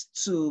want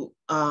to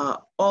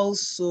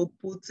also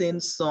put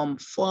in some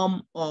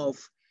form of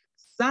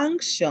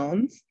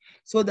sanctions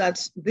so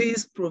that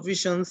these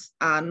provisions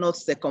are not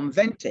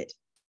circumvented.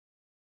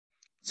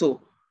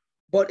 So,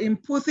 but in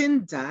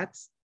putting that,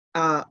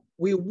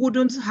 we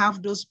wouldn't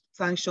have those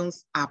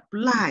sanctions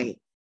apply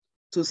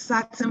to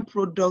certain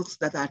products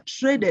that are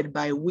traded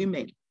by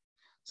women.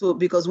 So,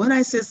 because when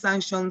I say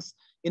sanctions,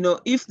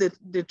 if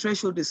the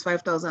threshold is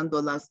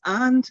 $5,000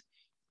 and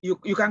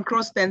you can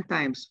cross 10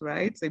 times,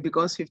 right? So it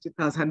becomes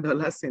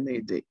 $50,000 in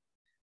a day.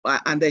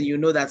 And then you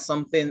know that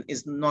something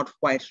is not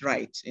quite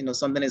right,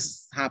 something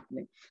is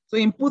happening. So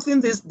in putting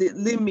the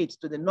limit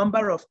to the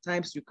number of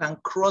times you can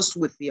cross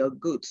with your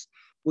goods,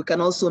 we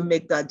can also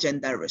make that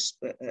gender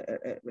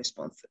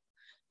responsive.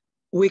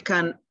 We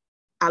can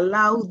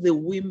allow the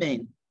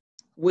women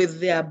with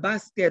their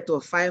basket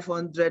of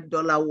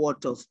 $500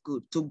 worth of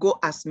goods to go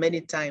as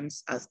many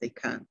times as they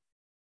can.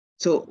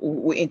 So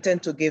we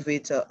intend to give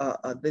it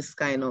this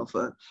kind of,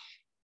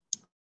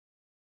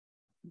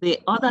 the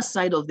other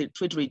side of the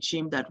trade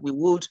regime that we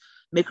would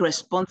make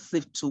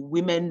responsive to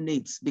women's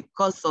needs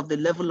because of the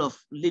level of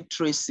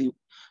literacy.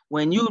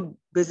 When you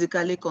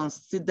basically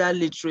consider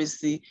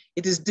literacy,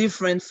 it is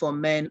different for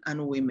men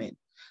and women.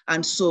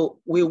 And so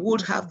we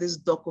would have these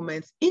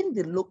documents in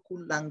the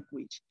local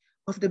language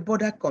of the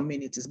border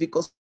communities,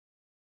 because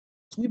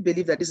we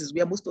believe that this is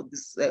where most of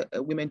these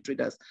women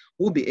traders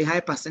will be, a high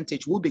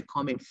percentage will be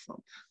coming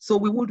from. So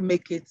we would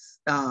make it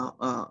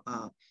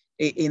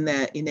in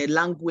a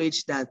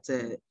language that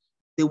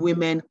the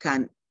women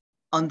can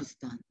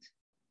understand.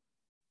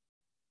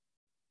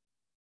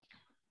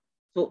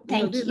 So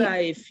these are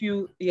a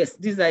few,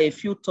 these are a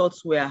few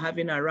thoughts we are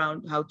having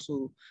around how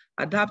to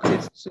adapt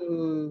it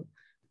to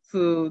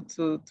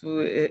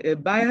a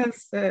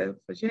bias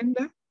for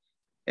gender.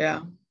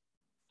 Yeah.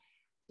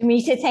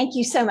 Amita, thank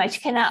you so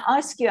much. Can I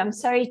ask you, I'm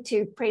sorry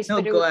to press,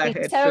 but it would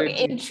be so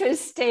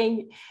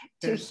interesting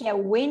to hear,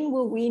 when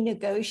will we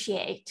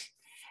negotiate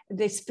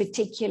this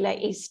particular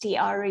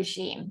STR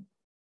regime?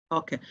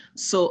 Okay,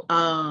 so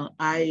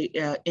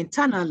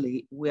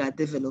internally, we are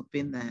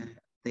developing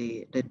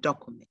the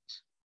document,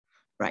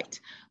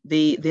 right?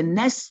 The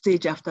next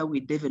stage after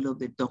we develop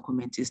the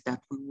document is that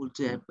we would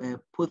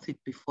put it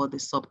before the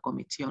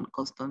subcommittee on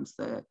customs,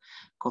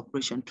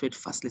 cooperation, trade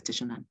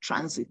facilitation, and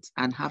transit,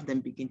 and have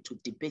them begin to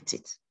debate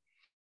it.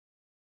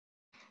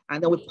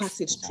 And then we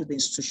pass it through the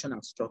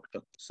institutional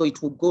structure. So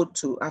it will go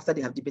to, after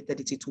they have debated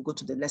it, it will go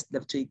to the next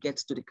level till it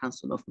gets to the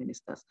Council of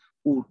Ministers,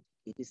 who will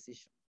make a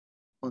decision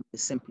on the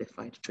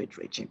simplified trade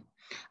regime.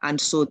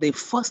 And so the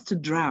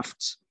first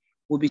draft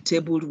will be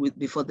tabled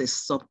before the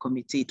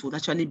subcommittee. It will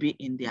actually be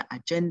in their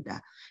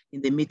agenda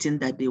in the meeting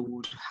that they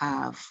would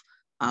have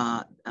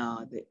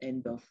the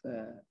end of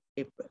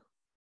April.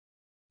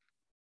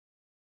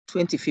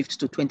 25th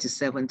to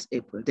 27th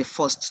April, the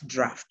first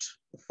draft,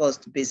 the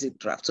first basic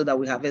draft, so that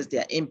we harvest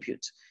their input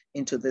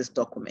into this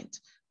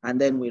document.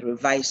 And then we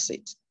revise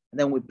it, and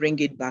then we bring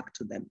it back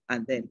to them.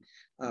 And then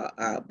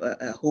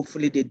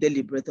hopefully they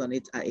deliberate on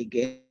it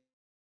again,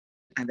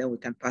 and then we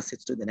can pass it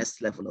to the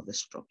next level of the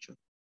structure.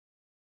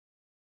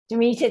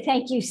 Amita,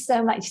 thank you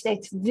so much.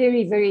 That's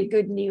very, very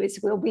good news.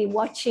 We'll be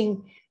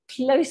watching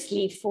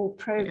closely for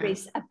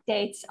progress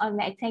updates on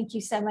that. Thank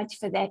you so much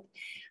for that.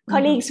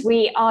 Colleagues,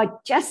 we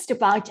are just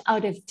about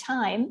out of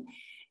time,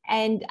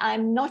 and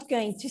I'm not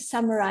going to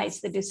summarize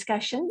the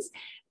discussions,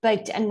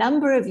 but a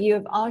number of you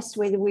have asked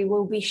whether we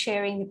will be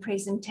sharing the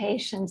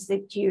presentations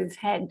that you've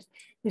had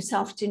this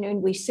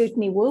afternoon. We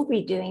certainly will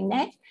be doing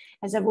that.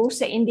 As I've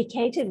also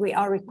indicated, we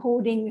are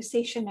recording the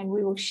session and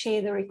we will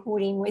share the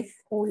recording with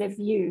all of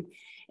you.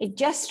 It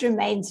just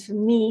remains for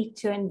me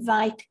to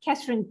invite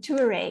Catherine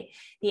Toure,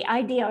 the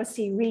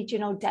IDRC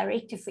Regional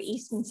Director for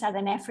Eastern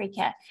Southern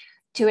Africa,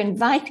 to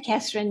invite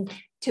Catherine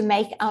to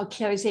make our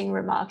closing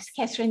remarks.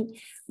 Catherine,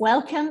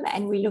 welcome,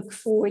 and we look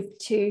forward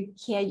to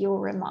hear your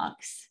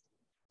remarks.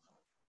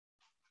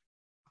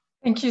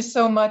 Thank you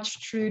so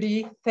much,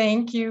 Trudy.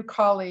 Thank you,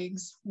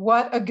 colleagues.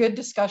 What a good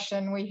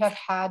discussion we have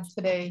had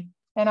today.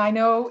 And I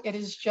know it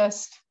is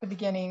just the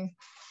beginning.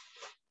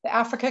 The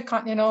Africa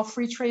Continental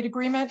Free Trade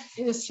Agreement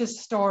is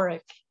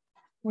historic.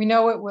 We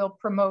know it will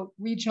promote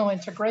regional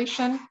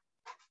integration,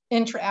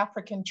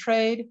 intra-African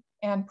trade,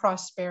 and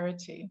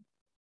prosperity.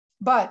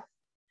 But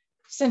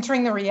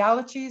centering the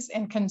realities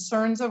and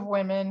concerns of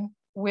women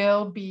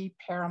will be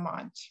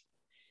paramount.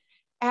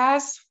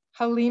 As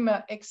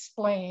Halima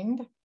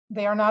explained,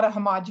 they are not a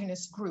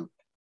homogeneous group.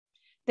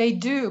 They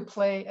do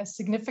play a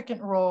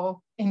significant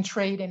role in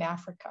trade in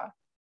Africa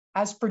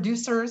as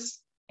producers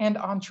and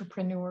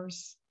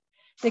entrepreneurs.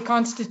 They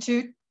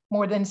constitute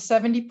more than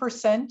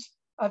 70%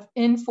 of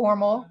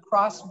informal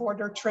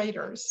cross-border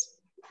traders.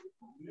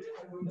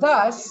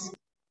 Thus,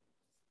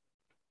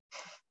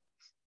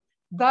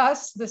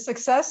 the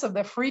success of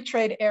the free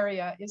trade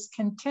area is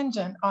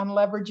contingent on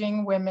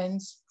leveraging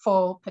women's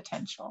full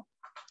potential.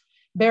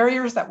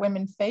 Barriers that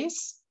women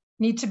face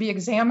need to be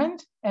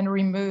examined and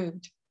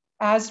removed,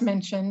 as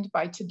mentioned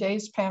by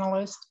today's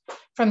panelist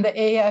from the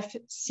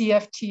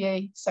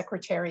AfCFTA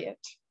Secretariat.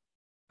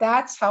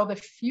 That's how the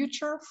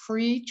future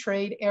free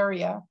trade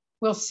area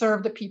will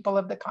serve the people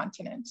of the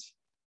continent.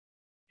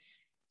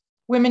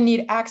 Women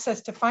need access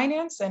to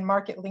finance and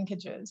market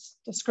linkages.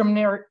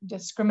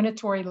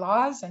 Discriminatory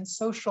laws and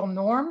social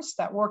norms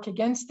that work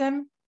against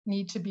them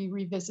need to be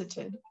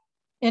revisited.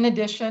 In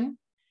addition,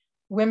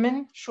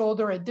 women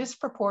shoulder a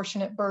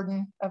disproportionate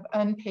burden of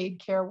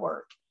unpaid care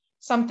work,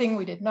 something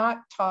we did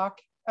not talk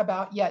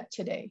about yet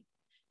today.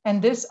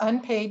 And this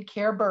unpaid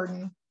care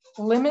burden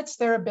limits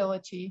their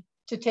ability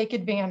to take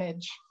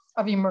advantage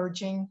of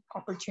emerging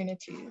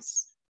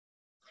opportunities.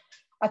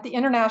 At the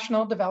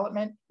International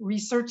Development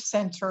Research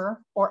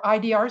Center, or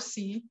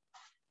IDRC,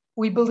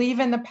 we believe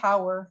in the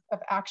power of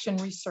action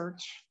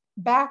research,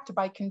 backed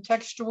by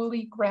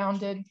contextually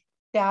grounded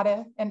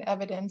data and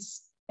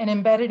evidence, and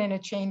embedded in a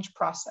change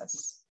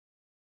process.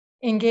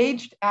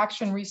 Engaged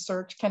action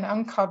research can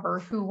uncover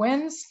who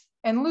wins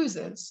and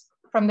loses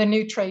from the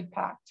new trade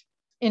pact,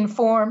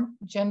 inform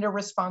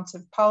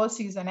gender-responsive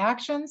policies and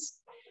actions,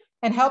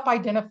 and help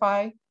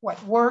identify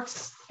what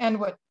works and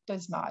what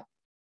does not.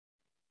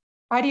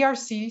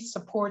 IDRC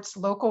supports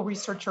local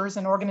researchers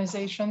and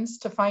organizations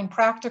to find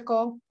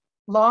practical,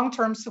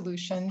 long-term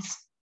solutions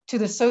to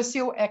the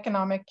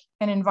socioeconomic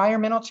and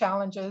environmental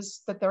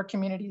challenges that their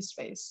communities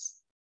face.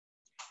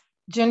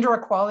 Gender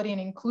equality and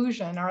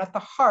inclusion are at the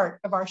heart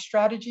of our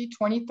Strategy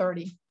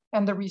 2030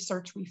 and the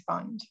research we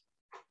fund.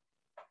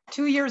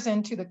 2 years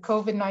into the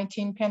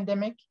COVID-19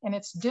 pandemic and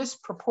its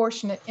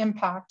disproportionate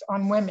impact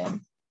on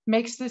women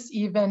makes this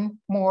even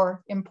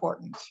more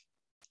important.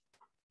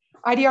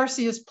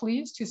 IDRC is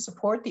pleased to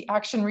support the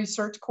action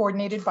research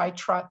coordinated by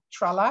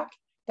TRALAC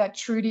that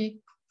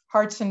Trudy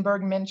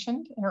Hartzenberg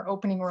mentioned in her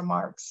opening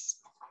remarks.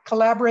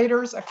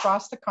 Collaborators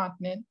across the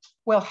continent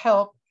will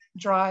help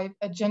drive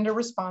a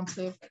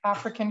gender-responsive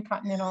African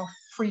Continental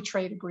Free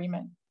Trade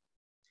Agreement.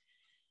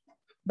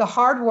 The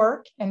hard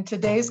work and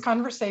today's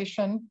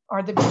conversation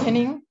are the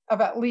beginning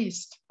of at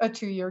least a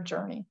 2-year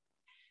journey.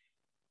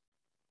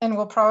 And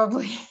we'll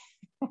probably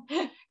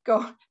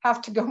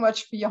have to go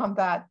much beyond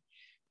that.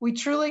 We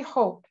truly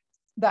hope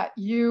that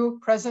you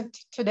present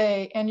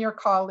today and your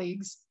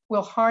colleagues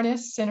will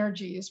harness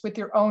synergies with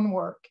your own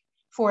work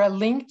for a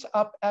linked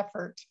up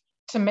effort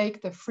to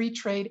make the free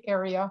trade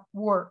area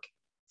work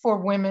for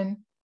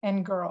women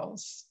and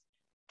girls.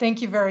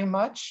 Thank you very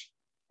much.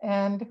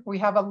 And we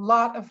have a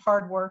lot of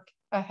hard work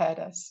ahead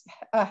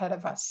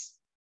of us.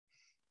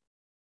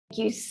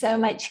 Thank you so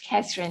much,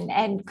 Catherine.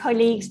 And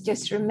colleagues,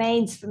 just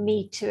remains for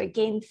me to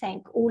again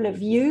thank all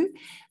of you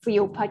for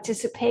your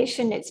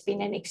participation. It's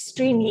been an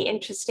extremely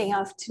interesting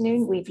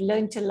afternoon. We've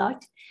learned a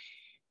lot.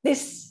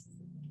 This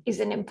is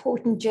an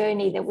important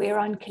journey that we're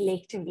on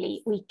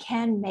collectively. We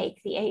can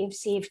make the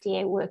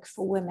AfCFTA work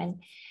for women.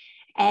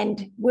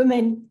 And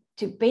women,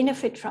 to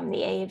benefit from the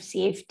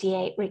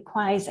AfCFTA,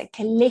 requires a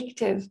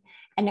collective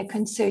and a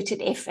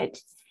concerted effort.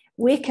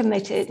 We're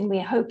committed and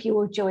we hope you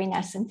will join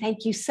us. And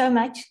thank you so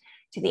much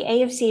to the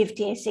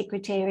AfCFTA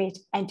Secretariat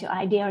and to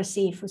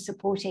IDRC for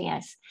supporting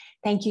us.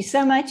 Thank you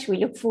so much. We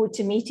look forward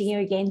to meeting you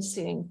again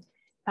soon.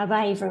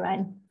 Bye-bye,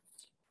 everyone.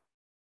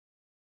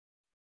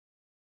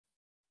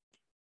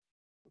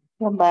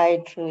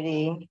 Goodbye,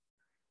 Trudy.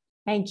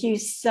 Thank you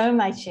so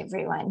much,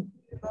 everyone.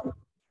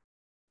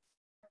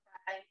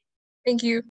 Thank you.